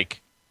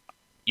like,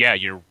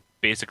 you're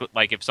basically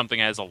like if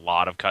something has a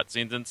lot of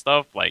cutscenes and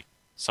stuff, like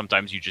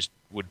sometimes you just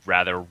would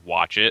rather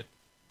watch it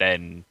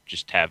than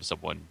just have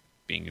someone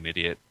being an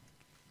idiot.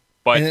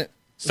 But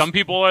some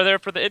people are there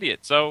for the idiot,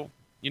 so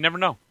you never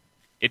know.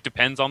 It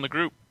depends on the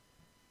group.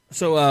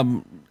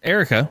 So,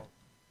 Erica,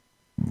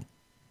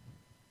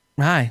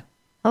 hi,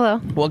 Hello.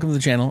 welcome to the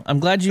channel.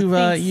 I'm glad you've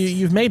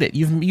made it.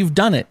 You've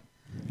done it.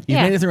 You've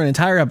made it through an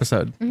entire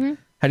episode. Mm-hmm.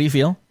 How do you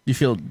feel? Do you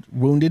feel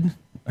wounded?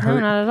 Hurt? No,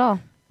 not at all.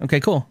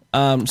 Okay, cool.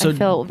 So I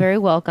felt very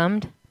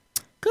welcomed.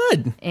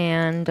 good.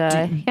 And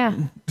yeah.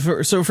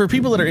 For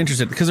people that are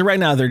interested, because right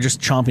now they're just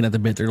chomping at the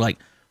bit. They're like,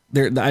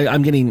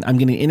 I'm getting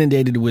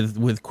inundated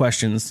with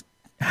questions.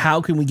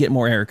 How can we get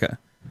more Erica?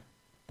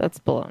 That's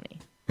baloney.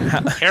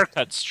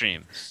 Haircut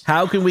streams.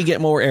 How can we get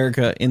more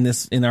Erica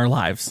in our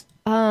lives?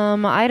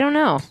 I don't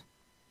know.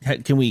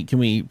 Can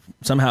we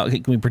somehow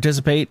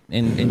participate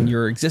in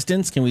your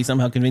existence? Can we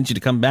somehow convince you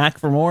to come back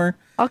for more?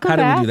 I'll come How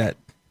back. do we do that?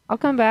 I'll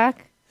come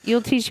back.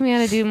 You'll teach me how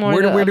to do more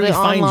Where of do the we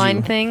find online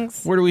you?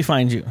 things. Where do we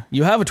find you?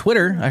 You have a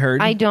Twitter, I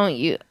heard. I don't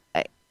use.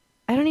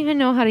 I don't even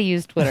know how to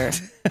use Twitter.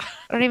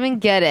 I don't even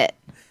get it.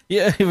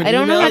 Yeah, I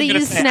don't know how to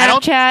use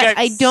Snapchat.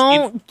 I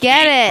don't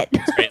get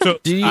it. So,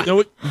 Do you- you know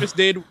what you just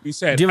did? We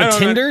said. Do you have a I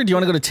don't know. Tinder? Do you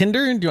want to go to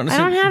Tinder? Do you want to? I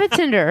don't have a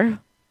Tinder.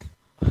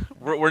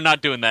 We're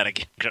not doing that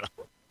again.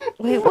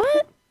 Wait,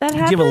 what? That Do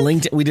you have a happened?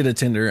 LinkedIn? We did a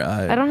Tinder.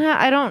 I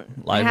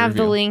don't Live have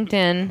the review.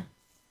 LinkedIn.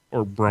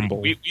 Or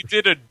Brumble. We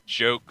did a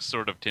joke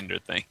sort of Tinder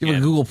thing. Do you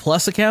have a Google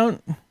Plus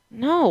account? Do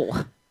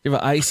No. you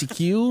have an ICQ?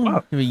 Do you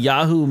have a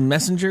Yahoo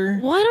Messenger?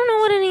 Well, I don't know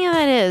what any of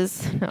that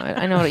is. No,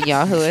 I know what a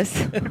Yahoo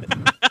is.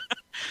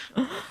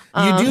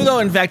 You do, though,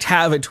 in fact,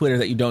 have a Twitter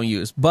that you don't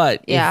use.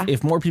 But Yeah.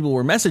 if more people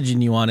were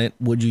messaging you on it,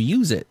 would you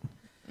use it?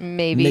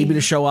 Maybe. Maybe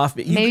to show off.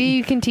 Maybe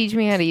you can teach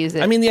me how to use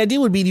it. I mean, the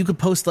idea would be you could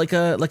post like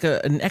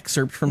an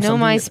excerpt from no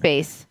something.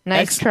 MySpace.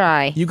 Nice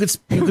try. You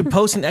could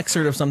post an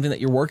excerpt of something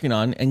that you're working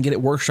on and get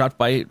it workshopped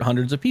by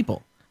hundreds of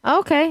people.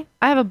 Okay.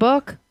 I have a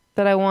book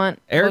that I want.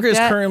 Erica looked is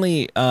at.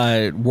 currently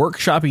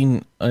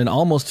workshopping an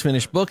almost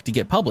finished book to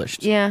get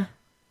published. Yeah.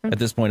 At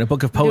this point, a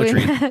book of Doing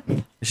poetry. that.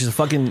 She's a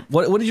fucking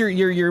what is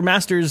your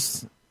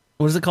master's?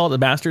 What is it called? A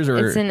master's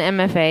or It's an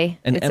MFA.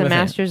 An It's MFA. a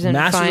master's in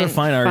Masters of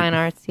Fine Art. Fine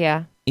arts.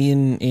 Yeah.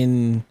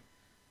 in?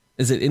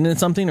 Is it in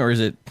something or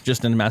is it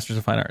just in a master's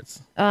of fine arts?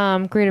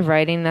 Creative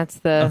writing. That's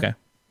the Okay.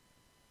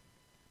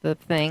 the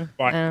thing.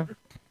 Fine.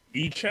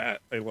 eChat.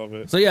 I love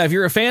it. So yeah, if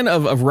you're a fan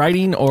of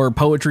writing or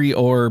poetry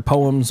or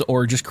poems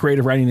or just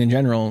creative writing in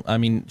general, I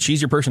mean, she's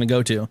your person to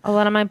go to. A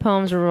lot of my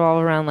poems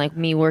revolve around like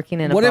me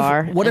working in a What if-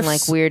 bar what and if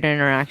like weird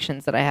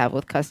interactions that I have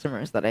with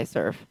customers that I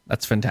serve,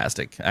 That's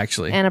fantastic,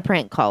 actually. and a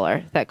prank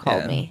caller that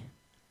called Yeah. me.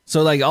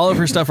 So like all of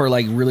her stuff are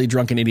like really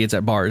drunken idiots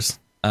at bars.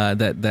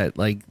 That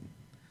like,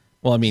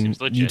 well, I mean, Seems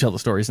legit. you tell the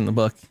stories in the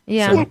book.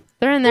 Yeah, So,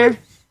 they're in there.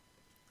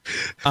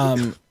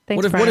 Thanks,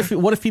 Thanks,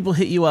 what if people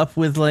hit you up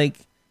with like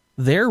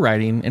their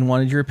writing and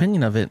wanted your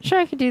opinion of it? Sure,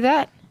 I could do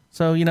that.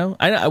 So we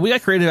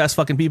got creative ass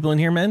fucking people in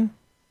here, man.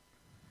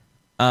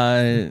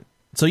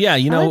 So yeah,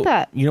 you I know, like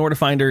that. you know where to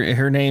find her.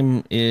 Her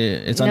name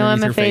is it's No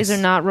underneath her MFAs face. are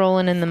not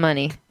rolling in the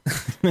money.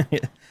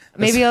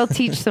 Maybe I'll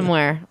teach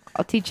somewhere.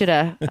 I'll teach at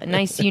a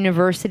nice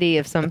university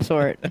of some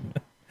sort.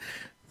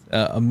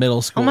 A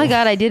middle school. Oh my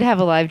god, I did have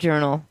a live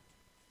journal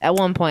at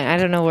one point. I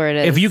don't know where it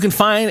is. If you can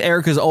find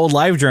Erica's old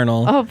live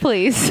journal, Oh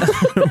please.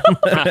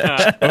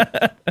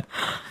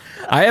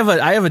 I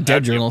have a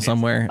dead journal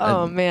somewhere.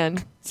 Oh man. You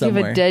have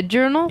somewhere. a dead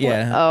journal?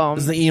 Yeah. Oh,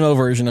 It's the emo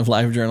version of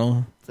live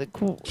journal. it's a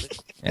cool.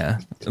 Yeah.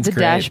 It's The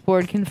great.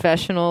 dashboard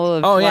confessional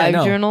of Oh yeah, live I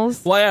know.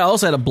 journals. Well, I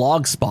also had a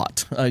blog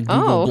spot, a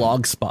Google Oh.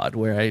 blog spot,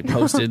 where I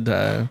posted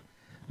a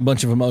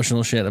bunch of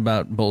emotional shit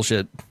about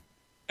bullshit.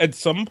 At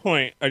some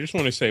point, I just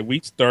want to say we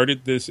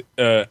started this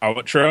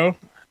outro,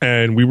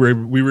 and we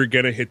were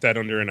gonna hit that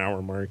under an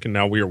hour mark, and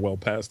now we are well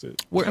past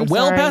it. We're I'm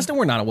well sorry. past it.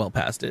 We're not well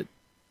past it.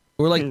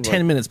 We're like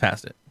 10 minutes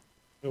past it.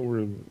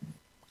 We're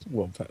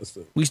well past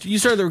it. You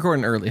started the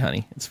recording early,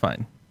 honey. It's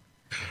fine.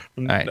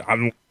 right.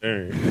 I'm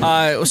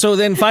there. So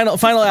then final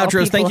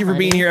outros. Thank people, you for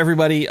being honey. here,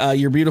 everybody.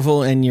 You're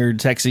beautiful and you're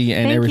sexy,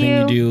 and Thank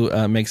everything you you.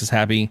 do makes us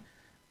happy.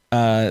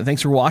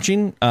 Thanks for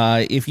watching.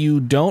 If you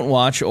don't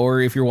watch,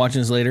 or if you're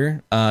watching this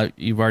later,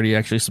 you've already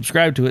actually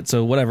subscribed to it,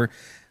 so whatever.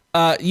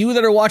 You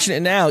that are watching it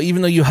now,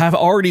 even though you have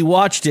already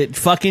watched it,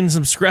 fucking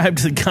subscribe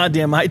to the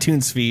goddamn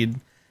iTunes feed.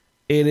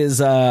 It is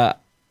goddamn,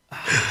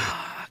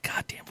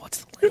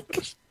 what's the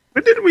link?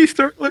 When did we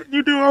start letting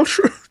you do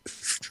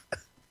outros?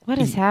 What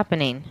is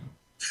happening?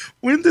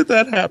 When did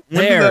that happen?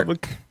 When There. did that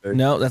look?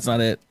 No, that's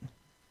not it.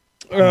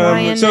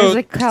 Ryan, so- there's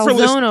a so calzone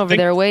listen, over thank-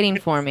 there waiting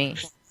for me.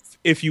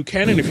 If you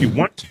can and if you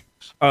want to,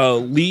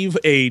 leave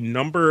a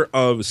number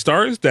of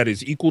stars that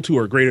is equal to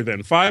or greater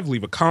than 5.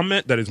 Leave a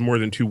comment that is more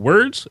than 2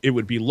 words. It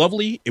would be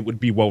lovely. It would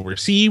be well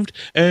received,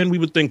 and we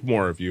would think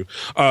more of you.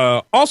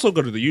 Also,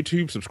 go to the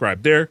YouTube,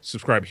 subscribe there,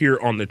 subscribe here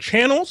on the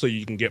channel so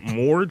you can get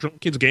more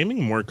Drunk Kids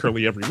Gaming, more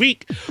Curly every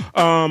week.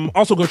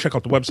 Also, go check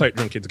out the website,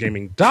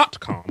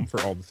 drunkkidsgaming.com,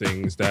 for all the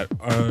things that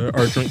are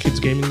Drunk Kids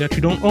Gaming that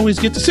you don't always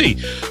get to see.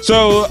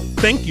 So,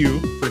 thank you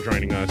for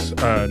joining us,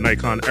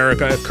 Nikon,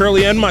 Erica,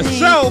 Curly, and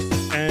myself,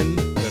 and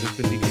that has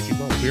been DKG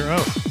Ball. We're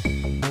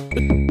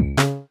out.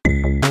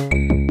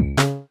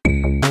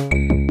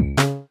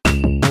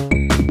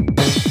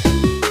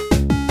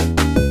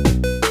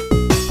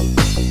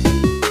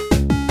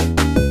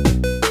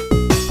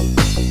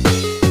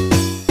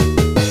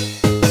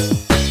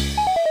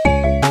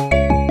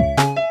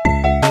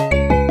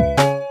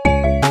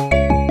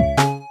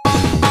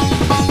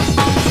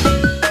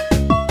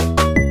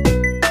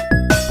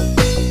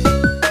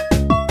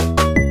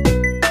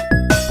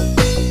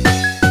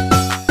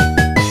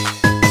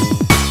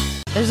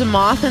 There's a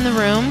moth in the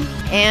room,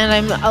 and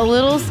I'm a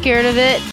little scared of it